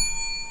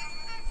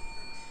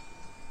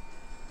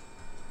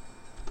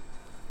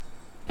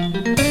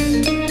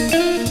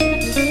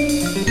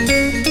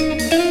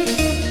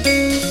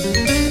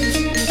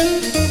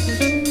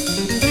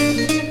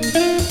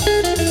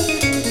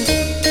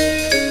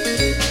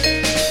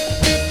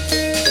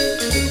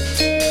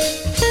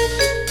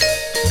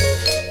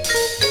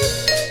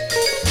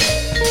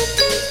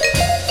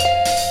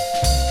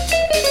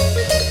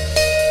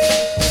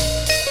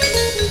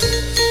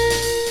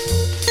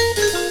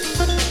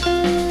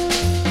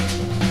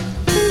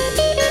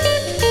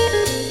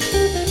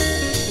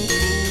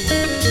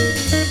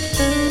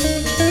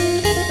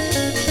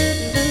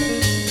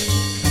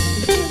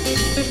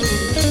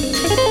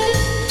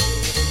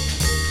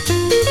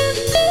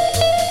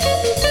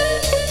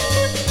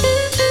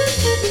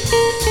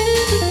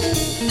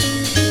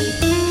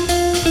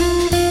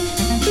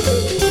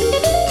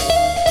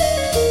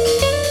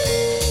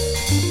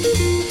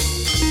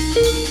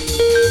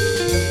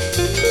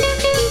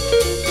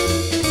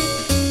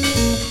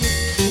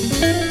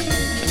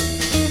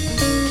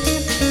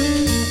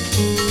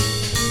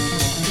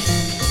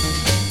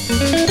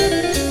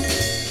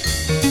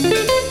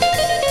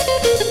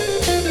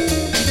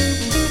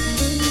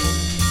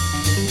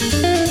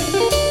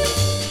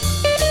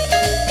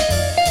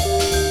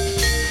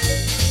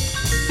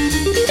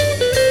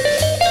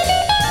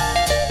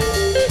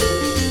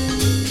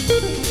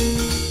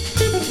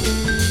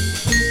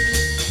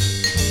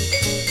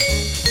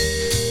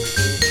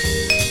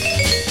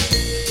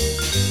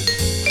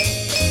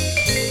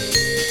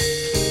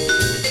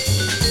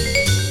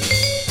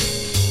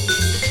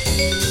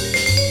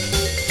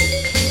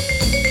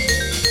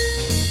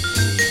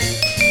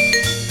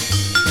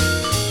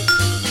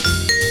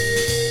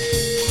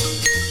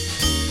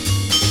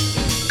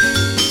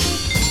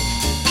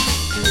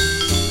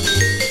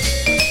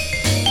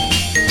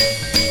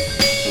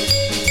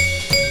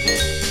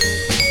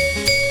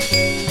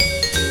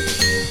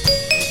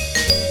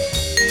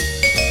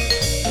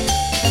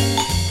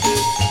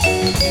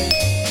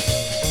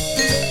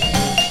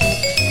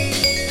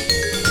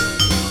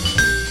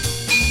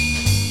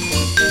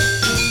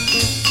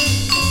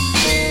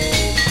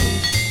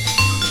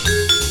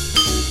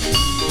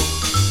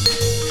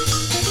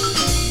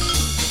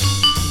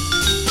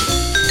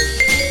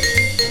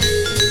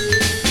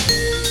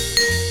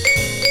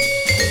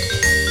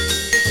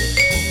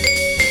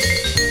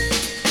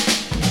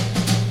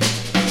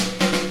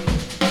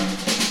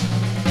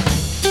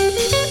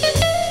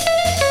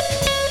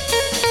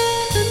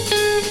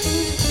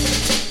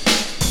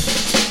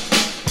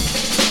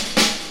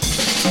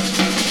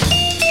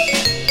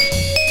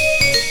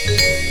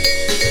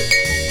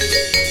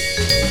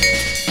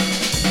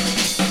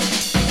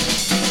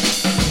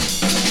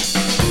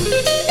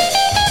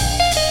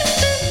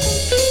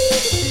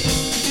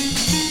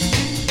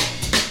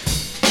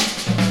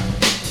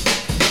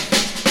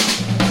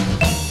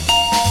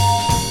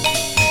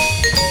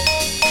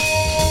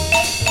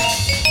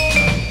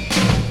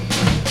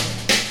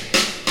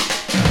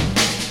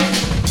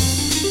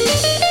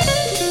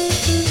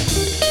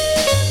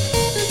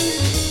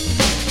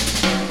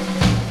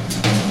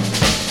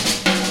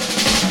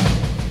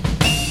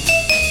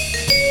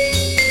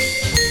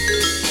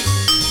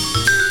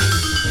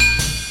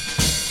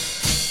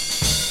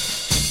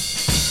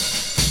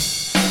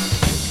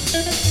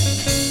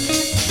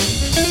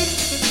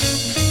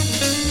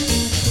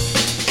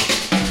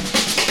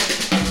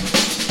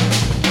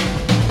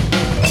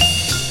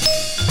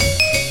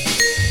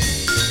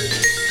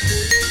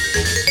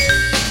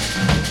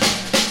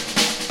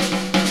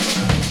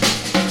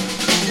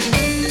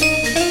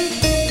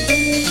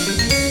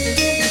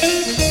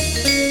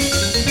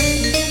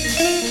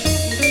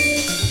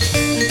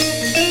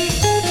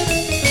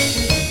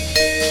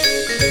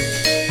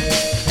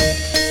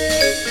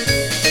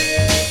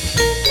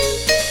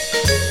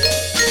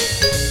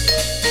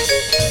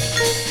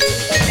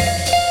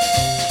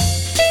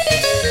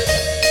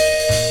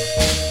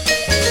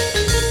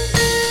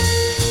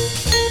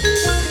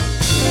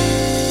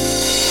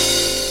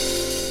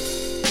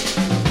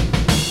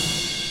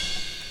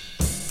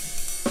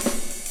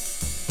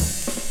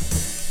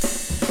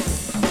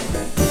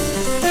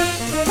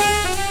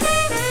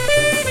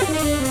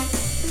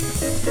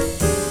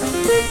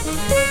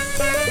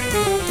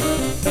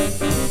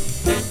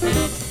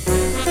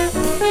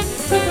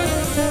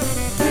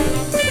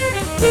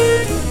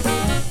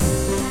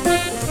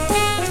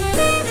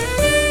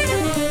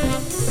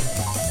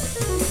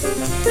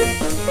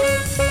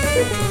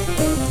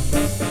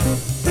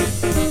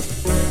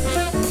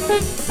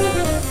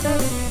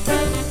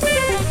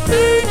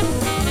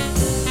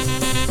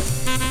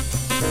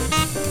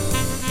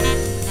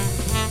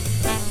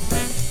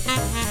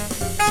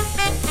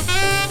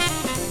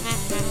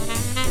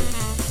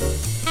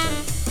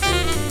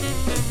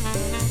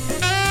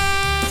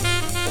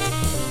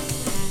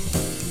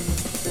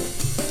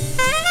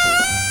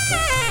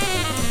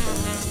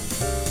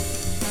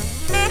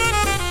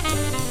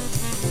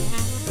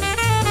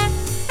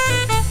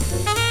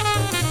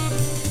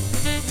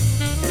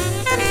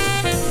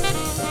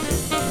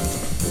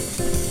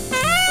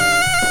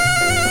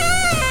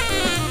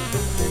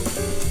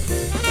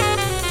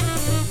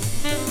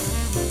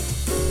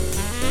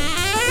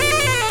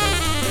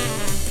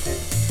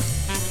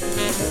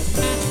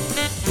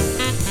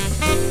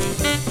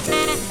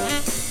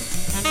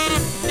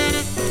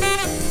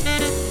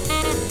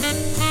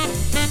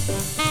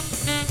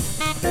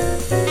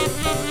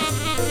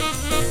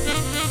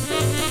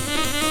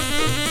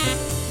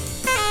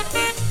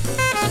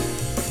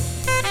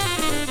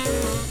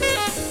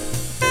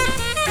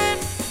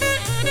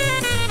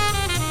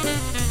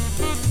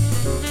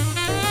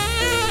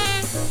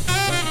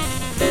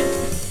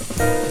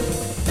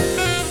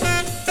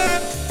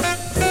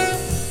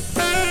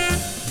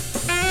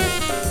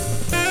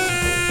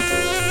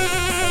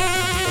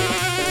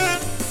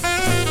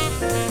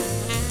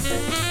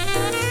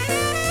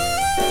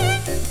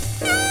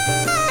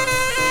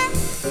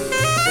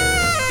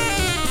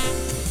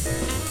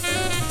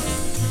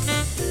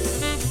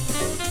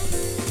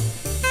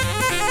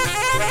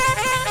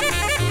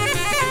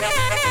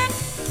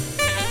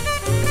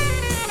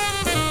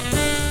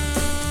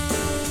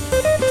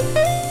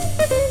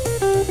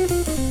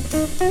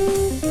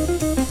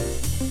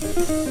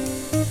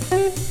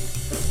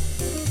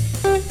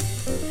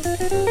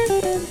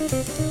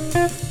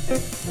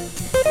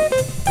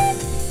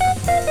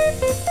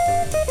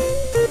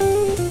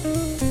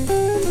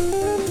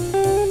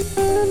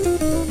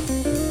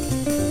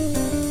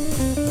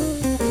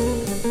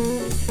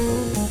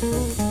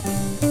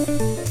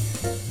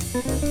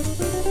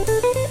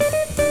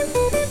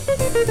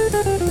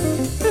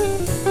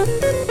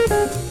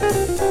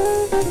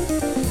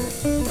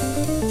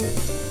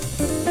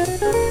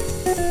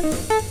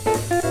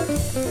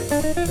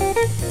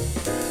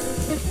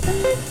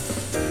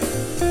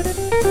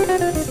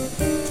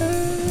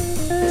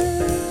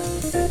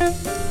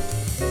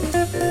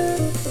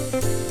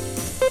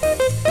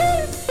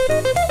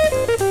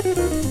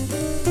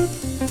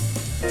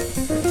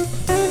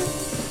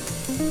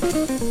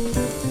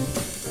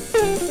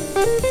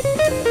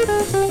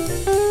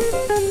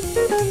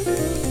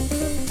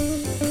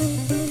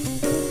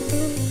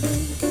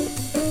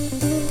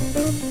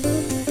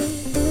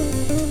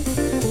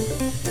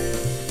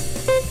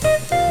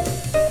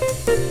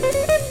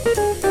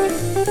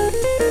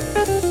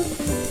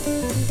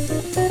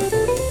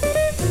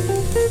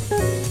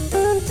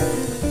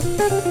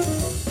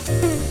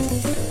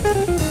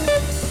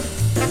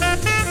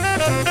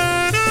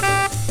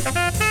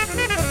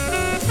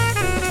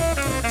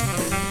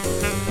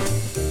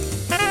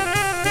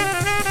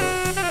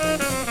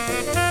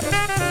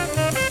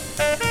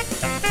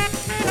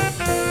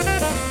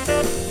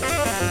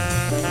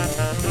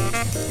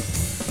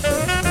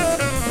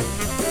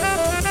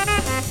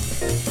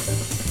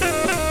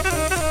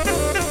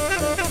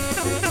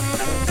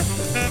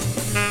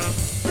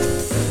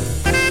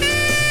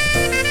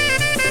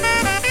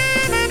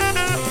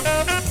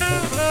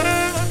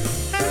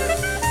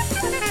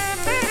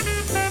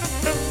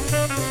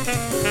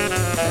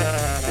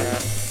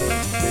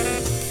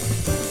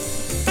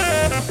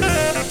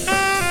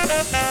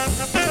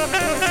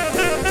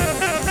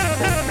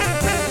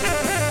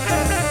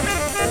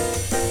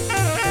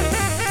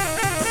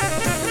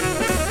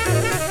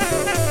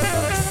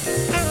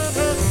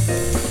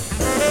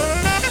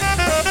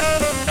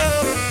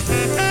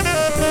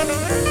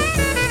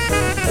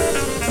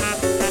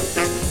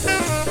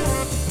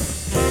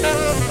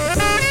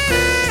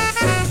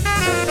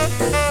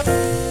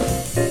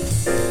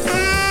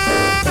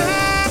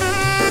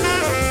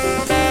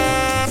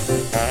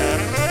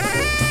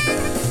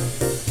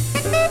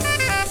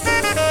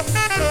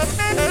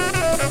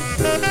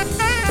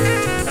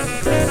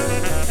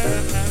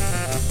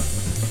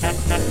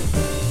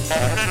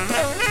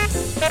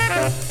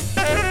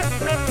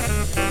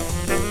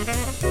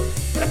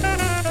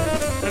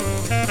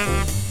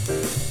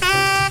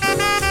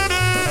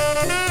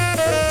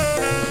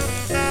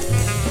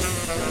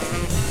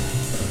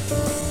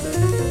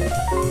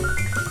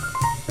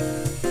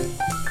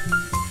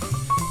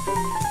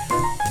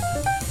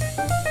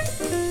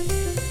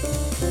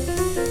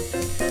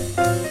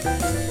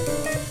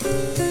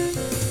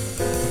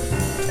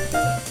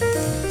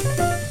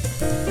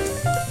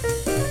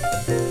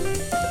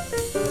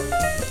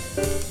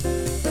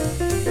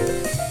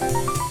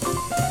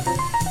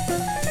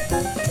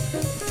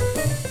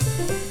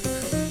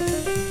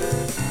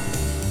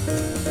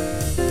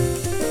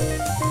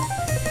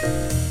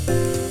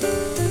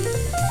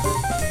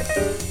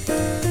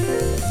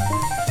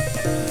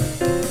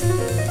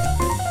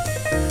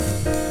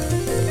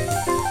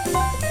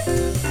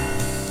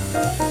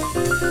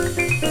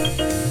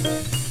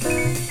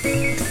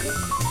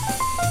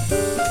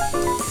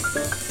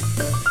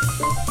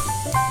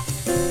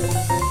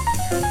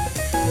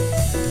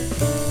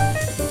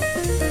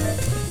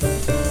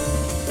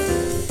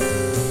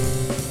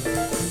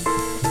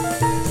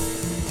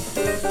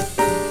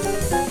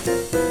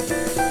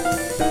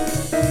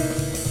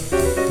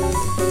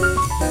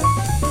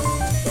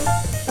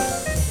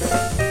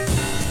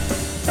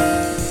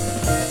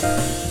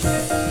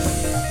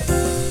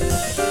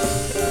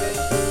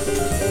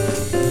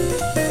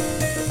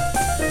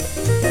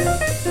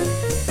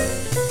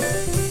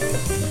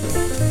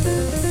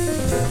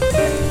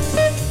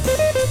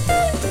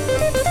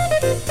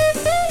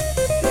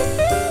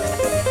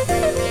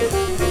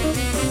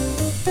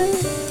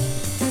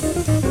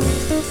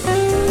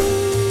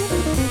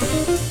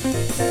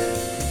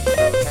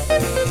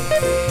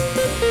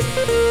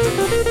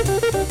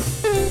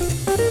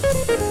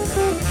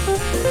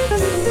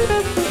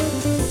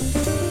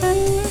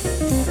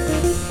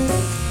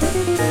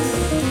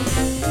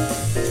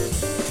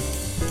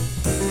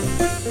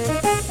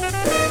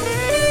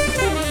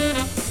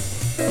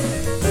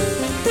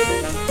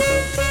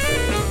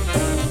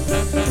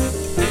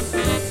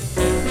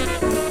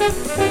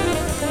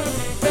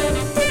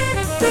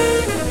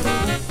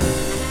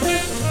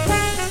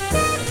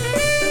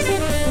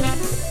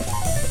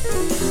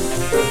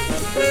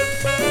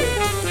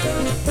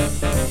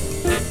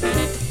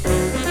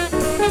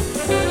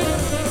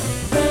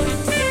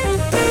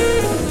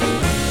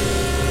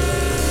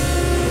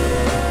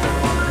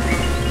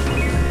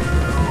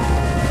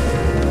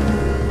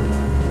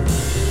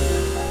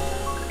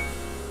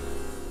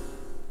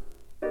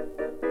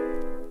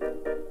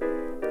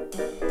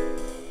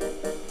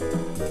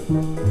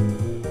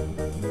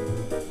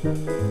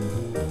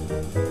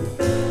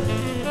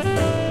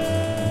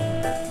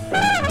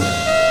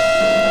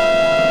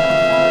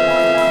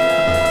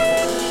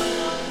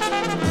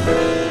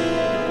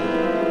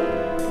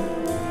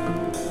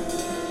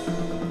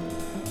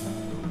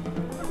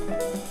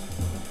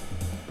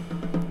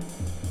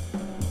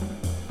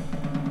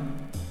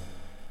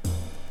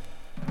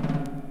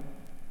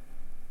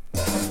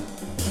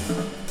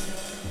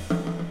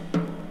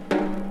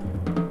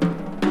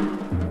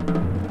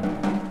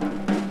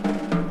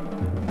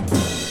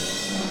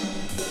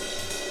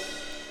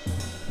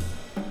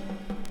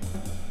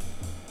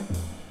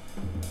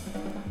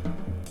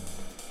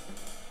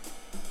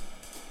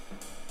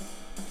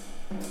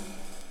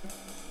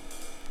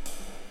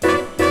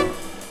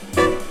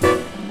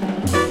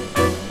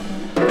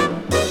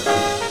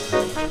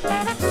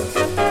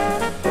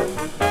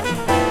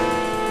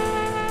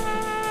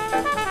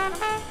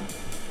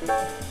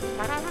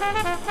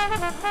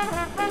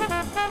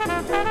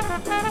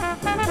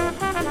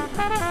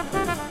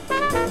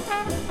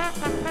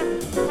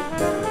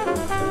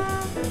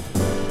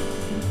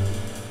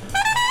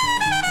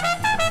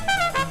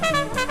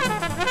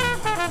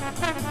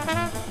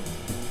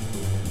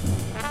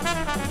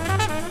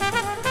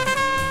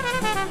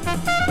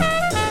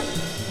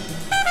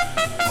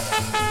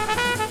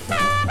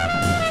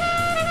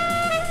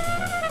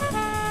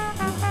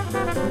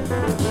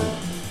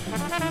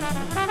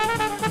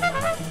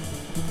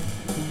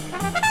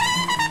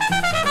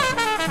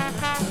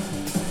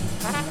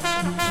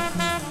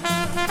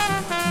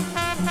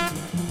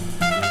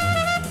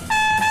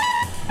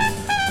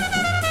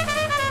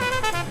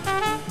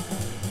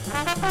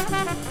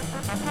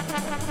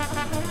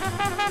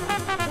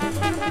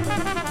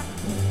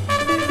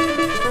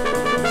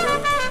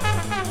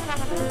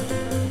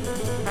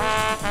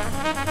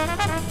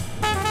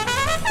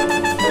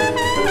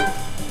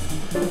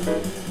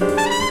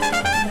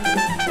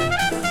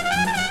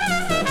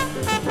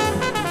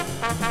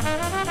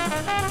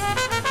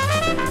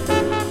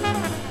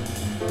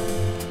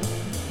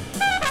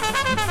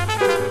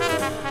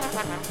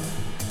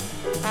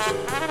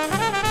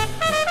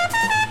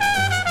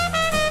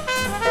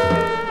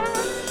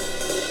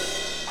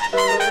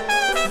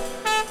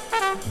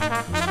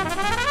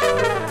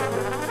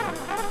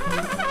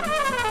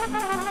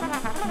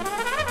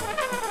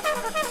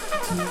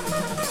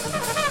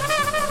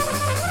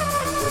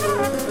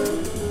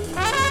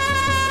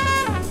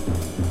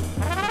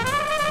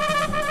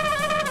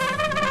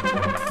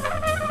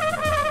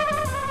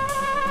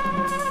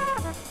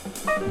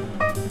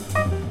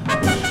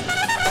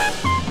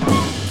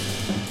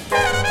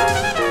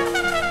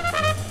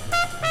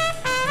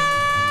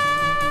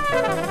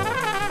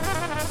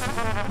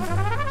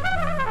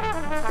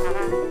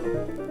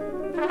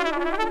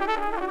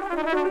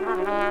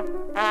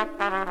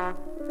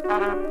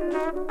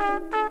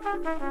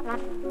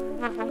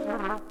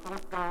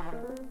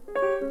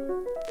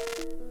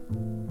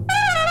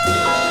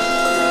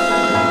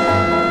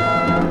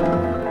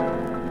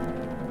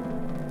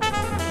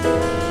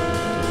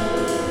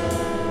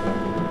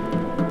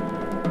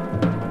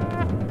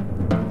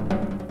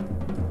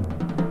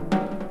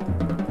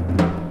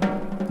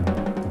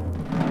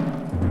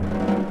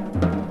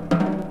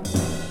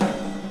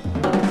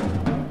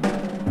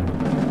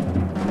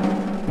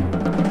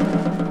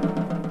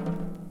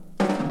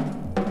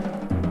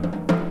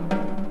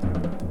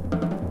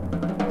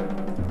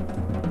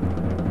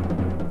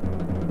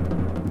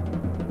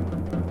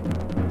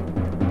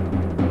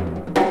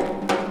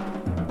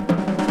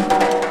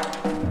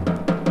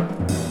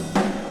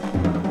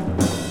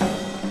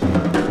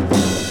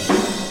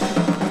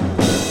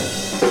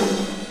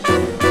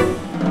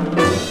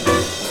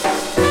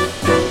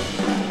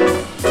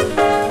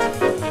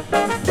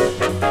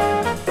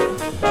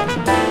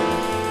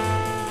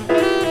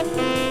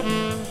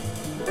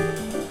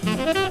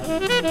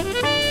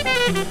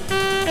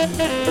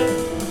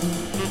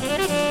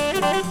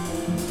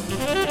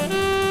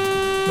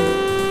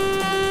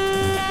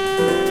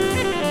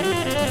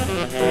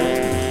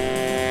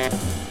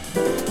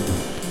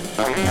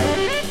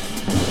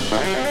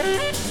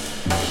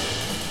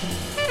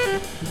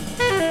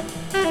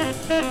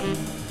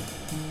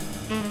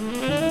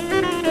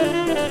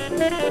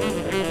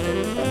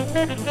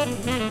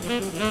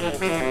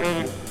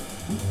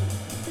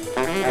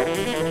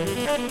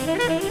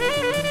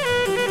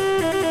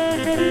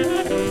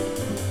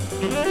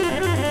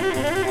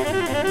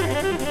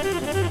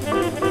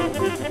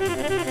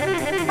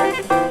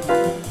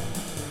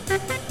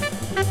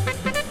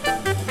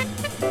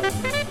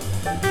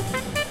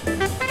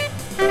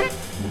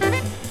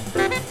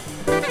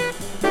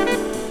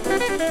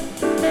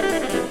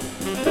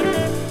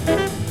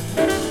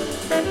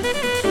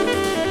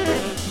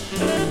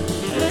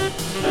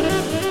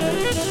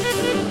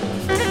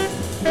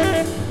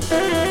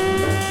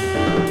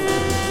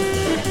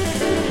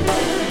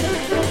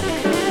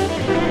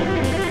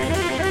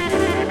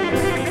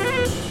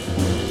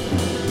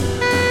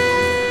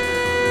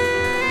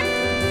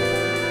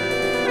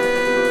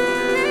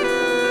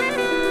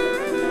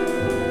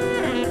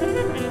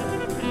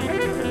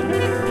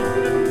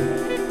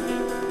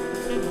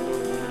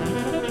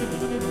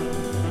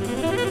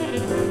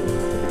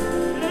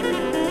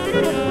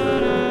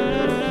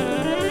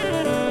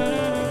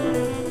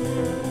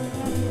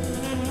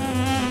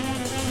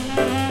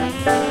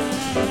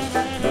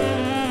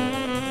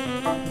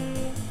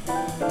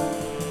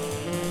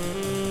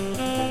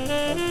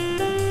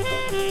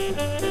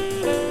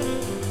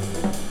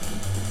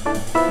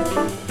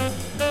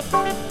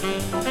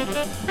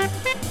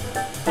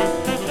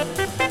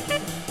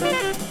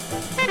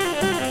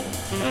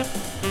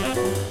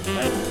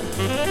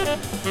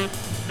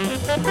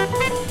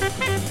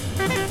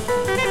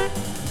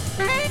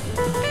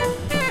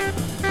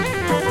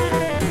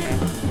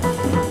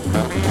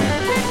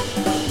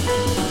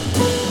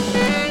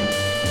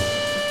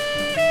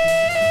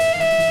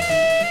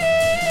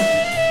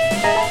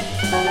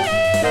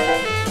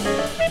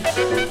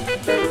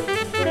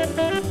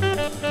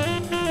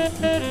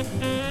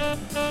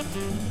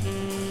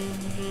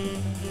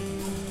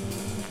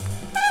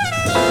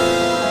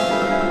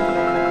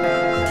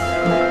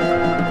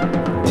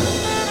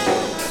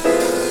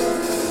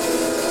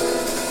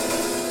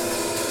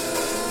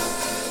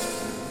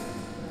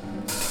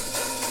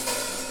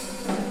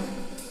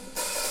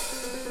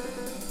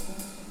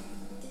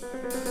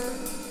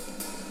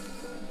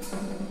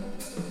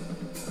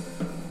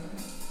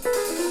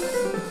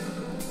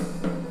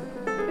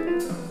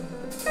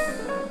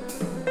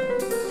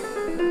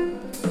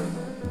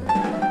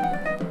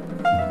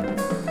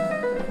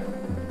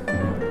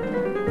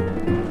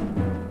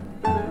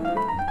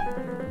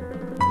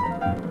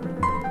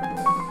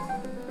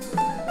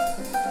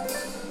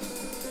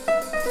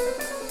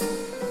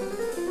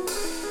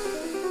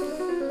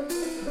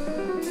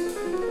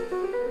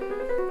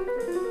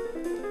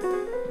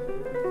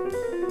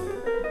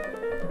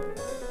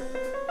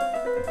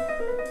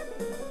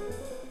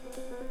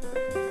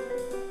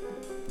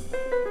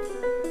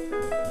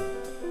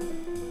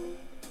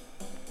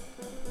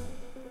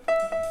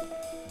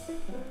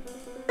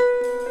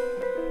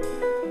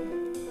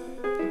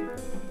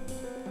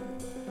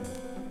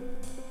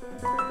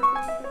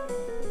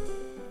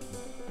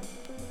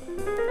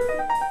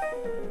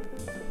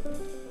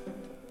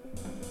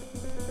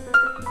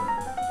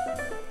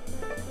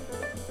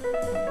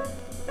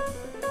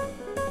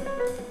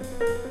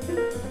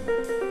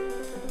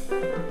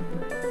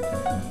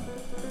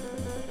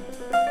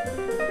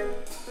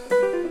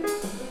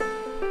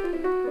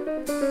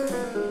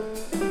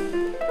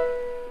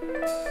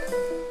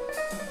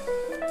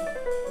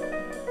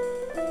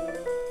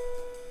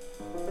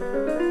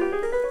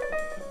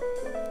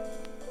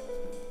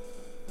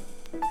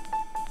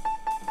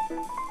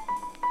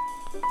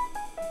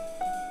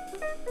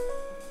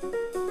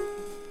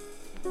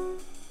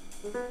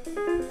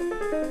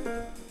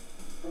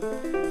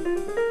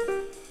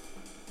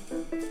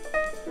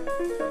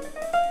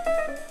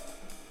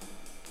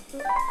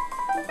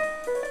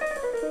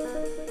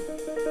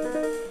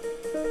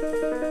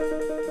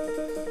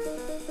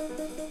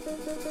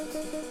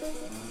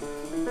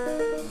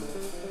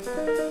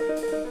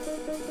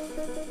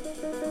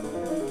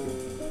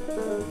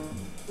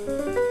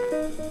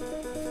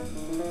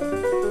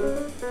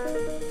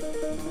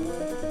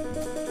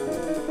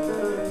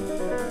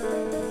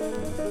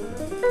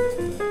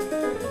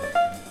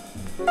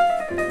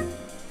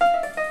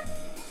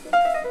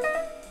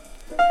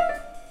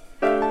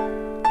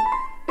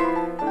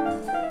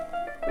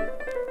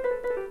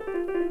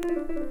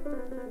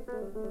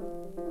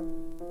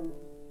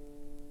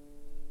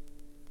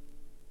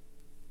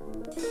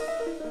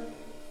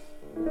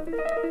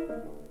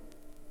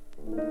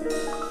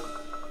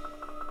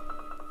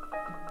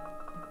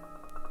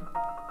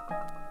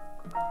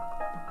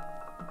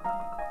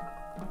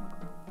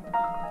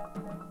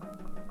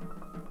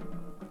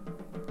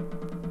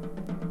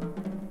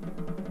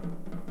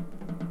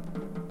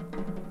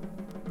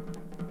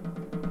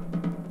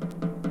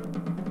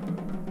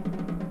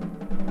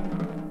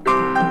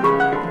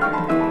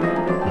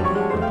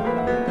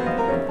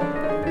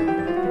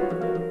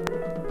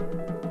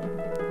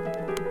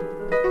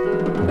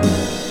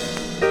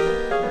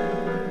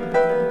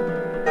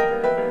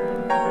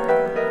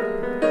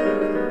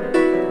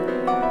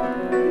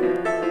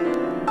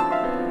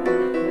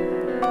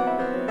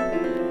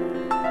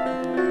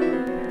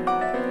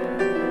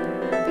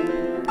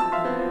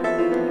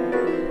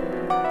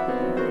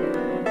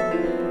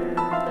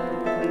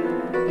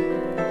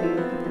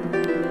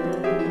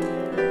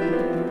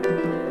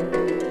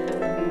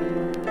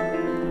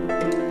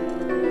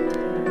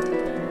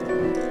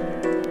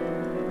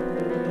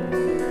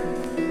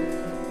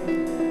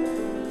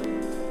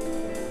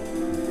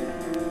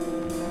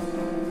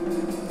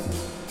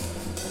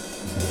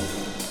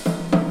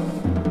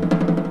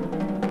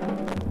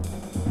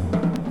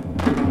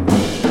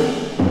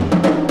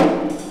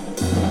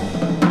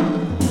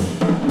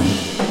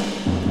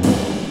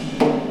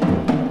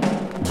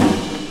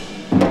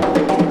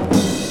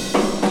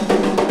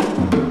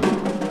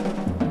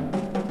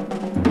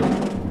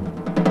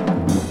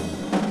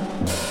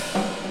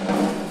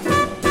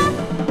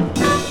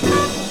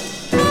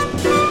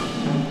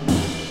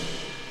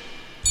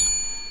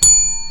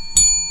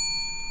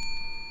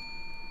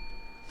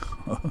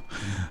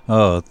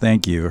 Oh,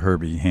 thank you,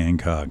 Herbie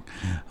Hancock.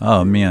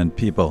 Oh man,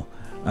 people,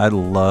 I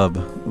love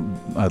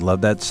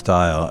that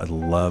style. I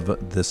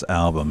love this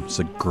album. It's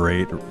a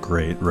great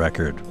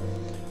record.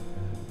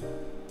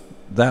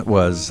 That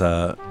was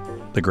the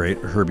great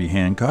Herbie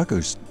Hancock,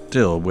 who's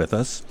still with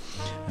us.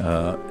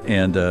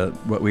 And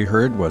what we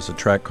heard was a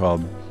track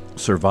called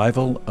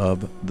Survival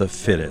of the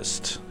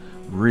Fittest,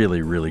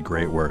 Really, really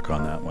great work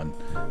on that one.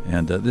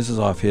 And this is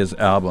off his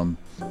album,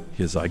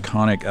 his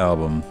iconic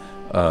album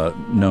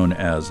known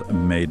as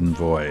Maiden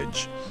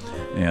Voyage.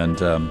 And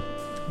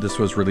this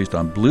was released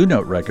on Blue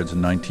Note Records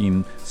in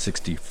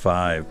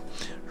 1965.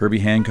 Herbie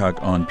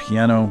Hancock on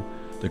piano,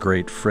 the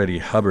great Freddie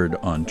Hubbard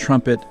on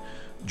trumpet,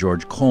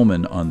 George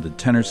Coleman on the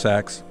tenor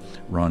sax,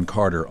 Ron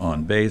Carter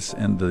on bass,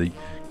 and the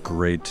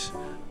great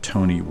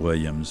Tony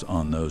Williams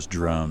on those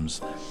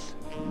drums.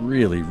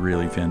 Really,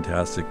 really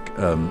fantastic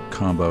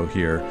combo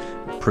here,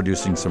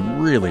 producing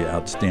some really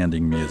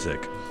outstanding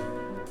music.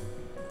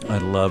 I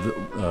love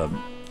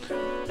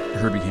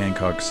Herbie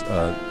Hancock's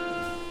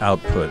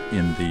output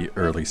in the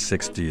early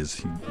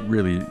 60s. He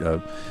really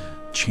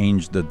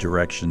changed the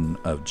direction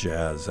of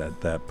jazz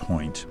at that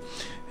point.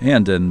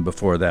 And then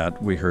before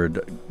that, we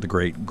heard the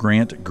great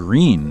Grant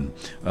Green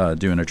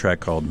doing a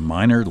track called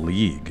Minor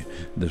League.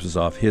 This was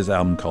off his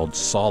album called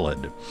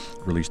Solid,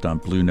 released on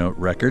Blue Note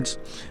Records.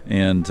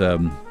 And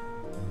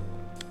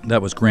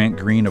that was Grant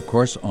Green, of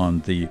course,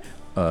 on the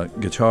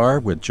guitar,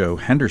 with Joe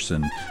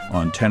Henderson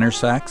on tenor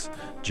sax,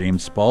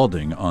 James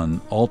Spaulding on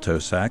alto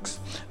sax,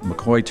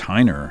 McCoy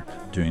Tyner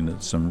doing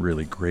some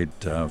really great,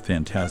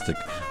 fantastic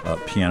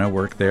piano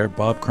work there,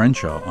 Bob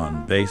Crenshaw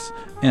on bass,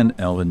 and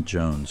Elvin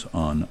Jones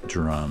on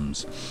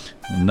drums.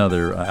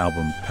 Another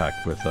album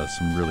packed with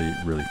some really,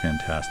 really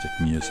fantastic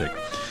music.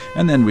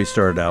 And then we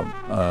started out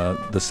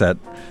the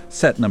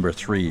set number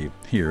 3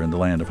 here in the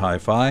Land of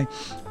Hi-Fi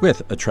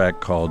with a track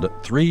called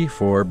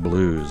 3/4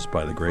 Blues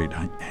by the great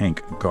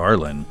Hank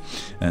Garland.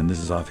 And this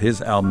is off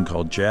his album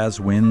called Jazz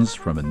Winds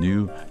from a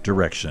New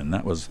Direction.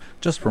 That was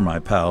just for my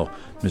pal,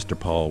 Mr.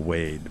 Paul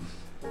Wade.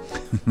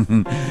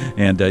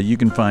 And you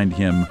can find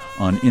him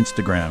on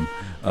Instagram.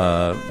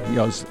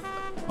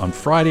 On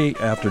Friday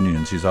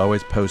afternoons, he's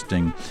always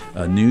posting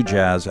a new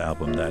jazz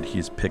album that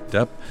he's picked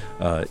up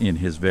in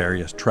his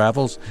various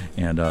travels,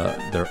 and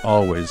they're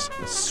always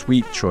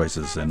sweet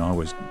choices and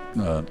always,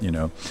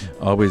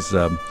 always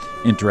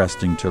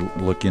interesting to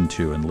look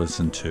into and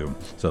listen to.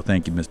 So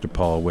thank you, Mr.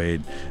 Paul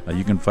Wade.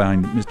 You can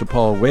find Mr.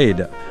 Paul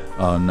Wade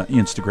on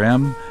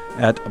Instagram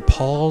at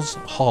Paul's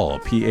Hall,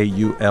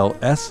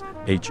 PaulsHaul,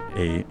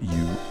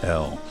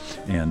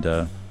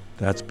 and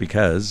that's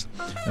because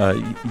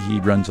he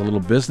runs a little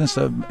business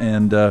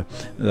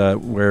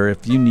where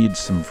if you need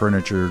some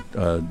furniture,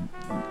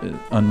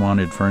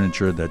 unwanted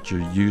furniture that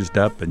you used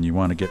up and you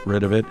want to get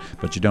rid of it,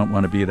 but you don't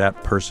want to be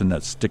that person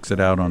that sticks it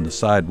out on the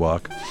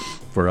sidewalk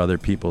for other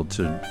people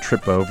to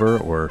trip over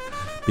or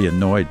be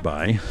annoyed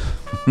by,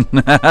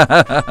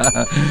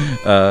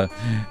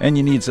 and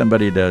you need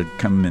somebody to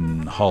come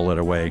and haul it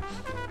away,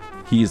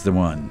 he's the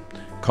one.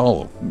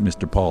 Call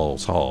Mr.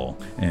 Paul's Hall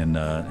and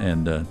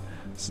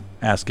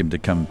ask him to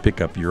come pick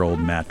up your old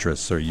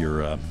mattress or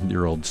your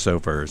old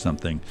sofa or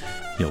something.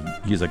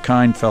 He's a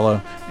kind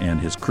fellow, and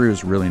his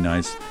crew's really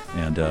nice,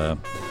 and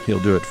he'll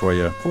do it for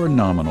you for a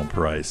nominal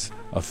price,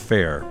 a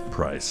fair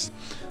price.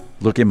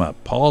 Look him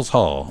up, Paul's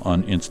Hall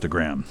on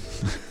Instagram.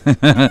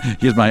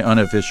 He's my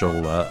unofficial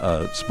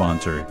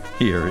sponsor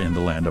here in the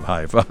Land of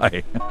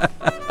Hi-Fi.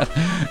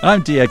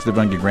 I'm TX the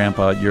Funky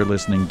Grandpa. You're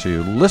listening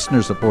to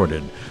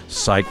listener-supported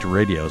Psyched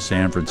Radio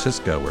San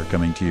Francisco. We're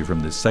coming to you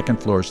from the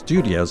second floor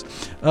studios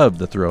of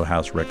the Thrill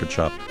House Record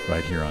Shop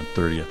right here on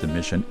 30th and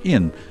Mission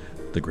in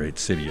the great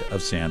city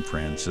of San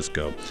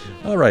Francisco.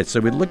 All right, so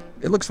it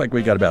looks like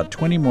we got about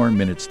 20 more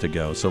minutes to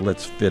go, so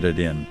let's fit it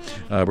in.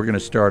 We're going to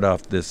start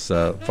off this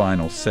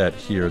final set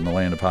here in the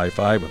Land of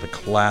Hi-Fi with a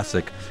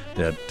classic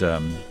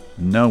that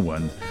no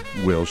one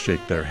will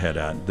shake their head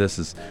at. This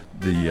is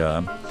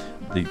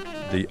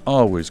the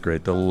always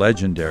great, the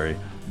legendary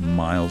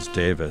Miles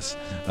Davis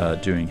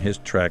doing his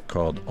track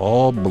called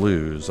All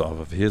Blues off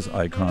of his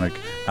iconic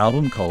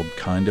album called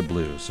Kinda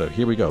Blue. So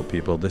here we go,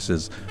 people. This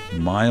is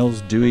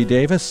Miles Dewey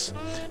Davis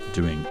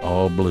doing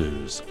All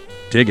Blues.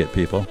 Dig it,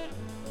 people.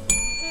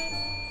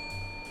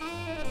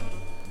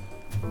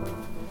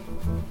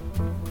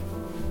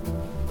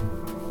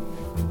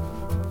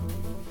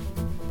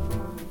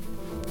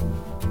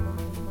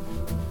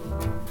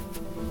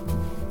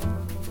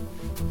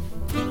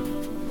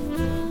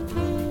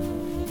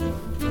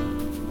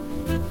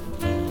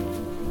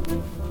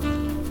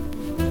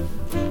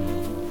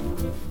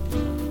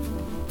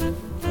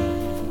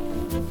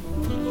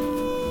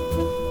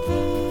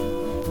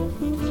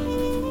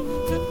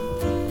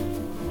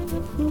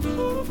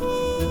 Thank you.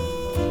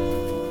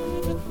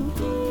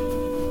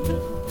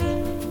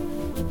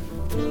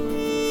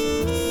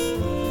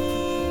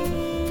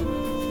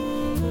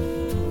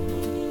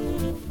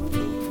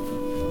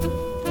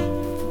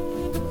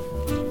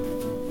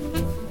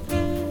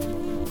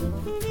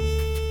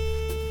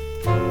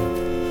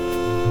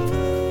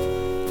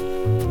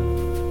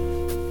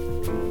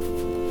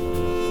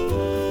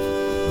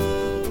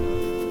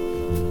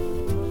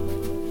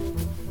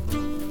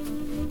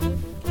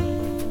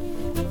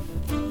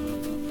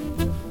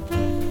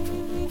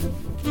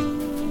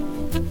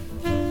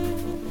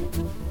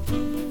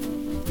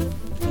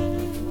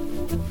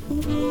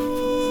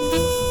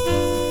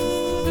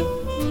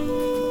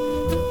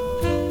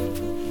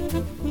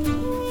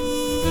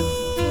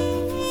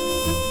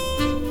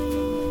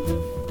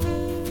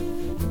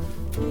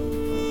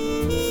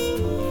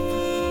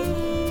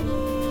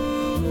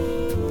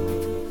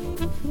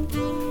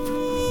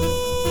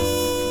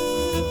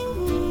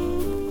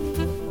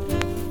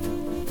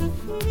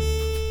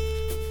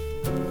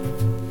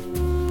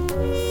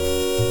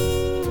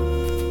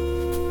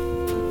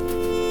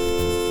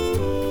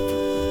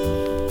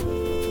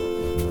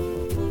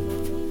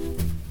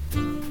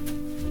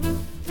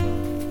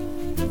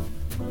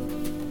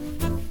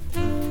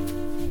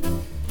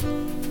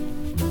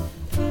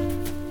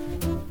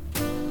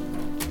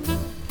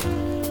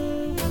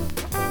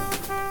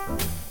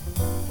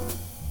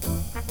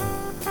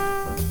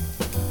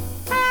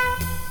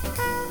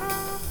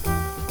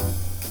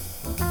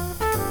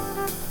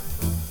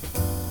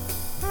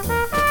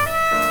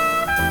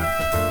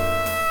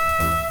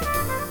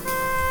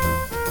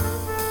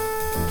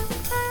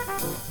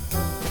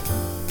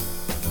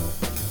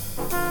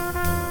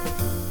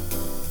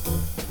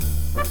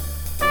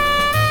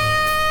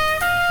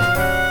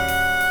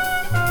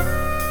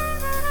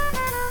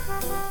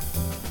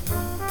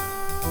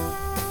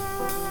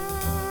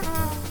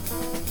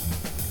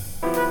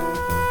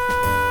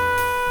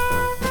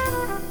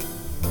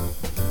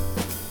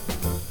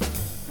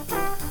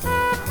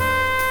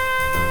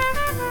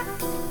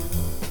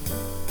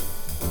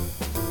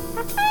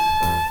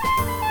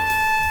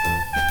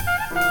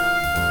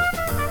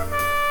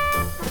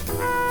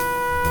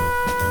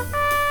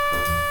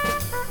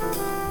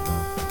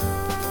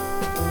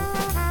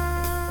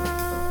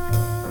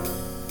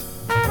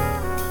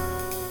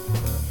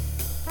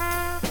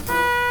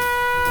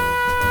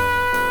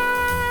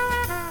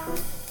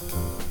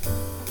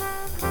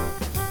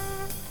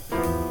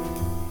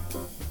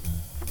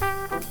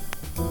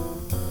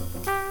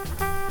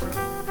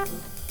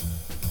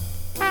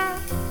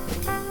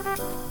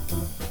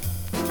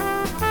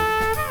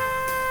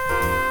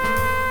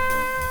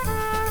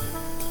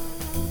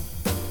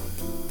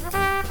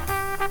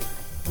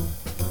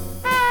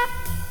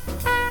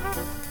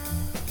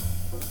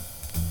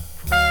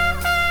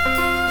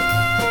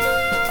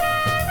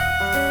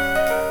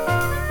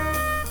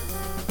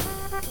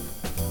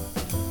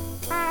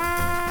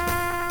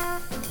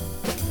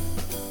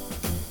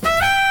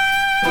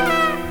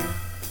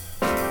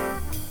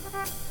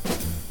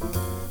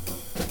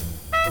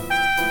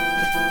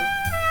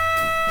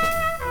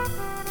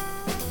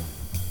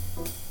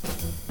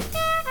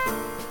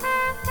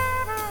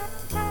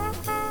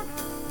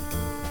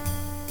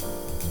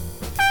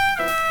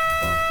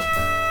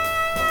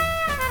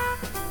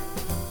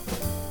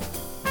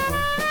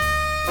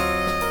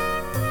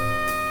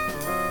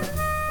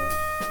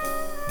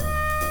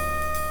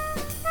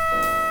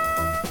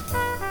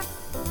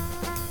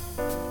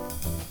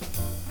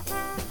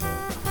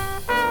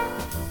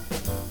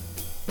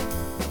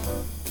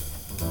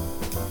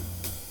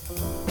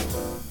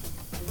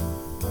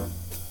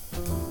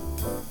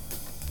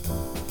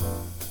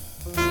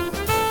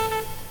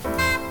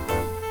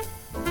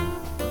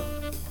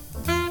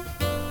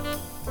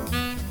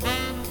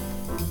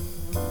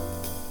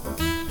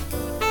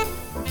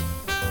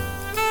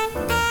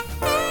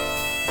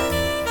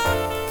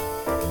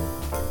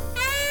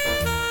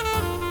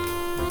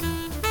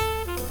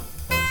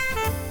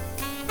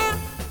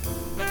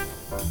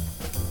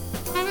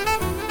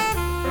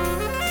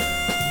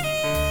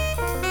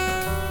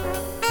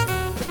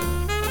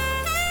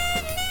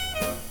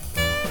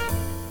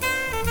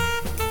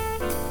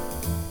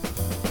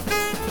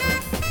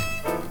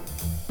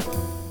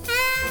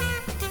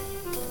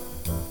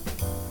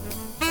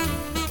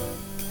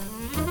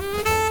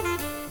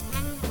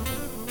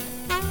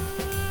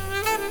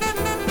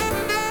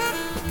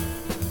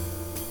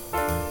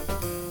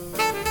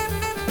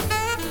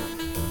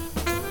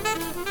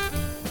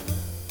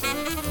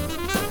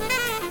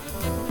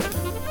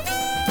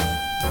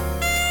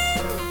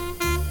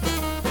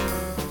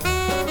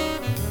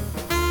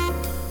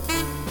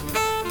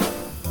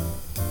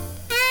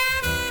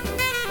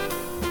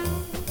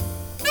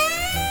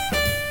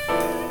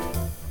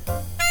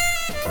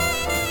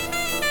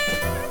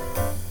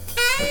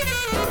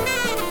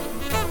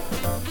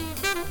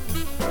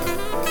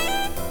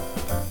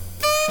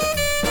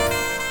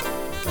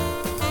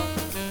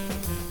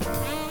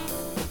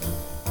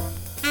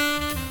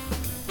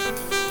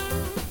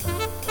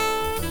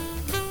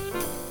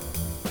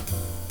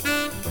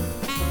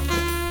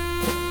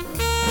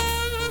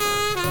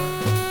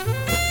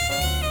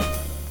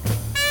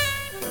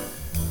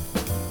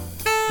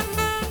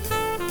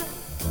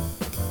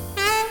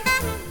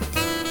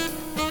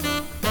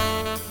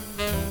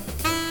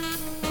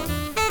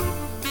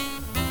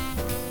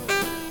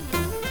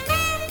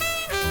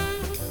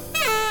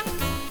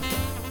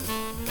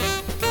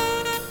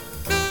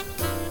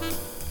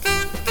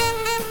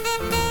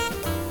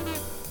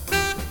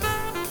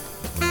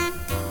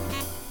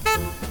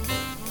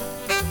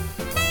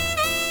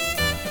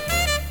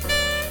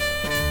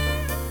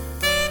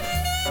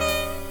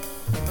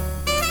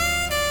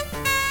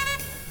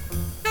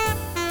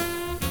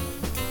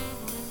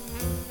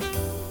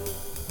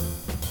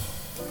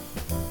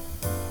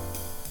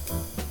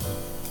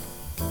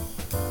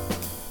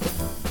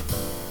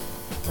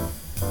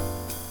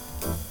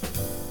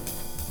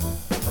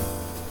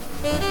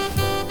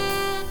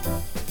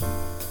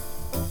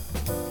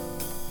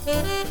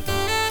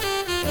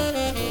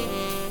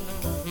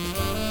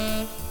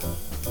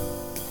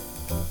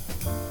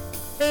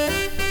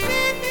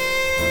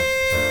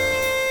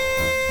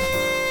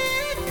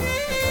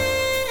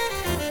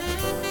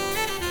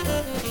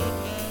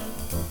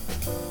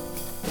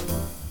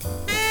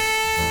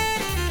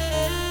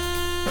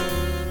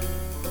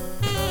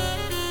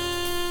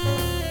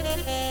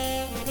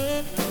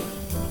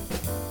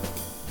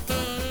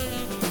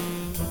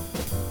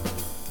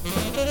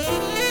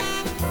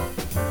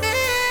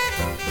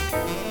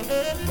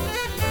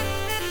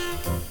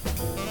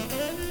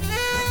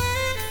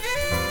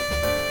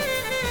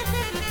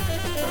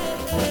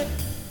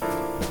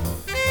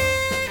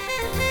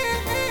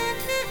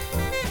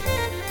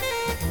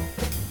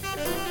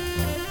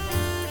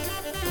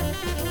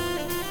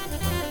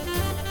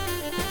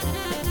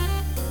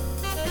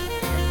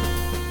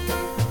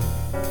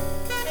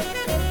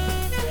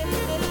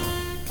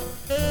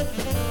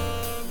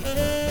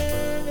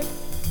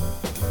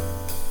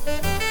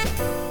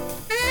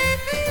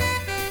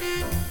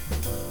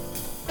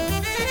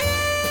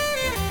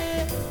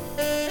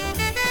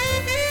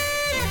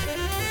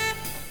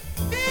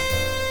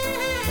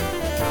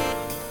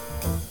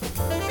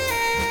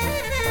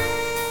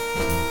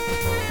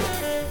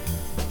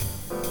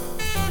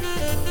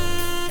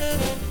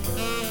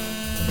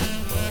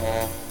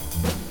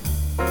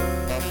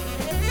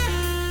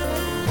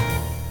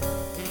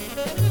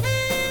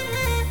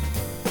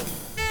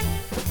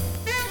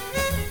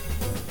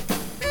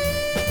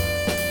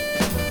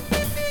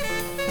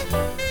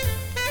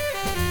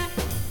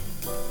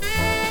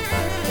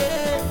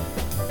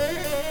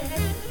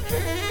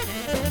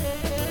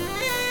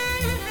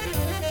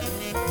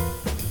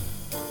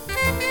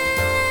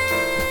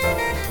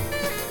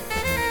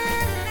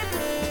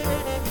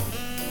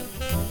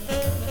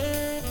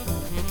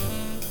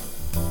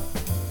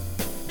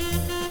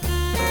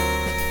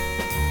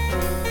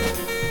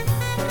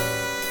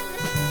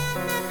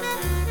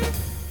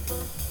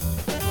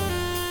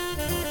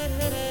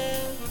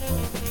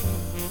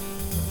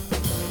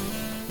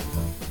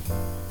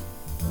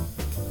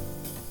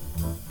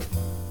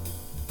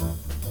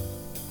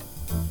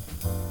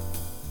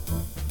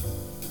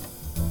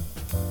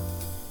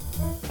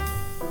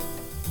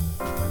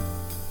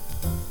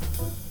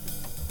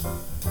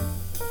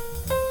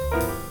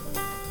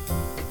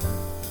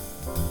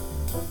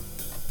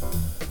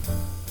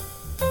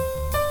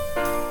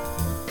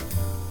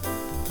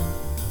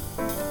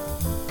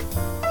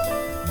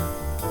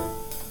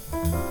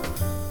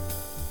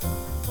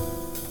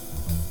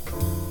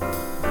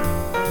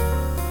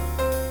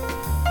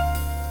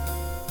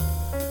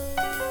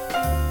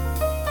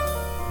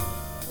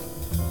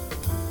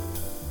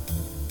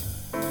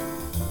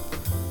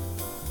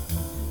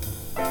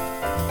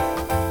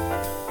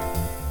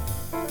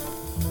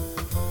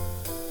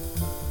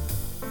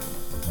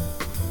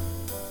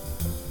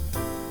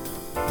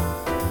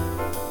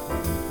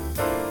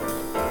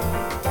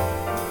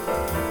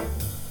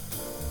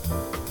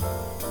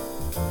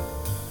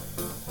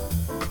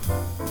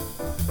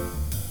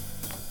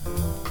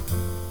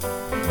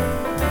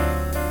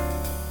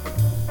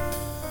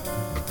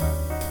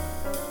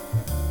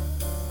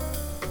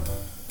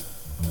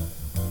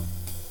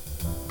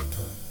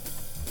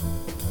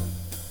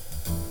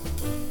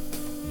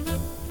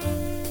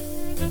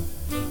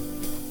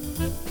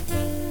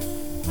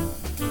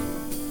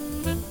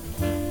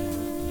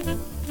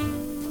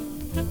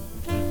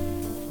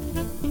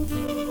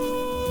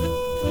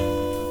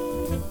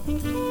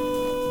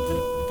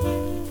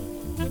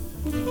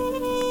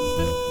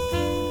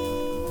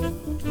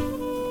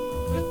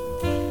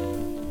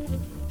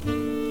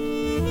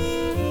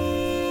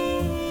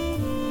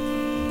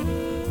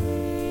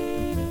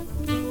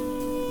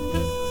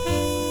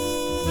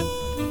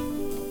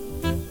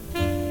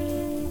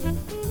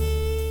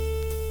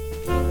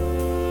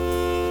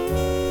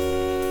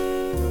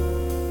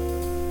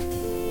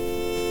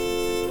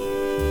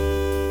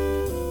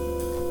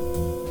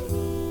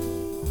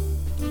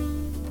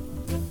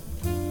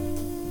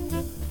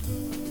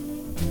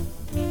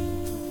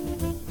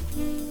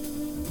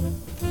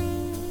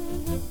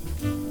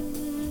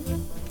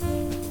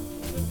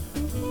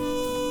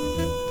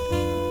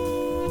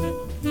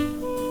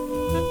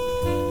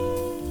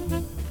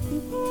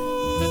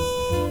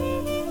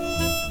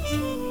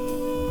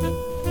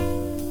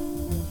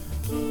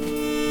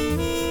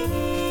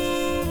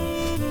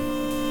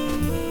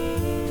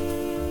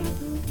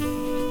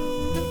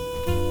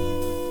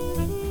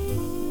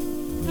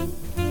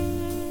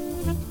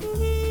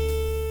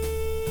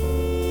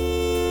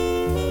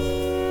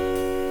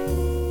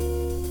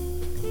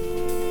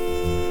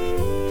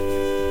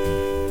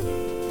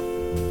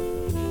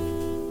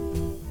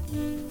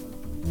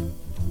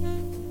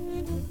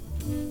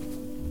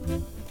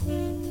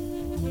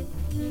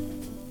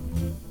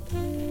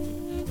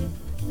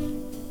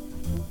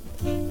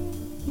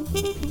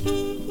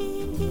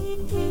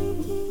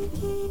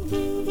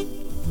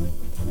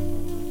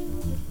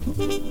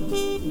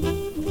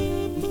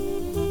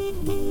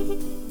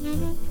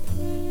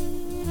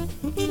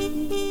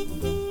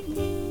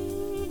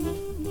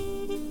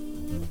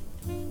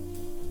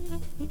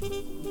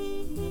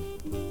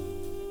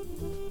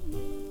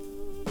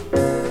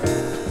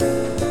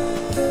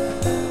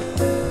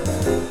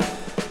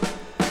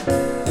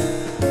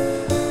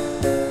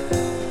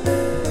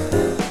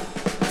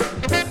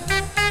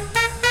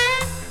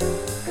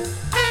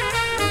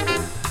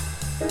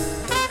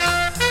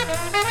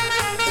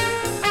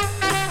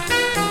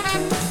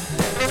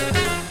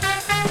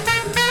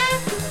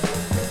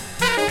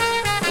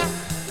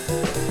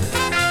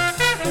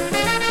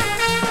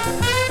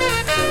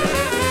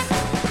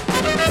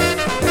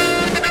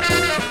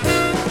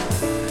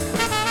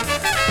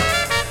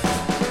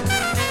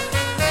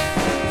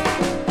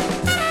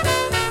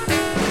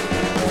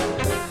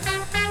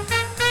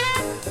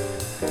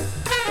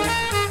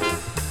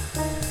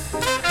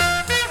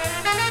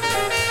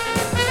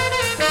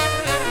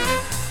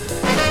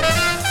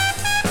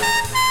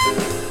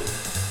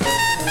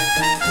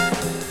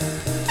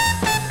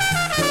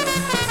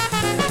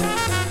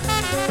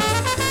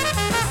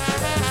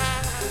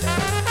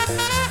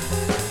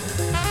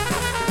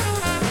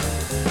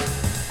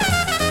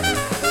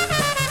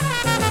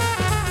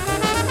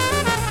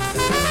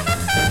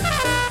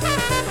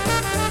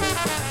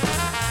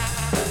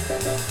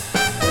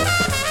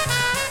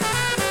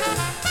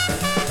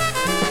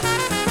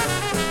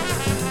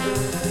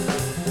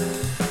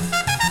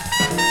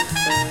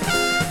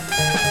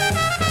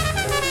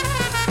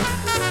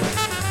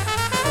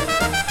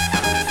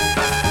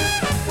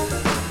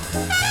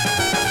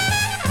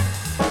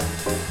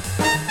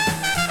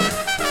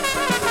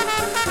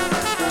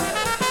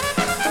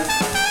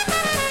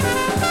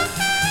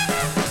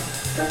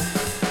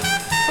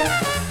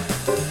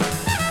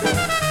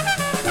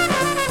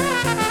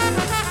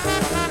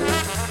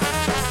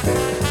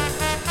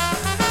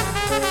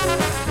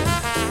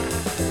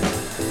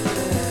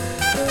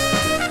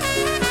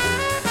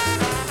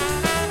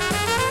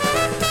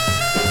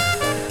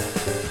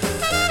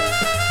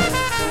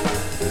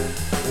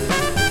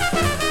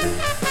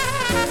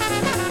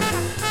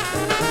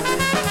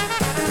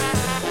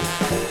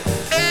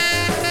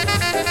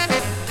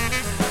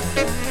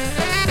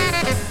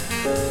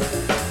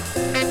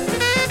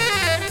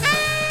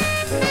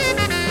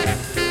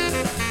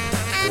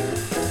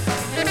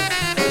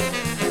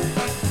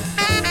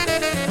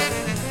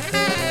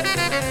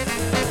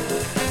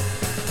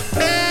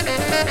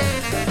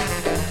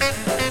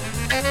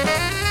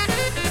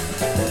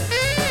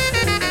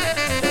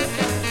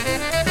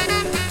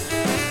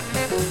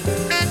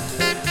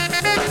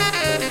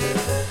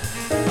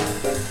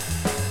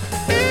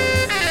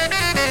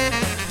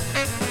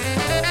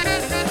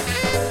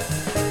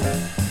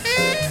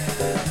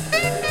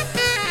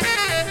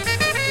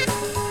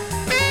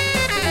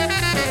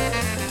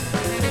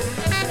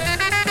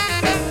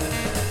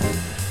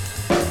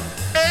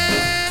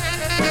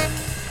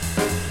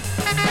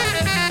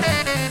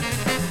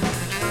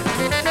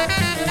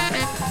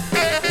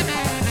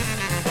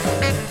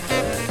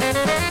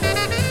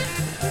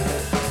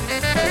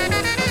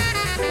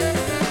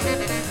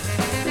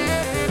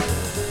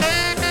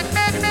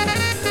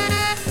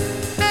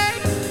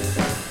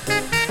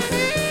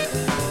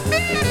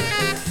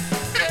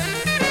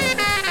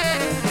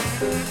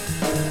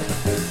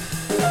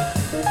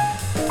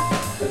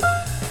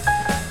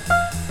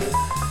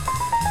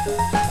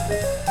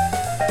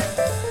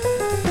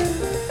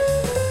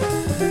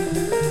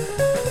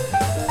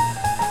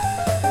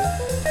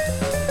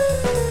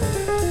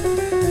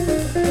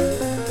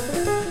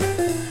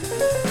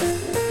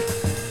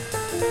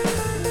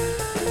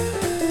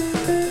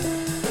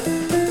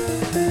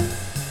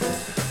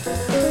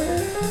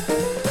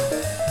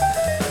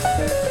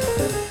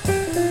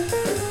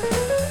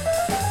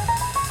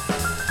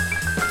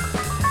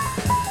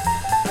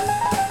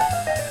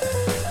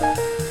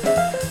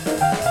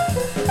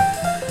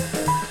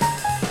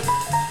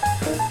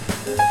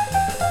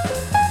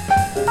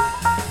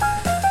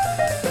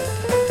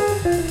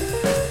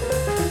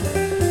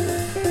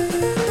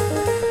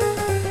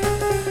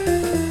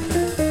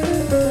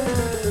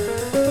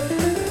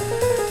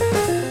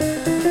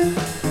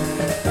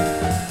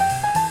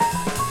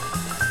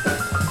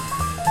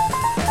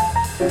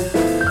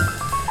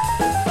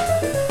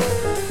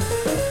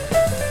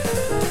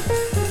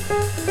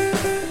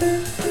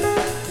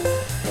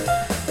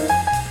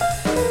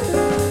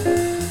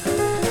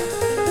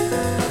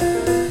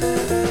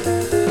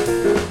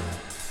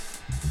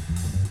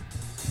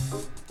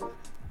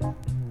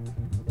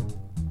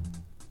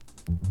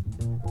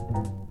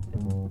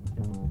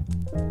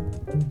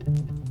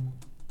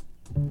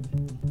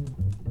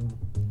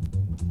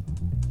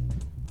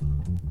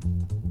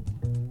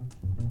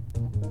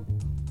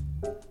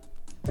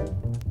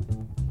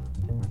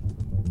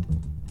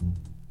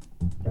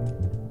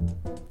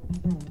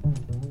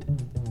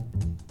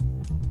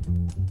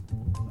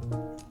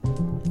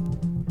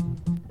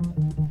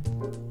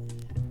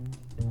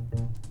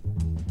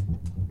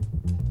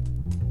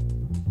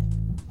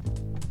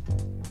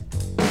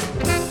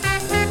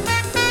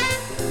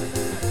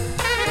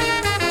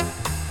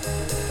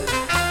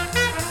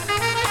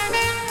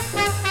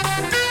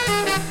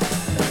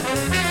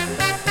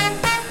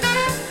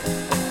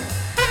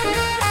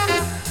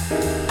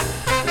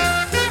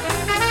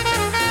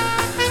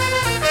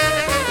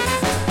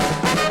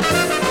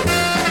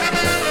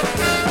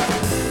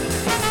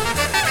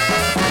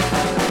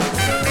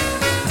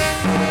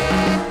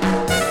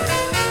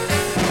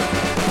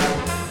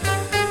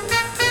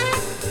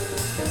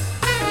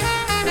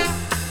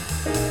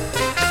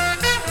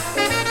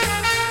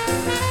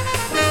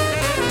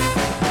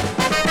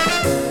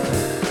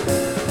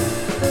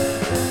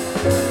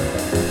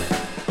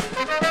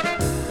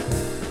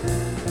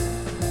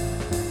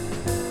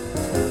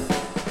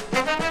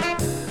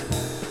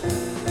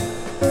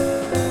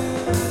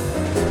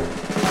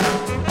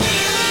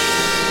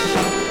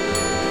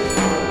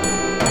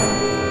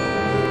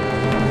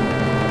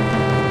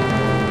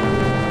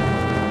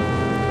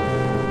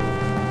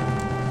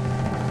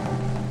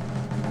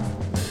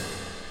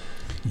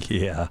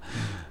 Yeah,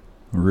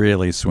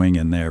 really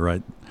swinging there,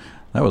 right?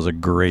 That was a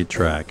great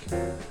track.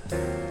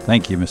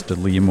 Thank you,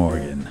 Mr. Lee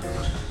Morgan.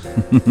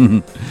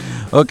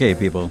 Okay,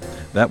 people,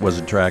 that was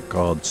a track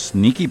called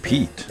Sneaky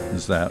Pete,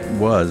 as that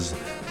was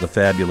the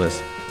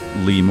fabulous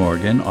Lee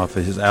Morgan off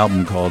of his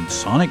album called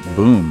Sonic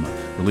Boom,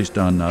 released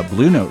on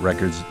Blue Note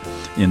Records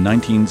in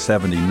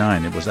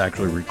 1979. It was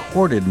actually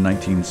recorded in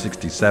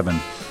 1967,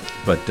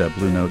 but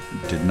Blue Note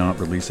did not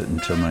release it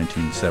until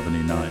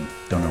 1979.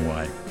 Don't know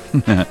why.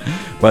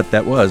 But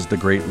that was the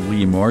great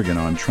Lee Morgan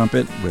on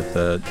trumpet, with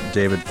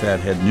David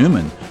Fathead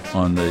Newman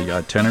on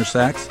the tenor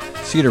sax,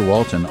 Cedar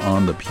Walton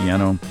on the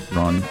piano,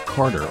 Ron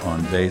Carter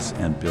on bass,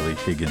 and Billy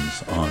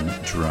Higgins on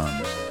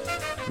drums.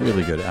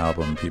 Really good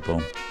album, people.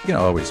 You can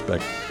always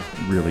expect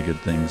really good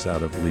things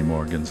out of Lee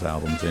Morgan's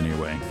albums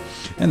anyway.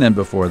 And then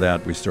before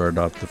that, we started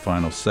off the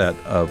final set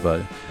of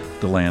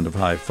The Land of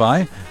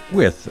HiFi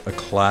with a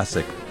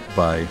classic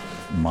by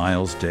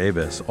Miles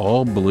Davis,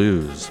 all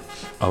blues,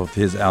 of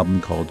his album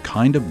called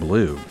Kind of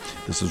Blue.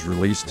 This was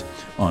released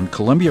on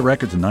Columbia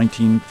Records in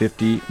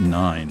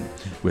 1959,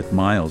 with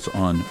Miles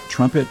on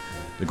trumpet,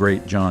 the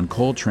great John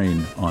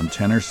Coltrane on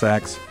tenor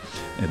sax,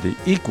 and the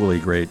equally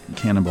great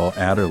Cannonball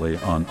Adderley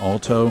on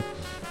alto,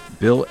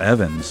 Bill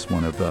Evans,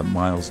 one of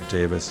Miles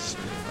Davis'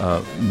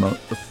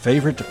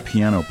 favorite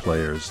piano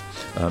players,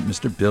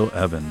 Mr. Bill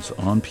Evans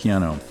on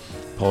piano,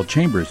 Paul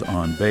Chambers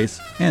on bass,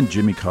 and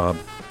Jimmy Cobb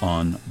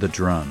on the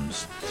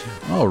drums.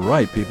 All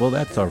right, people,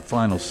 that's our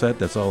final set.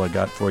 That's all I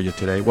got for you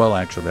today. Well,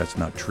 actually, that's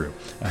not true.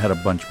 I had a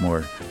bunch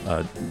more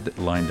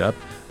lined up,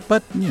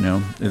 but you know,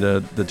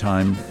 the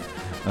time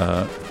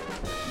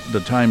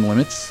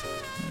limits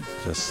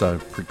just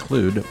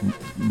preclude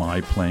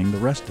my playing the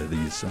rest of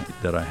these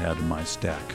that I had in my stack.